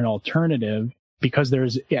option for an alternative because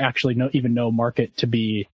there's actually no market to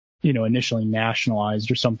be, initially nationalized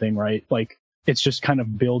or something, right? Like it's just kind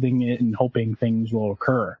of building it and hoping things will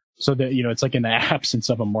occur. So that, it's like in the absence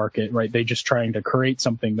of a market, right? They just trying to create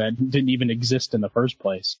something that didn't even exist in the first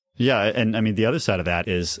place. Yeah. And I mean, the other side of that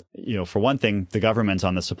is, for one thing, the government's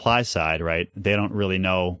on the supply side, right? They don't really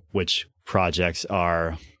know which projects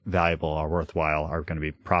are valuable, are worthwhile, are going to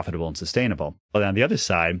be profitable and sustainable. But on the other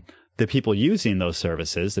side, the people using those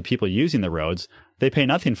services, the people using the roads, they pay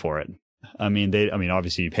nothing for it. I mean,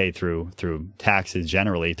 obviously you pay through taxes,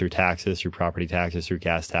 generally through taxes, through property taxes, through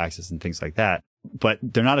gas taxes and things like that. But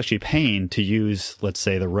they're not actually paying to use, let's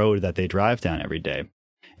say, the road that they drive down every day.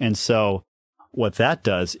 And so what that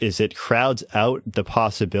does is it crowds out the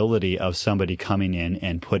possibility of somebody coming in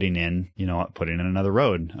and putting in another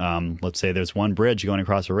road. Let's say there's one bridge going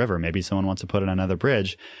across a river. Maybe someone wants to put in another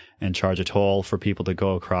bridge and charge a toll for people to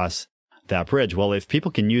go across that bridge. Well, if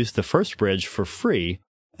people can use the first bridge for free,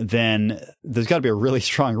 then there's got to be a really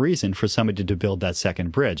strong reason for somebody to build that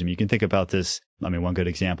second bridge. I mean, you can think about this. I mean, one good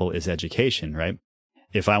example is education, right?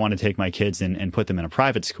 if I want to take my kids and put them in a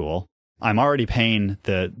private school, I'm already paying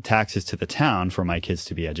the taxes to the town for my kids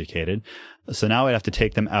to be educated. So now I'd have to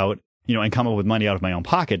take them out, and come up with money out of my own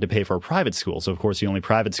pocket to pay for a private school. So of course, the only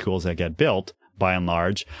private schools that get built, by and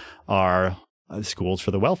large, are schools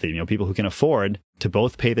for the wealthy, people who can afford to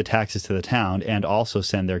both pay the taxes to the town and also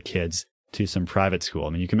send their kids to some private school. I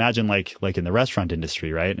mean, you can imagine like in the restaurant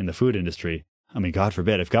industry, right? In the food industry. I mean, God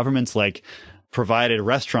forbid, if governments provided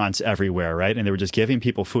restaurants everywhere, right? And they were just giving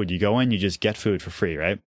people food. You go in, you just get food for free,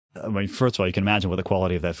 right? I mean, first of all, you can imagine what the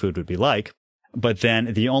quality of that food would be like. But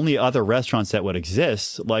then the only other restaurants that would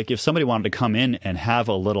exist, like if somebody wanted to come in and have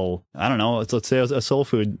a little, I don't know, let's say a soul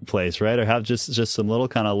food place, right? Or have just some little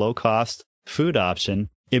kind of low cost food option,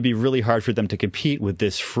 it'd be really hard for them to compete with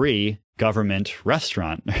this free government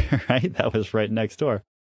restaurant, right? That was right next door.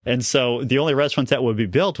 And so the only restaurants that would be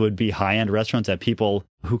built would be high-end restaurants that people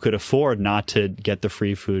who could afford not to get the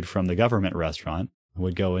free food from the government restaurant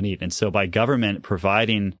would go and eat. And so by government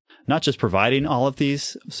not just providing all of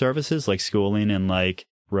these services like schooling and like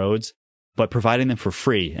roads, but providing them for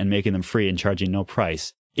free and making them free and charging no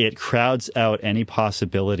price, it crowds out any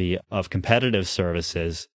possibility of competitive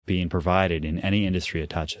services being provided in any industry it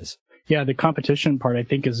touches. Yeah, the competition part, I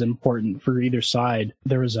think, is important for either side.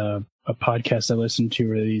 There was a podcast I listened to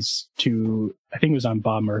where these two, I think it was on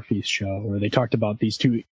Bob Murphy's show, where they talked about these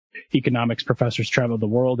two economics professors traveled the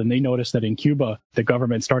world, and they noticed that in Cuba, the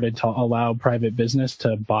government started to allow private business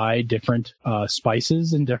to buy different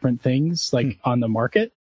spices and different things on the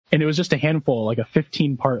market. And it was just a handful, like a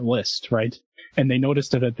 15-part list, right? And they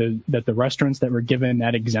noticed that the restaurants that were given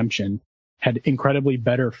that exemption had incredibly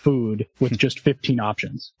better food with just 15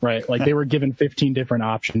 options, right? Like they were given 15 different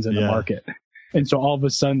options in the market. And so all of a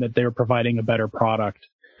sudden that they were providing a better product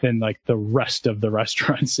than like the rest of the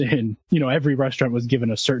restaurants in, every restaurant was given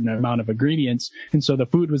a certain amount of ingredients. And so the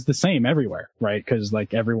food was the same everywhere, right? Because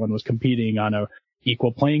like everyone was competing on a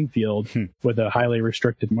equal playing field with a highly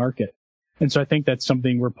restricted market. And so I think that's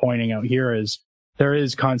something we're pointing out here is there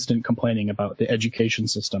is constant complaining about the education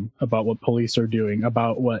system, about what police are doing,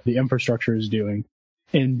 about what the infrastructure is doing.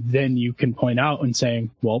 And then you can point out and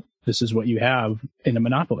saying, well, this is what you have in a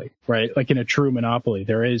monopoly, right? Like in a true monopoly,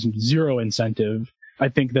 there is zero incentive. I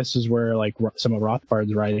think this is where like some of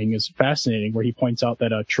Rothbard's writing is fascinating, where he points out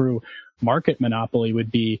that a true market monopoly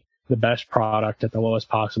would be the best product at the lowest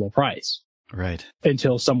possible price. Right.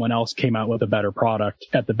 Until someone else came out with a better product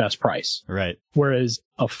at the best price. Right. Whereas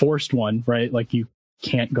a forced one, right? Like you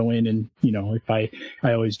can't go in and, if I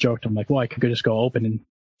always joked, I'm like, well, I could just go open and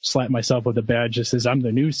slap myself with a badge that says I'm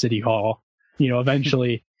the new city hall.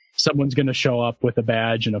 Eventually someone's going to show up with a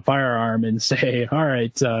badge and a firearm and say, all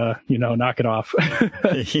right, knock it off.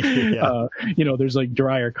 There's like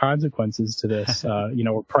drier consequences to this,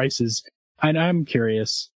 prices. And I'm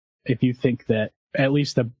curious if you think that at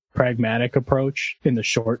least the pragmatic approach in the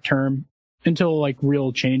short term, until like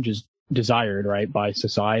real change is desired, right, by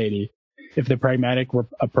society, if the pragmatic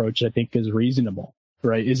approach, I think, is reasonable,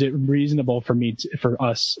 right? Is it reasonable for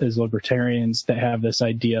us as libertarians to have this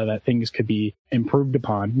idea that things could be improved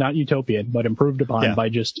upon, not utopian, but improved upon by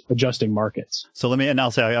just adjusting markets? So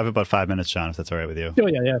I'll say I have about 5 minutes, John, if that's all right with you. Oh,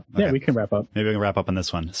 yeah. Okay. Yeah, we can wrap up. Maybe we can wrap up on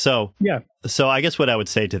this one. So I guess what I would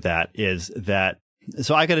say to that is that,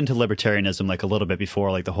 so I got into libertarianism like a little bit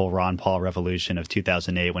before like the whole Ron Paul revolution of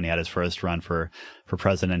 2008 when he had his first run for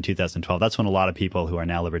president in 2012. That's when a lot of people who are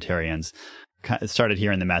now libertarians started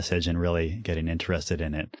hearing the message and really getting interested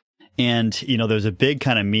in it. And, there's a big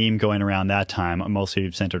kind of meme going around that time,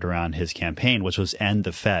 mostly centered around his campaign, which was end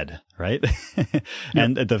the Fed, right?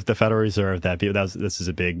 And the Federal Reserve, this is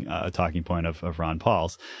a big talking point of Ron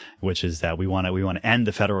Paul's, which is that we want to end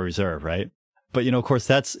the Federal Reserve, right? But, of course,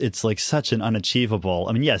 it's like such an unachievable.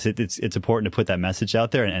 I mean, yes, it's important to put that message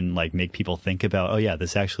out there and like make people think about, oh, yeah,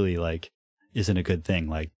 this actually like isn't a good thing.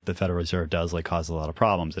 Like the Federal Reserve does like cause a lot of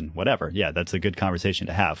problems and whatever. Yeah, that's a good conversation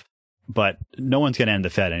to have. But no one's going to end the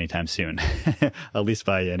Fed anytime soon, at least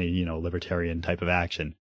by any, libertarian type of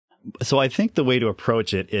action. So I think the way to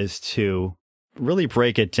approach it is to really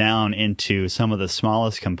break it down into some of the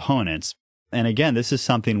smallest components. And again, this is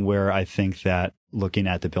something where I think that looking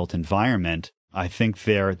at the built environment, I think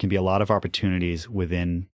there can be a lot of opportunities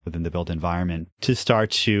within the built environment to start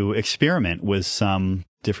to experiment with some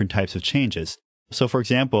different types of changes. So, for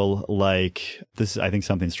example, like this is, I think,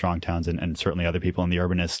 something Strong Towns and certainly other people in the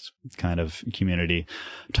urbanist kind of community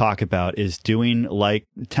talk about is doing like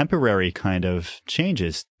temporary kind of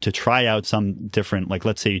changes to try out some different, like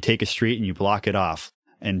let's say you take a street and you block it off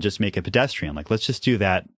and just make it pedestrian. Like let's just do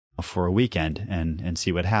that for a weekend and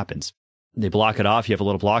see what happens. They block it off. You have a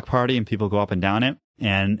little block party and people go up and down it.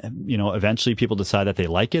 And, eventually people decide that they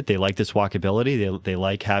like it. They like this walkability. They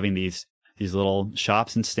like having these little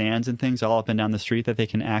shops and stands and things all up and down the street that they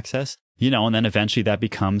can access, and then eventually that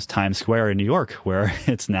becomes Times Square in New York, where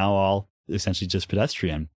it's now all essentially just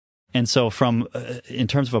pedestrian. And so in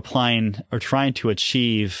terms of applying or trying to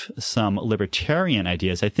achieve some libertarian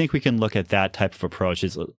ideas, I think we can look at that type of approach.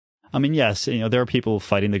 Yes, there are people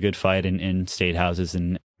fighting the good fight in state houses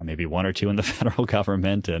and maybe one or two in the federal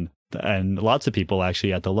government and lots of people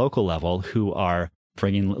actually at the local level who are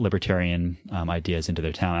bringing libertarian ideas into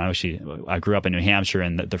their town. I grew up in New Hampshire,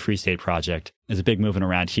 and the Free State Project is a big movement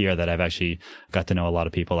around here that I've actually got to know a lot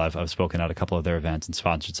of people. I've spoken at a couple of their events and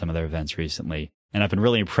sponsored some of their events recently. And I've been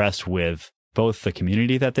really impressed with both the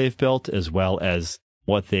community that they've built as well as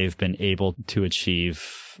what they've been able to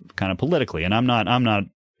achieve kind of politically. And I'm not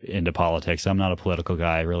into politics. I'm not a political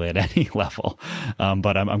guy really at any level.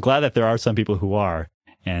 But I'm glad that there are some people who are.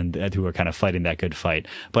 And who are kind of fighting that good fight.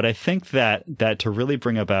 But I think that to really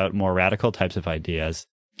bring about more radical types of ideas,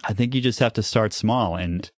 I think you just have to start small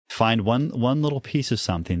and find one little piece of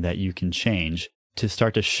something that you can change to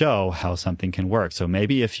start to show how something can work. So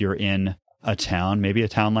maybe if you're in a town, maybe a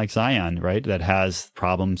town like Zion, right, that has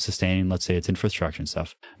problems sustaining, let's say, its infrastructure and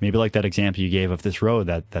stuff. Maybe like that example you gave of this road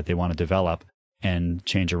that they want to develop and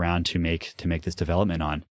change around to make this development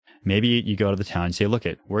on. Maybe you go to the town and say, look,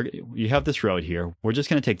 you have this road here. We're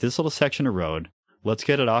just going to take this little section of road. Let's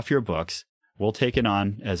get it off your books. We'll take it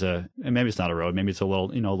on and maybe it's not a road. Maybe it's a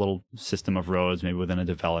little system of roads, maybe within a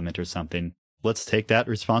development or something. Let's take that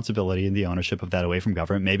responsibility and the ownership of that away from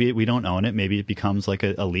government. Maybe we don't own it. Maybe it becomes like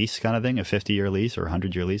a lease kind of thing, a 50-year lease or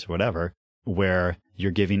 100-year lease or whatever, where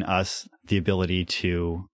you're giving us the ability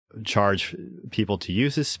to charge people to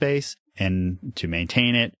use this space and to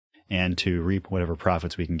maintain it, and to reap whatever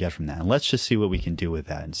profits we can get from that. And let's just see what we can do with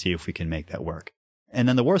that and see if we can make that work. And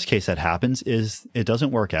then the worst case that happens is it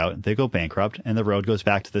doesn't work out. They go bankrupt and the road goes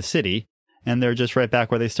back to the city and they're just right back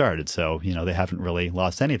where they started. So, they haven't really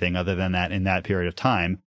lost anything other than that in that period of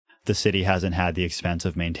time, the city hasn't had the expense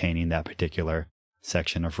of maintaining that particular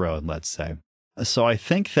section of road, let's say. So I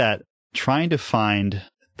think that trying to find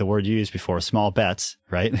the word you used before, small bets,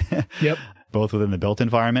 right? Yep. Both within the built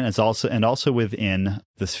environment and also within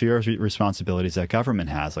the sphere of responsibilities that government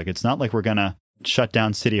has. Like, it's not like we're going to shut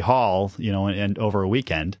down City Hall, and over a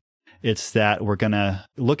weekend. It's that we're going to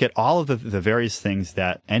look at all of the various things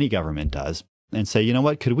that any government does and say, you know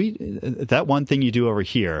what, could we, that one thing you do over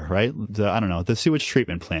here, right? The sewage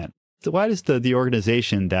treatment plant. So why does the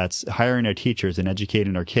organization that's hiring our teachers and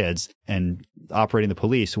educating our kids and operating the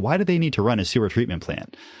police, why do they need to run a sewer treatment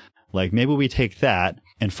plant? Like, maybe we take that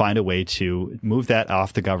and find a way to move that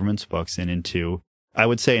off the government's books and into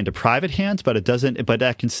private hands, but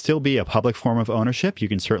that can still be a public form of ownership. You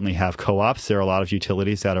can certainly have co-ops. There are a lot of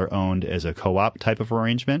utilities that are owned as a co-op type of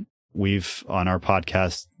arrangement. We've, on our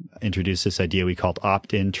podcast, introduced this idea we called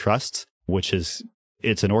opt-in trusts,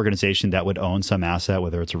 it's an organization that would own some asset,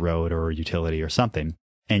 whether it's a road or a utility or something.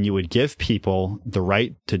 And you would give people the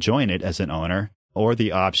right to join it as an owner, or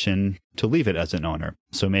the option to leave it as an owner.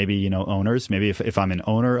 So maybe, owners, maybe if I'm an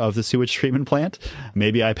owner of the sewage treatment plant,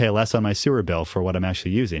 maybe I pay less on my sewer bill for what I'm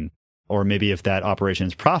actually using. Or maybe if that operation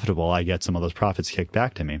is profitable, I get some of those profits kicked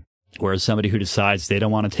back to me. Whereas somebody who decides they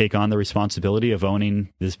don't want to take on the responsibility of owning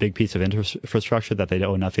this big piece of infrastructure that they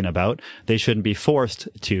know nothing about, they shouldn't be forced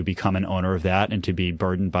to become an owner of that and to be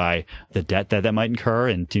burdened by the debt that might incur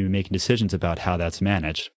and to be making decisions about how that's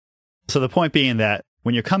managed. So the point being that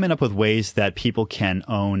when you're coming up with ways that people can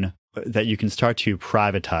own, that you can start to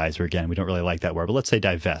privatize, or again, we don't really like that word, but let's say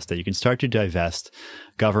divest, that you can start to divest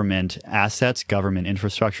government assets, government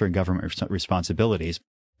infrastructure, and government responsibilities,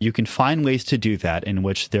 you can find ways to do that in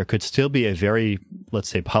which there could still be a very, let's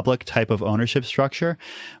say, public type of ownership structure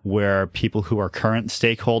where people who are current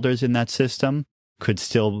stakeholders in that system could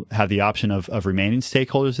still have the option of remaining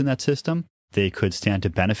stakeholders in that system. They could stand to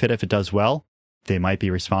benefit if it does well. They might be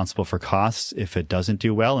responsible for costs if it doesn't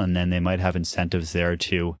do well, and then they might have incentives there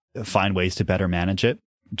to find ways to better manage it,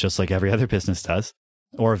 just like every other business does.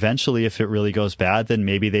 Or eventually, if it really goes bad, then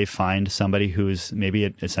maybe they find somebody maybe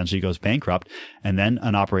it essentially goes bankrupt, and then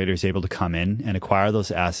an operator is able to come in and acquire those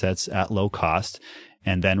assets at low cost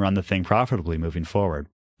and then run the thing profitably moving forward.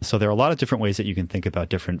 So there are a lot of different ways that you can think about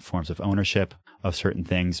different forms of ownership of certain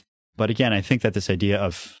things. But again, I think that this idea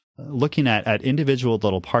of looking at individual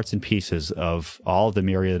little parts and pieces of all the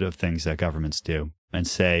myriad of things that governments do and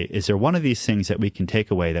say, is there one of these things that we can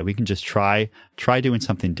take away that we can just try doing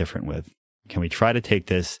something different with? Can we try to take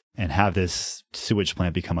this and have this sewage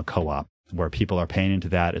plant become a co-op where people are paying into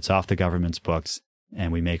that, it's off the government's books,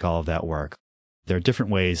 and we make all of that work? There are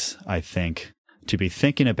different ways, I think, to be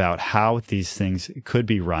thinking about how these things could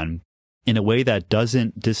be run in a way that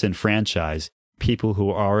doesn't disenfranchise people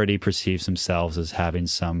who already perceive themselves as having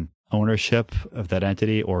some ownership of that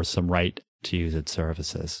entity or some right to use its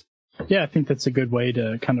services. Yeah, I think that's a good way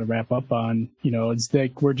to kind of wrap up on, it's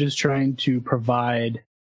like we're just trying to provide,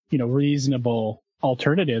 reasonable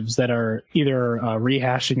alternatives that are either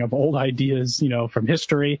rehashing of old ideas, from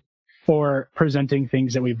history, or presenting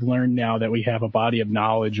things that we've learned now that we have a body of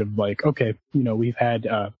knowledge of, like, okay, we've had,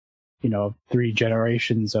 3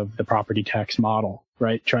 generations of the property tax model,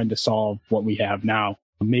 right? Trying to solve what we have now.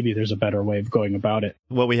 Maybe there's a better way of going about it.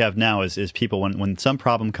 What we have now is people, when some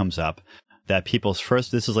problem comes up, that people's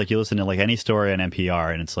first, this is like you listen to like any story on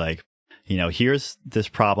NPR, and it's like, here's this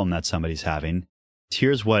problem that somebody's having.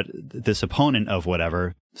 Here's what this opponent of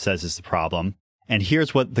whatever says is the problem. And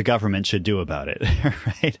here's what the government should do about it,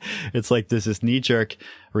 right? It's like there's this knee-jerk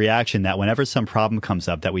reaction that whenever some problem comes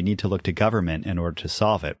up, that we need to look to government in order to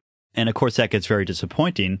solve it. And of course, that gets very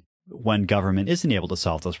disappointing when government isn't able to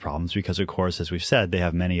solve those problems because, of course, as we've said, they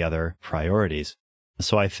have many other priorities.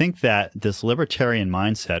 So I think that this libertarian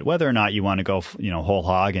mindset, whether or not you want to go, whole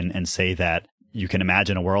hog and say that you can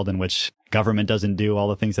imagine a world in which government doesn't do all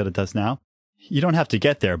the things that it does now, you don't have to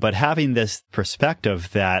get there. But having this perspective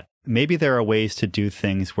that maybe there are ways to do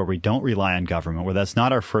things where we don't rely on government, where that's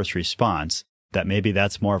not our first response, that maybe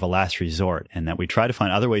that's more of a last resort, and that we try to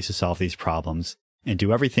find other ways to solve these problems and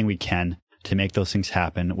do everything we can to make those things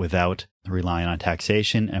happen without relying on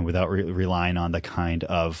taxation and without relying on the kind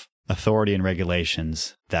of authority and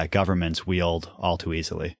regulations that governments wield all too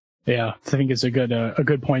easily. Yeah, I think it's a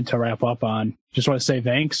good point to wrap up on. Just want to say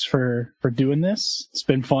thanks for doing this. It's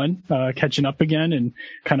been fun catching up again and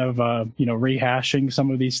kind of rehashing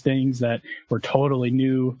some of these things that were totally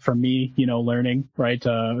new for me. Learning right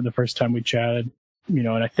the first time we chatted. And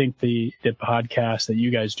I think the podcast that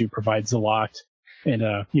you guys do provides a lot.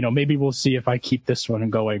 And maybe we'll see if I keep this one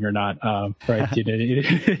going or not. Right?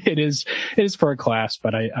 It is for a class,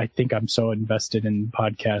 but I think I'm so invested in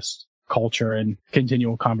podcast culture and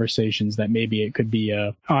continual conversations that maybe it could be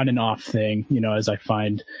a on and off thing, as I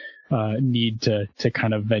find need to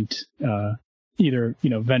kind of vent, either,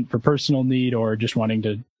 vent for personal need or just wanting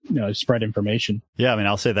to, spread information. Yeah. I mean,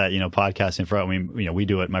 I'll say that, podcasting for, we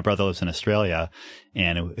do it. My brother lives in Australia,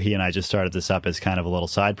 and he and I just started this up as kind of a little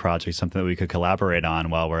side project, something that we could collaborate on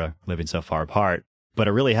while we're living so far apart. But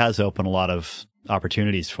it really has opened a lot of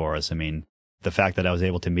opportunities for us. I mean, the fact that I was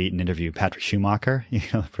able to meet and interview Patrick Schumacher,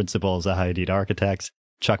 principal of Zaha Architects,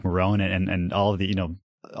 Chuck Marone, and all of the,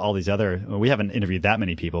 all these other, we haven't interviewed that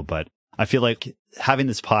many people, but I feel like having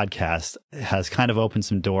this podcast has kind of opened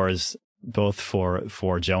some doors both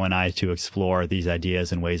for Joe and I to explore these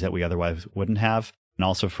ideas in ways that we otherwise wouldn't have, and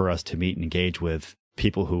also for us to meet and engage with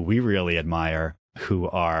people who we really admire, who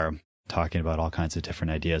are talking about all kinds of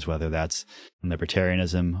different ideas, whether that's in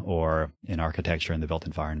libertarianism or in architecture and the built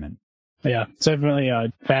environment. Yeah, it's definitely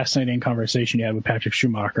a fascinating conversation you had with Patrick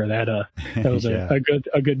Schumacher. That was yeah.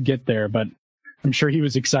 a good get there, but I'm sure he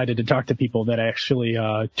was excited to talk to people that actually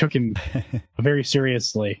took him very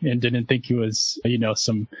seriously and didn't think he was,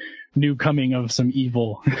 some new coming of some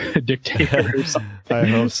evil dictator or something. I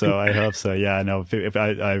hope so. Yeah, I know.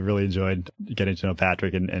 I really enjoyed getting to know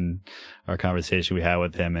Patrick and our conversation we had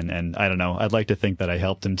with him. And I don't know, I'd like to think that I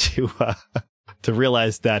helped him to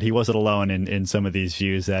realize that he wasn't alone in some of these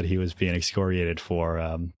views that he was being excoriated for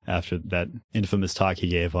after that infamous talk he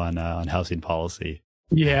gave on housing policy.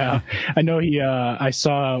 Yeah, I know I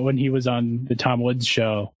saw when he was on the Tom Woods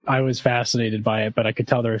show, I was fascinated by it, but I could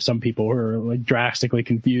tell there are some people who are like drastically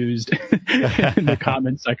confused in the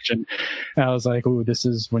comment section. And I was like, ooh, this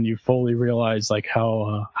is when you fully realize like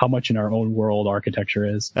how much in our own world architecture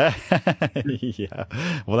is. Yeah.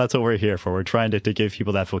 Well, that's what we're here for. We're trying to give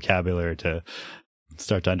people that vocabulary to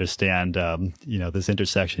start to understand, this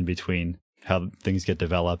intersection between how things get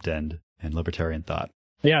developed and libertarian thought.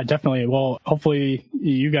 Yeah, definitely. Well, hopefully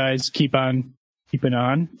you guys keep on keeping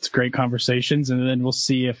on. It's great conversations, and then we'll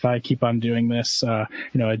see if I keep on doing this. I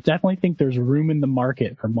definitely think there's room in the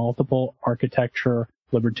market for multiple architecture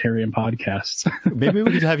libertarian podcasts. Maybe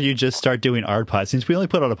we could have you just start doing art pods. Since we only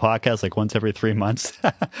put out a podcast like once every 3 months,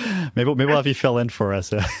 maybe we'll have you fill in for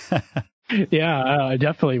us. Yeah,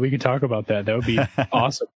 definitely. We could talk about that. That would be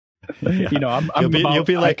awesome. Yeah. You'll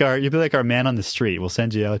be like our man on the street. We'll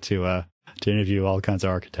send you out to interview all kinds of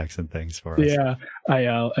architects and things for us. Yeah,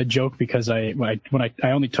 I joke because I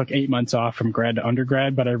only took 8 months off from grad to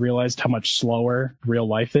undergrad, but I realized how much slower real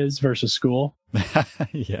life is versus school.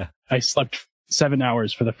 Yeah, I slept 7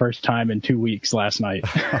 hours for the first time in 2 weeks last night.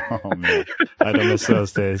 Oh man, I don't miss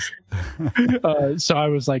those days. So I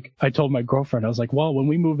was like, I told my girlfriend, I was like, well, when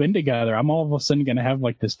we move in together, I'm all of a sudden going to have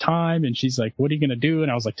like this time. And she's like, what are you going to do?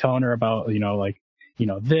 And I was like telling her about,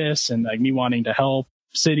 this and like me wanting to help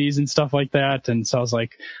cities and stuff like that. And so I was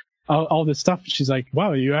like, all this stuff. She's like,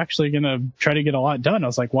 wow, are you actually going to try to get a lot done? I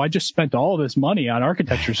was like, well, I just spent all this money on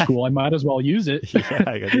architecture school. I might as well use it. Yeah,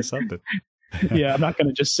 I got to do something. Yeah, I'm not going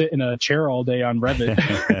to just sit in a chair all day on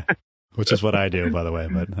Revit. Which is what I do, by the way,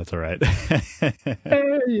 but that's all right.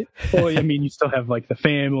 Well, I mean, you still have like the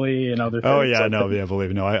family and other things. Oh, yeah, no, yeah, believe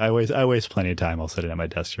me. No, I waste plenty of time. I'll sit at my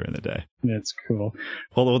desk during the day. That's cool.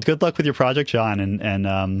 Well, good luck with your project, John,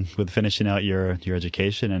 and with finishing out your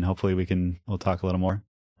education, and hopefully we'll talk a little more.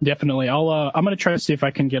 Definitely. I'm going to try to see if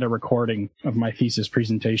I can get a recording of my thesis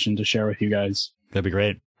presentation to share with you guys. That'd be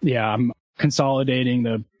great. Yeah, I'm consolidating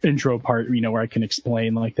the intro part, where I can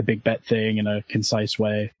explain like the big bet thing in a concise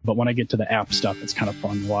way. But when I get to the app stuff, it's kind of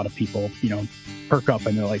fun. A lot of people, perk up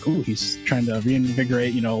and they're like, "Ooh, he's trying to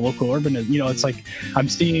reinvigorate, local urbanism." It's like I'm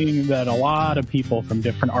seeing that a lot of people from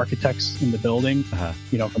different architects in the building,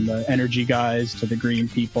 from the energy guys to the green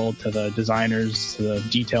people to the designers to the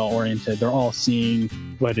detail oriented, they're all seeing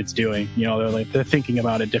what it's doing. They're thinking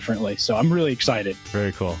about it differently. So I'm really excited.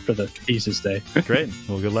 Very cool for the thesis day. Great.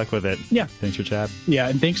 Well, good luck with it. Yeah. Thanks for chat. Yeah,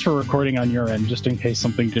 and thanks for recording on your end, just in case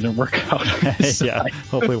something didn't work out. Yeah.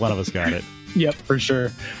 Hopefully one of us got it. Yep, for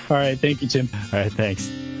sure. All right. Thank you, Tim. All right. Thanks.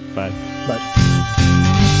 Bye. Bye.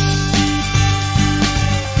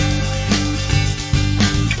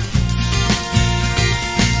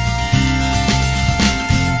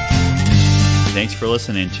 Thanks for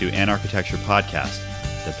listening to Anarchitecture Podcast,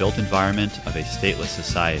 the built environment of a stateless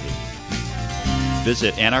society.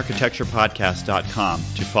 Visit anarchitecturepodcast.com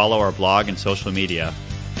to follow our blog and social media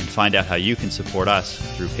and find out how you can support us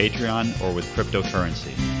through Patreon or with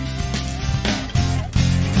cryptocurrency.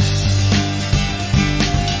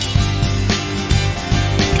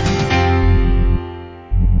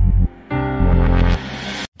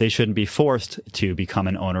 They shouldn't be forced to become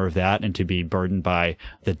an owner of that and to be burdened by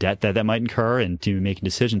the debt that might incur and to make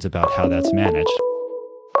decisions about how that's managed.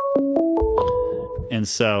 And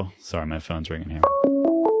so, sorry, my phone's ringing here.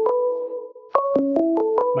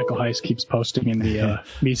 Michael Heiss keeps posting in the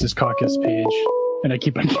Mises Caucus page, and I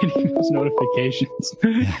keep on getting those notifications.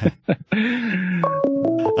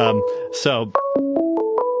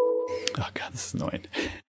 Oh God, this is annoying.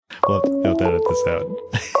 We'll have to edit this out.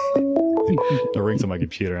 It rings on my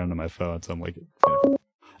computer and on my phone, so I'm like,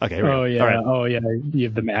 okay. Here we go. Yeah. All right. Oh yeah. You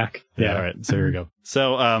have the Mac. Yeah. All right. So here we go.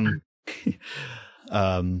 So, I'm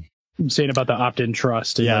saying about the opt-in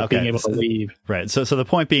trust and being able to leave. Right. So the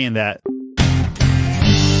point being that